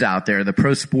leagues out there, the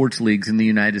pro sports leagues in the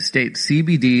United States.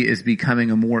 CBD is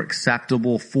becoming a more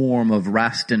acceptable form of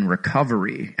rest and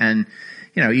recovery. And,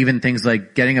 you know, even things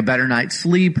like getting a better night's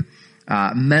sleep,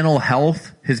 mental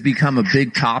health has become a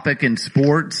big topic in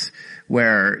sports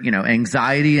where, you know,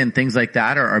 anxiety and things like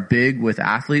that are big with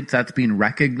athletes. That's being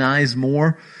recognized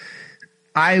more.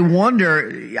 I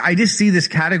wonder, I just see this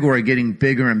category getting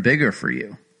bigger and bigger for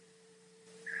you.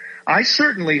 I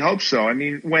certainly hope so. I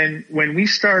mean, when we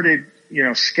started, you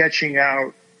know, sketching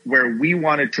out where we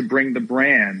wanted to bring the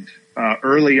brand,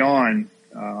 early on,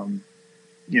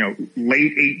 you know,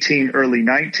 late 18, early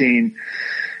 19,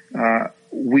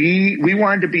 we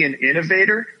wanted to be an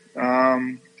innovator.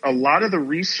 A lot of the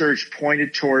research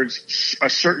pointed towards a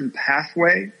certain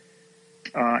pathway,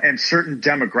 and certain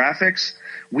demographics.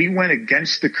 We went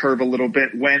against the curve a little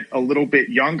bit, went a little bit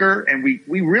younger, and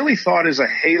we really thought as a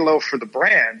halo for the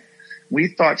brand, we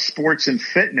thought sports and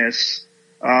fitness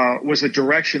was a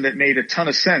direction that made a ton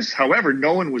of sense. However,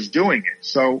 no one was doing it.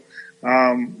 So,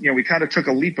 you know, we kind of took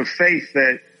a leap of faith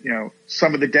that, you know,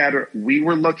 some of the data we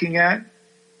were looking at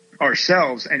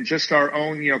ourselves and just our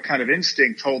own, you know, kind of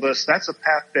instinct told us that's a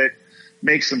path that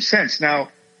makes some sense.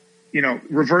 Now, you know,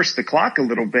 reverse the clock a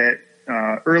little bit.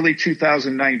 Early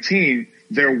 2019,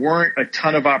 there weren't a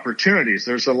ton of opportunities.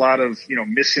 There's a lot of, you know,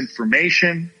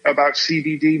 misinformation about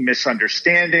CBD,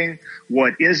 misunderstanding.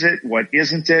 What is it? What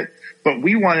isn't it? But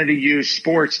we wanted to use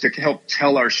sports to help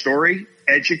tell our story,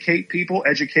 educate people.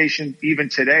 Education, even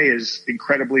today, is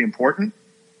incredibly important.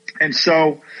 And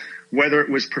so whether it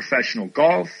was professional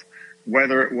golf,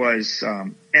 whether it was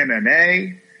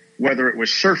MMA, whether it was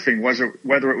surfing,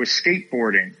 whether it was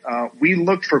skateboarding, we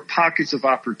looked for pockets of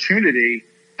opportunity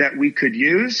that we could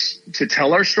use to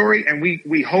tell our story, and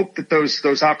we hope that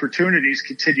those opportunities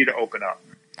continue to open up.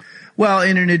 Well,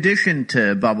 and in addition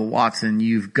to Bubba Watson,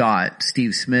 you've got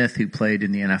Steve Smith, who played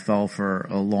in the NFL for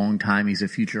a long time. He's a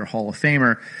future Hall of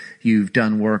Famer. You've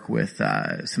done work with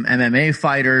some MMA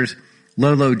fighters,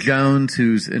 Lolo Jones,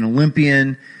 who's an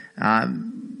Olympian.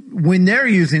 When they're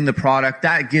using the product,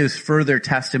 that gives further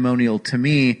testimonial to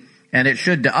me, and it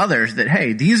should to others, that,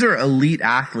 hey, these are elite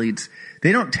athletes.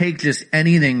 They don't take just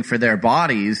anything for their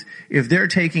bodies. If they're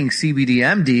taking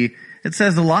CBD-MD, it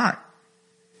says a lot.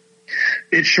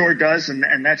 It sure does,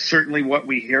 and that's certainly what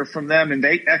we hear from them. And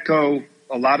they echo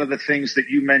a lot of the things that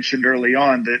you mentioned early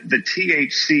on. The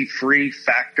THC-free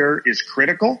factor is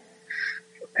critical.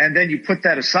 And then you put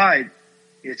that aside,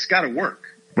 it's got to work.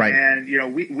 Right. And, you know,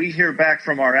 we hear back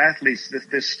from our athletes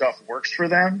that this stuff works for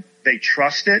them. They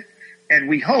trust it. And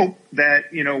we hope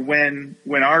that, you know, when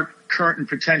our current and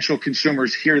potential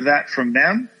consumers hear that from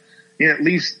them, you know,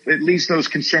 at least those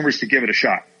consumers to give it a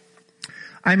shot.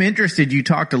 I'm interested. You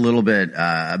talked a little bit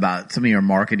about some of your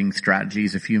marketing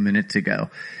strategies a few minutes ago.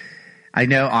 I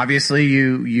know obviously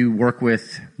you work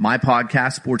with my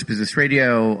podcast, Sports Business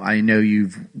Radio. I know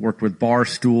you've worked with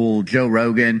Barstool, Joe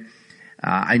Rogan.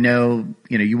 I know,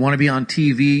 you know, you want to be on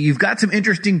TV. You've got some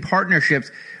interesting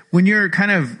partnerships. When you're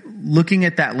kind of looking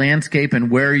at that landscape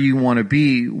and where you want to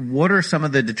be, what are some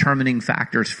of the determining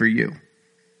factors for you?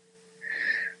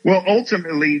 Well,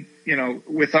 ultimately, you know,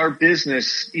 with our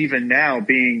business, even now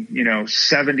being, you know,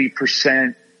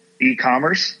 70%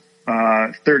 e-commerce,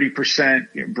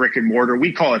 30% brick and mortar.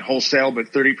 We call it wholesale,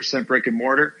 but 30% brick and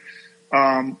mortar.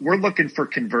 We're looking for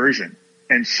conversion.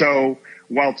 And so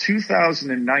while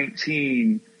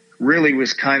 2019 really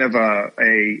was kind of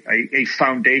a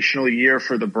foundational year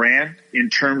for the brand in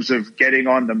terms of getting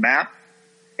on the map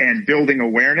and building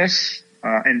awareness,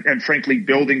 and frankly,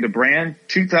 building the brand,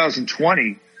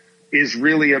 2020 is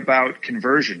really about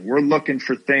conversion. We're looking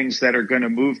for things that are going to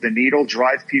move the needle,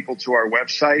 drive people to our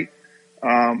website.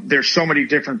 There's so many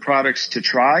different products to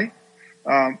try.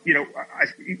 You know,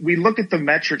 we look at the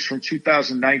metrics from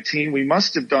 2019. We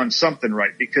must have done something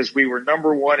right because we were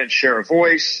number one in share of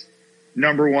voice,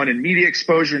 number one in media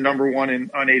exposure, number one in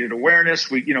unaided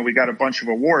awareness. We got a bunch of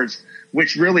awards,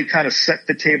 which really kind of set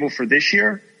the table for this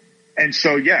year. And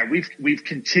so, yeah, we've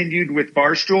continued with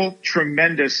Barstool,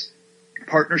 tremendous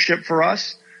partnership for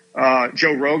us.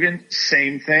 Joe Rogan,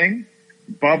 same thing.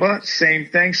 Bubba, same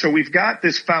thing. So we've got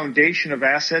this foundation of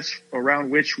assets around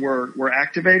which we're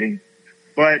activating.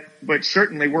 but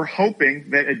certainly we're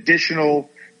hoping that additional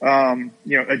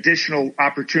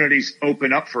opportunities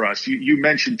open up for us. You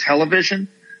mentioned television.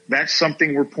 That's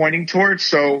something we're pointing towards.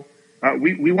 So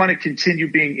we want to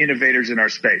continue being innovators in our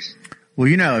space. Well,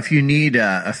 if you need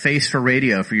a face for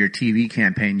radio for your TV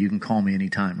campaign, you can call me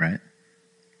anytime, right?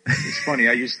 It's funny.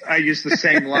 I use the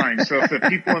same line. So if the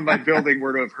people in my building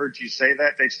were to have heard you say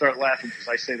that, they'd start laughing because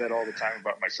I say that all the time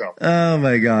about myself. Oh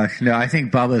my gosh. No, I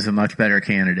think Bubba's a much better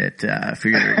candidate for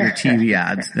your TV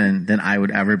ads than I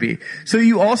would ever be. So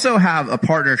you also have a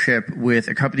partnership with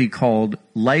a company called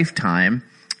Lifetime.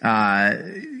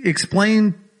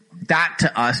 Explain that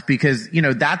to us because,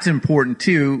 that's important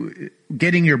too.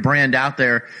 Getting your brand out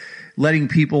there, letting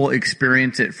people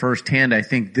experience it firsthand. I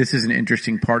think this is an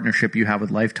interesting partnership you have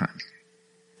with Lifetime.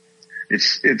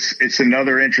 It's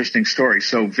another interesting story.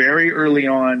 So very early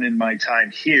on in my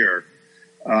time here,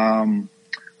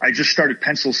 I just started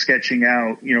pencil sketching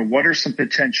out, what are some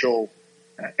potential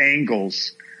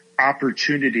angles,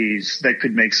 opportunities that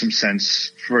could make some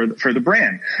sense for the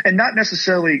brand, and not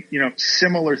necessarily,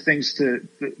 similar things to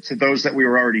those that we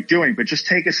were already doing, but just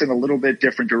take us in a little bit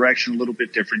different direction, a little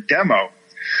bit different demo.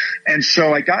 And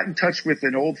so I got in touch with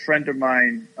an old friend of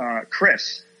mine,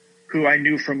 Chris, who I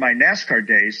knew from my NASCAR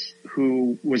days,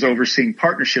 who was overseeing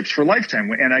partnerships for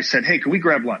Lifetime. And I said, hey, can we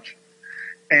grab lunch?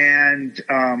 And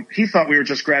he thought we were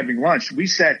just grabbing lunch. We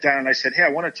sat down and I said, hey, I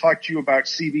want to talk to you about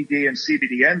CBD and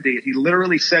CBDMD. He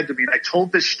literally said to me, and I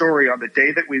told this story on the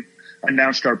day that we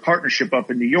announced our partnership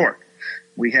up in New York.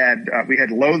 We had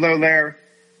Lolo there.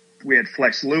 We had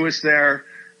Flex Lewis there.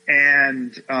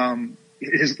 And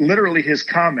his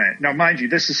comment. Now, mind you,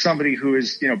 this is somebody who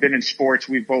has, been in sports.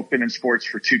 We've both been in sports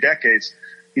for 2 decades.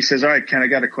 He says, all right, Ken, I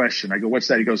got a question. I go, what's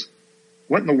that? He goes,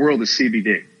 what in the world is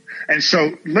CBD? And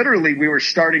so literally we were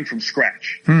starting from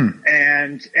scratch.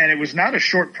 And it was not a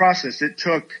short process. It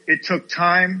took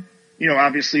time,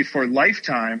 obviously for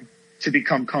Lifetime to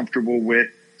become comfortable with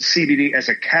CBD as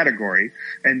a category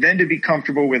and then to be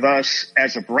comfortable with us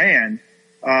as a brand.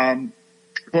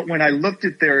 But when I looked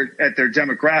at their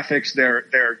demographics,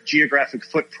 their geographic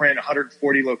footprint,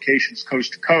 140 locations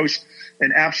coast to coast,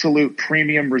 an absolute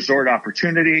premium resort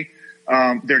opportunity,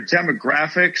 their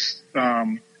demographics,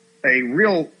 a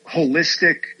real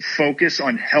holistic focus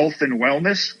on health and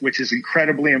wellness, which is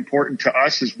incredibly important to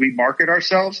us as we market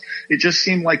ourselves. It just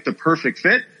seemed like the perfect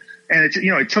fit. And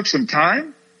it took some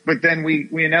time, but then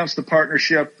we announced the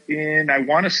partnership in, I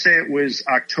want to say it was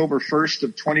October 1st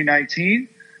of 2019.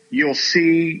 You'll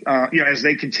see, as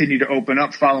they continue to open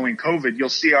up following COVID, you'll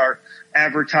see our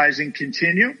advertising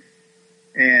continue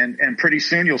and pretty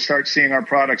soon you'll start seeing our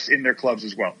products in their clubs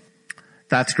as well.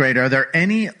 That's great. Are there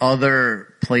any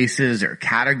other places or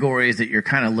categories that you're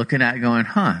kind of looking at going,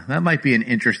 that might be an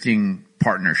interesting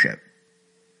partnership?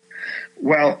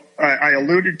 Well, I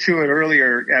alluded to it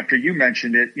earlier after you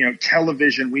mentioned it.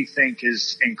 Television we think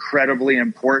is incredibly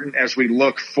important as we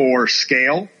look for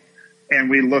scale and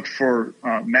we look for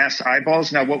mass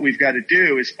eyeballs. Now, what we've got to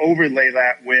do is overlay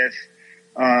that with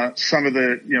some of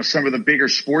the bigger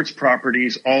sports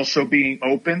properties also being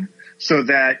open. So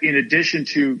that in addition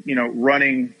to,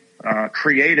 running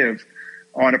creative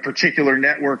on a particular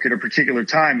network at a particular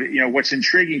time, what's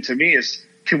intriguing to me is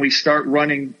can we start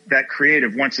running that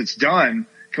creative once it's done?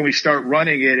 Can we start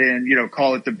running it in,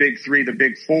 call it the big 3, the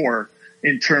big 4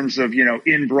 in terms of,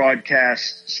 in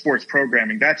broadcast sports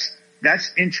programming?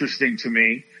 That's interesting to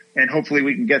me, and hopefully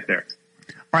we can get there.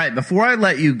 All right. Before I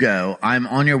let you go, I'm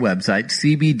on your website,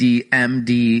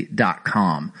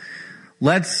 cbdmd.com.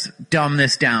 Let's dumb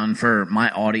this down for my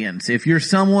audience. If you're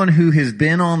someone who has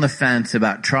been on the fence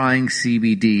about trying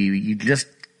CBD, you just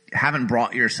haven't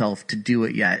brought yourself to do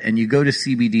it yet, and you go to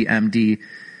cbdmd.com,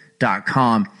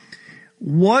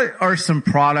 what are some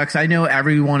products? I know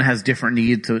everyone has different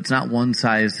needs, so it's not one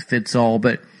size fits all,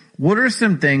 but what are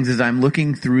some things as I'm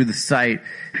looking through the site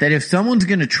that if someone's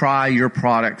going to try your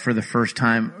product for the first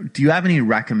time, do you have any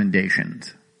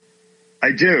recommendations?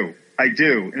 I do.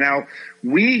 Now,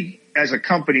 as a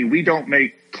company, we don't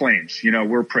make claims.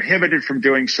 We're prohibited from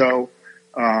doing so.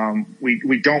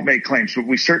 We don't make claims, but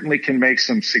we certainly can make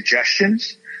some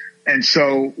suggestions. And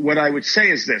so what I would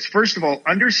say is this. First of all,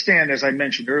 understand, as I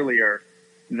mentioned earlier,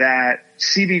 that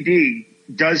CBD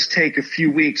does take a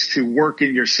few weeks to work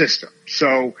in your system.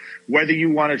 So whether you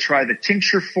want to try the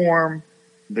tincture form,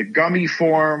 the gummy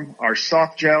form, our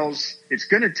soft gels, it's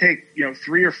going to take,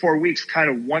 3 or 4 weeks kind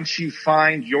of once you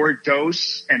find your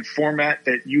dose and format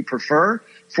that you prefer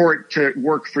for it to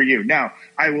work for you. Now,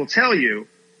 I will tell you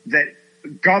that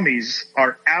gummies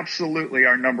are absolutely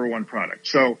our number one product.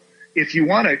 So if you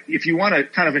want to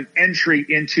kind of an entry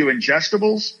into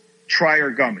ingestibles, try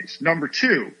our gummies. Number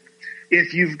 2,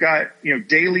 if you've got,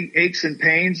 daily aches and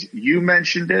pains, you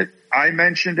mentioned it, I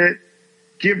mentioned it,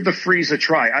 give the Freeze a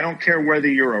try. I don't care whether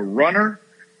you're a runner,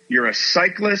 you're a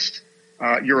cyclist,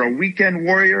 you're a weekend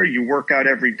warrior, you work out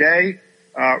every day,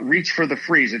 reach for the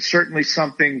Freeze. It's certainly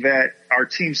something that our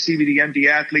team CBDMD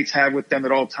athletes have with them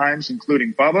at all times,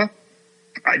 including Bubba.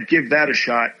 I'd give that a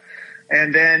shot.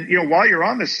 And then, while you're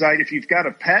on the site, if you've got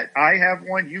a pet, I have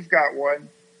one, you've got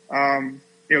one,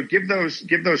 give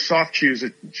those soft chews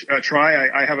a try.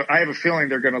 I have a feeling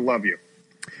they're going to love you.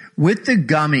 With the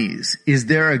gummies, is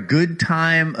there a good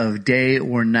time of day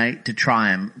or night to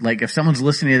try them? Like if someone's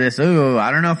listening to this,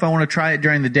 I don't know if I want to try it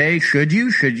during the day. Should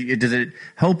you? Does it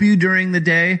help you during the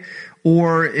day,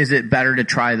 or is it better to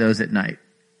try those at night?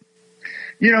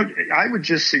 I would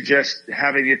just suggest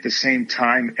having it at the same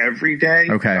time every day.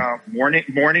 Okay.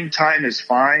 Morning time is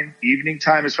fine. Evening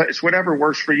time is fine. It's whatever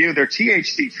works for you. They're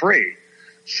THC free.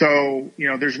 So,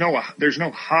 there's no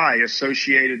high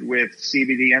associated with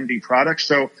CBDMD products.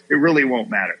 So it really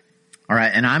won't matter. All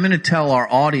right. And I'm going to tell our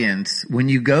audience, when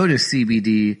you go to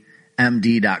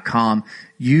CBDMD.com,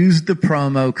 use the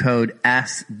promo code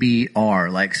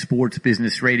SBR, like Sports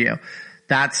Business Radio.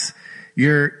 That's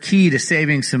your key to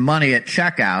saving some money at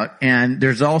checkout. And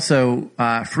there's also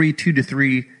free 2 to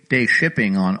 3 day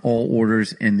shipping on all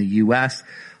orders in the U.S.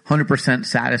 100%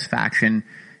 satisfaction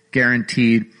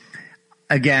guaranteed.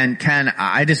 Again, Ken,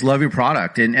 I just love your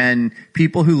product, and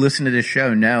people who listen to this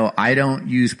show know I don't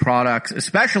use products,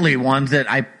 especially ones that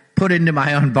I put into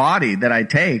my own body that I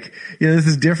take. This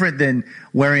is different than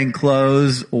wearing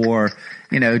clothes or,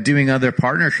 doing other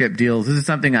partnership deals. This is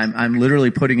something I'm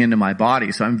literally putting into my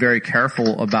body. So I'm very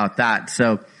careful about that.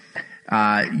 So,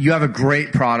 you have a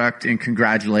great product, and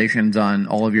congratulations on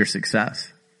all of your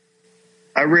success.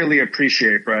 I really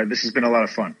appreciate it, Brad. This has been a lot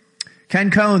of fun.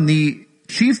 Ken Cohn, the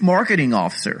Chief Marketing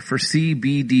Officer for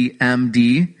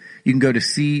CBDMD. You can go to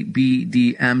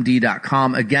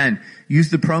CBDMD.com. Again,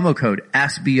 use the promo code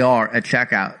SBR at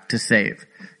checkout to save.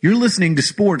 You're listening to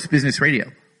Sports Business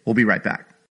Radio. We'll be right back.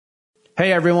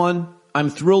 Hey everyone, I'm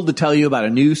thrilled to tell you about a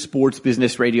new Sports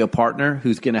Business Radio partner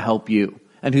who's going to help you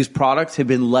and whose products have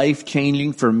been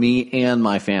life-changing for me and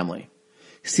my family.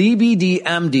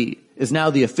 CBDMD is now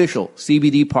the official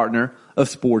CBD partner of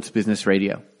Sports Business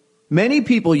Radio. Many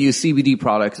people use CBD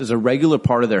products as a regular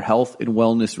part of their health and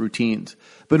wellness routines,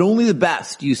 but only the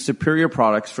best use superior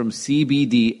products from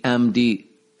CBDMD.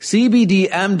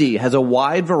 CBDMD has a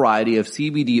wide variety of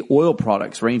CBD oil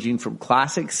products ranging from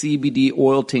classic CBD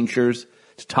oil tinctures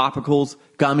to topicals,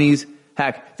 gummies.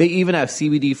 Heck, they even have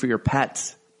CBD for your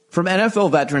pets. From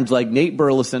NFL veterans like Nate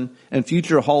Burleson and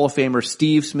future Hall of Famer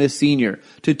Steve Smith Sr.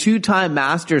 to two-time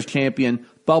Masters champion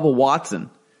Bubba Watson,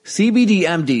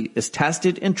 CBDMD is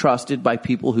tested and trusted by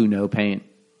people who know pain.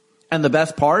 And the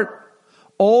best part?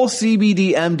 All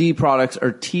CBDMD products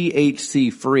are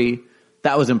THC free.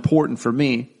 That was important for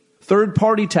me.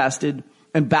 Third-party tested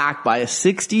and backed by a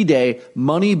 60-day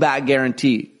money-back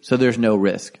guarantee, so there's no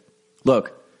risk.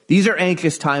 Look, these are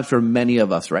anxious times for many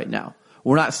of us right now.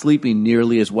 We're not sleeping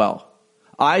nearly as well.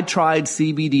 I tried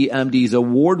CBDMD's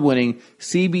award-winning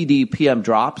CBD PM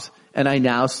drops, and I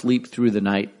now sleep through the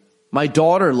night. My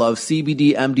daughter loves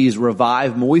CBDMD's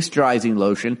Revive Moisturizing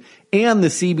Lotion and the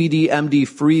CBDMD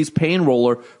Freeze Pain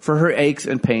Roller for her aches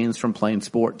and pains from playing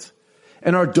sports.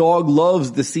 And our dog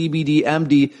loves the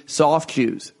CBDMD Soft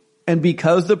Chews. And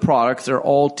because the products are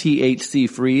all THC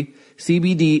free,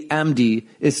 CBDMD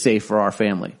is safe for our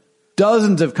family.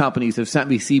 Dozens of companies have sent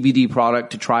me CBD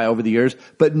product to try over the years,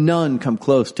 but none come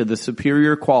close to the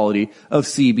superior quality of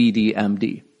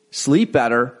CBDMD. Sleep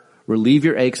better, relieve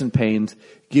your aches and pains,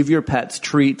 give your pets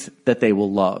treats that they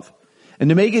will love. And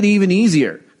to make it even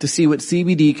easier to see what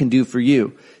CBD can do for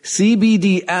you,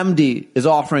 CBDMD is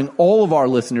offering all of our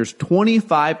listeners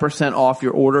 25% off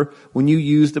your order when you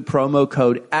use the promo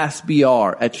code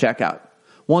SBR at checkout.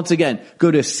 Once again,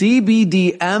 go to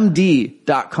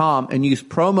CBDMD.com and use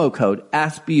promo code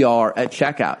SBR at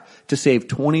checkout to save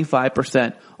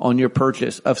 25% on your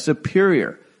purchase of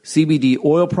superior CBD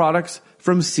oil products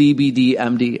from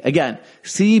CBDMD. Again,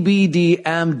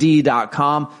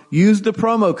 CBDMD.com. Use the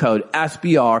promo code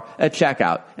SBR at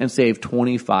checkout and save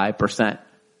 25%.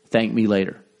 Thank me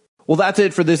later. Well, that's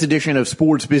it for this edition of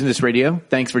Sports Business Radio.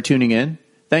 Thanks for tuning in.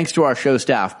 Thanks to our show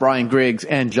staff, Brian Griggs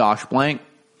and Josh Blank.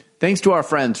 Thanks to our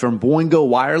friends from Boingo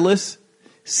Wireless,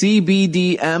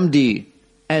 CBDMD,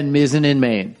 and Mizzen in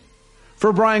Maine.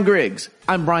 For Brian Griggs,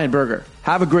 I'm Brian Berger.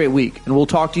 Have a great week, and we'll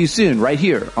talk to you soon right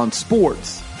here on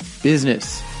Sports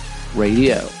Business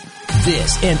Radio.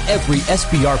 This and every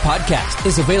SBR podcast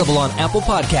is available on Apple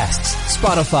Podcasts,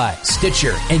 Spotify,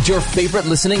 Stitcher, and your favorite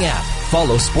listening app.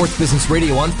 Follow Sports Business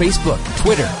Radio on Facebook,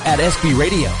 Twitter at SB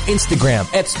Radio,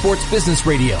 Instagram at Sports Business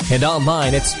Radio, and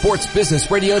online at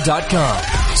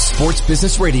sportsbusinessradio.com. Sports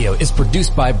Business Radio is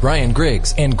produced by Brian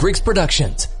Griggs and Griggs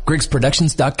Productions.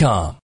 GriggsProductions.com.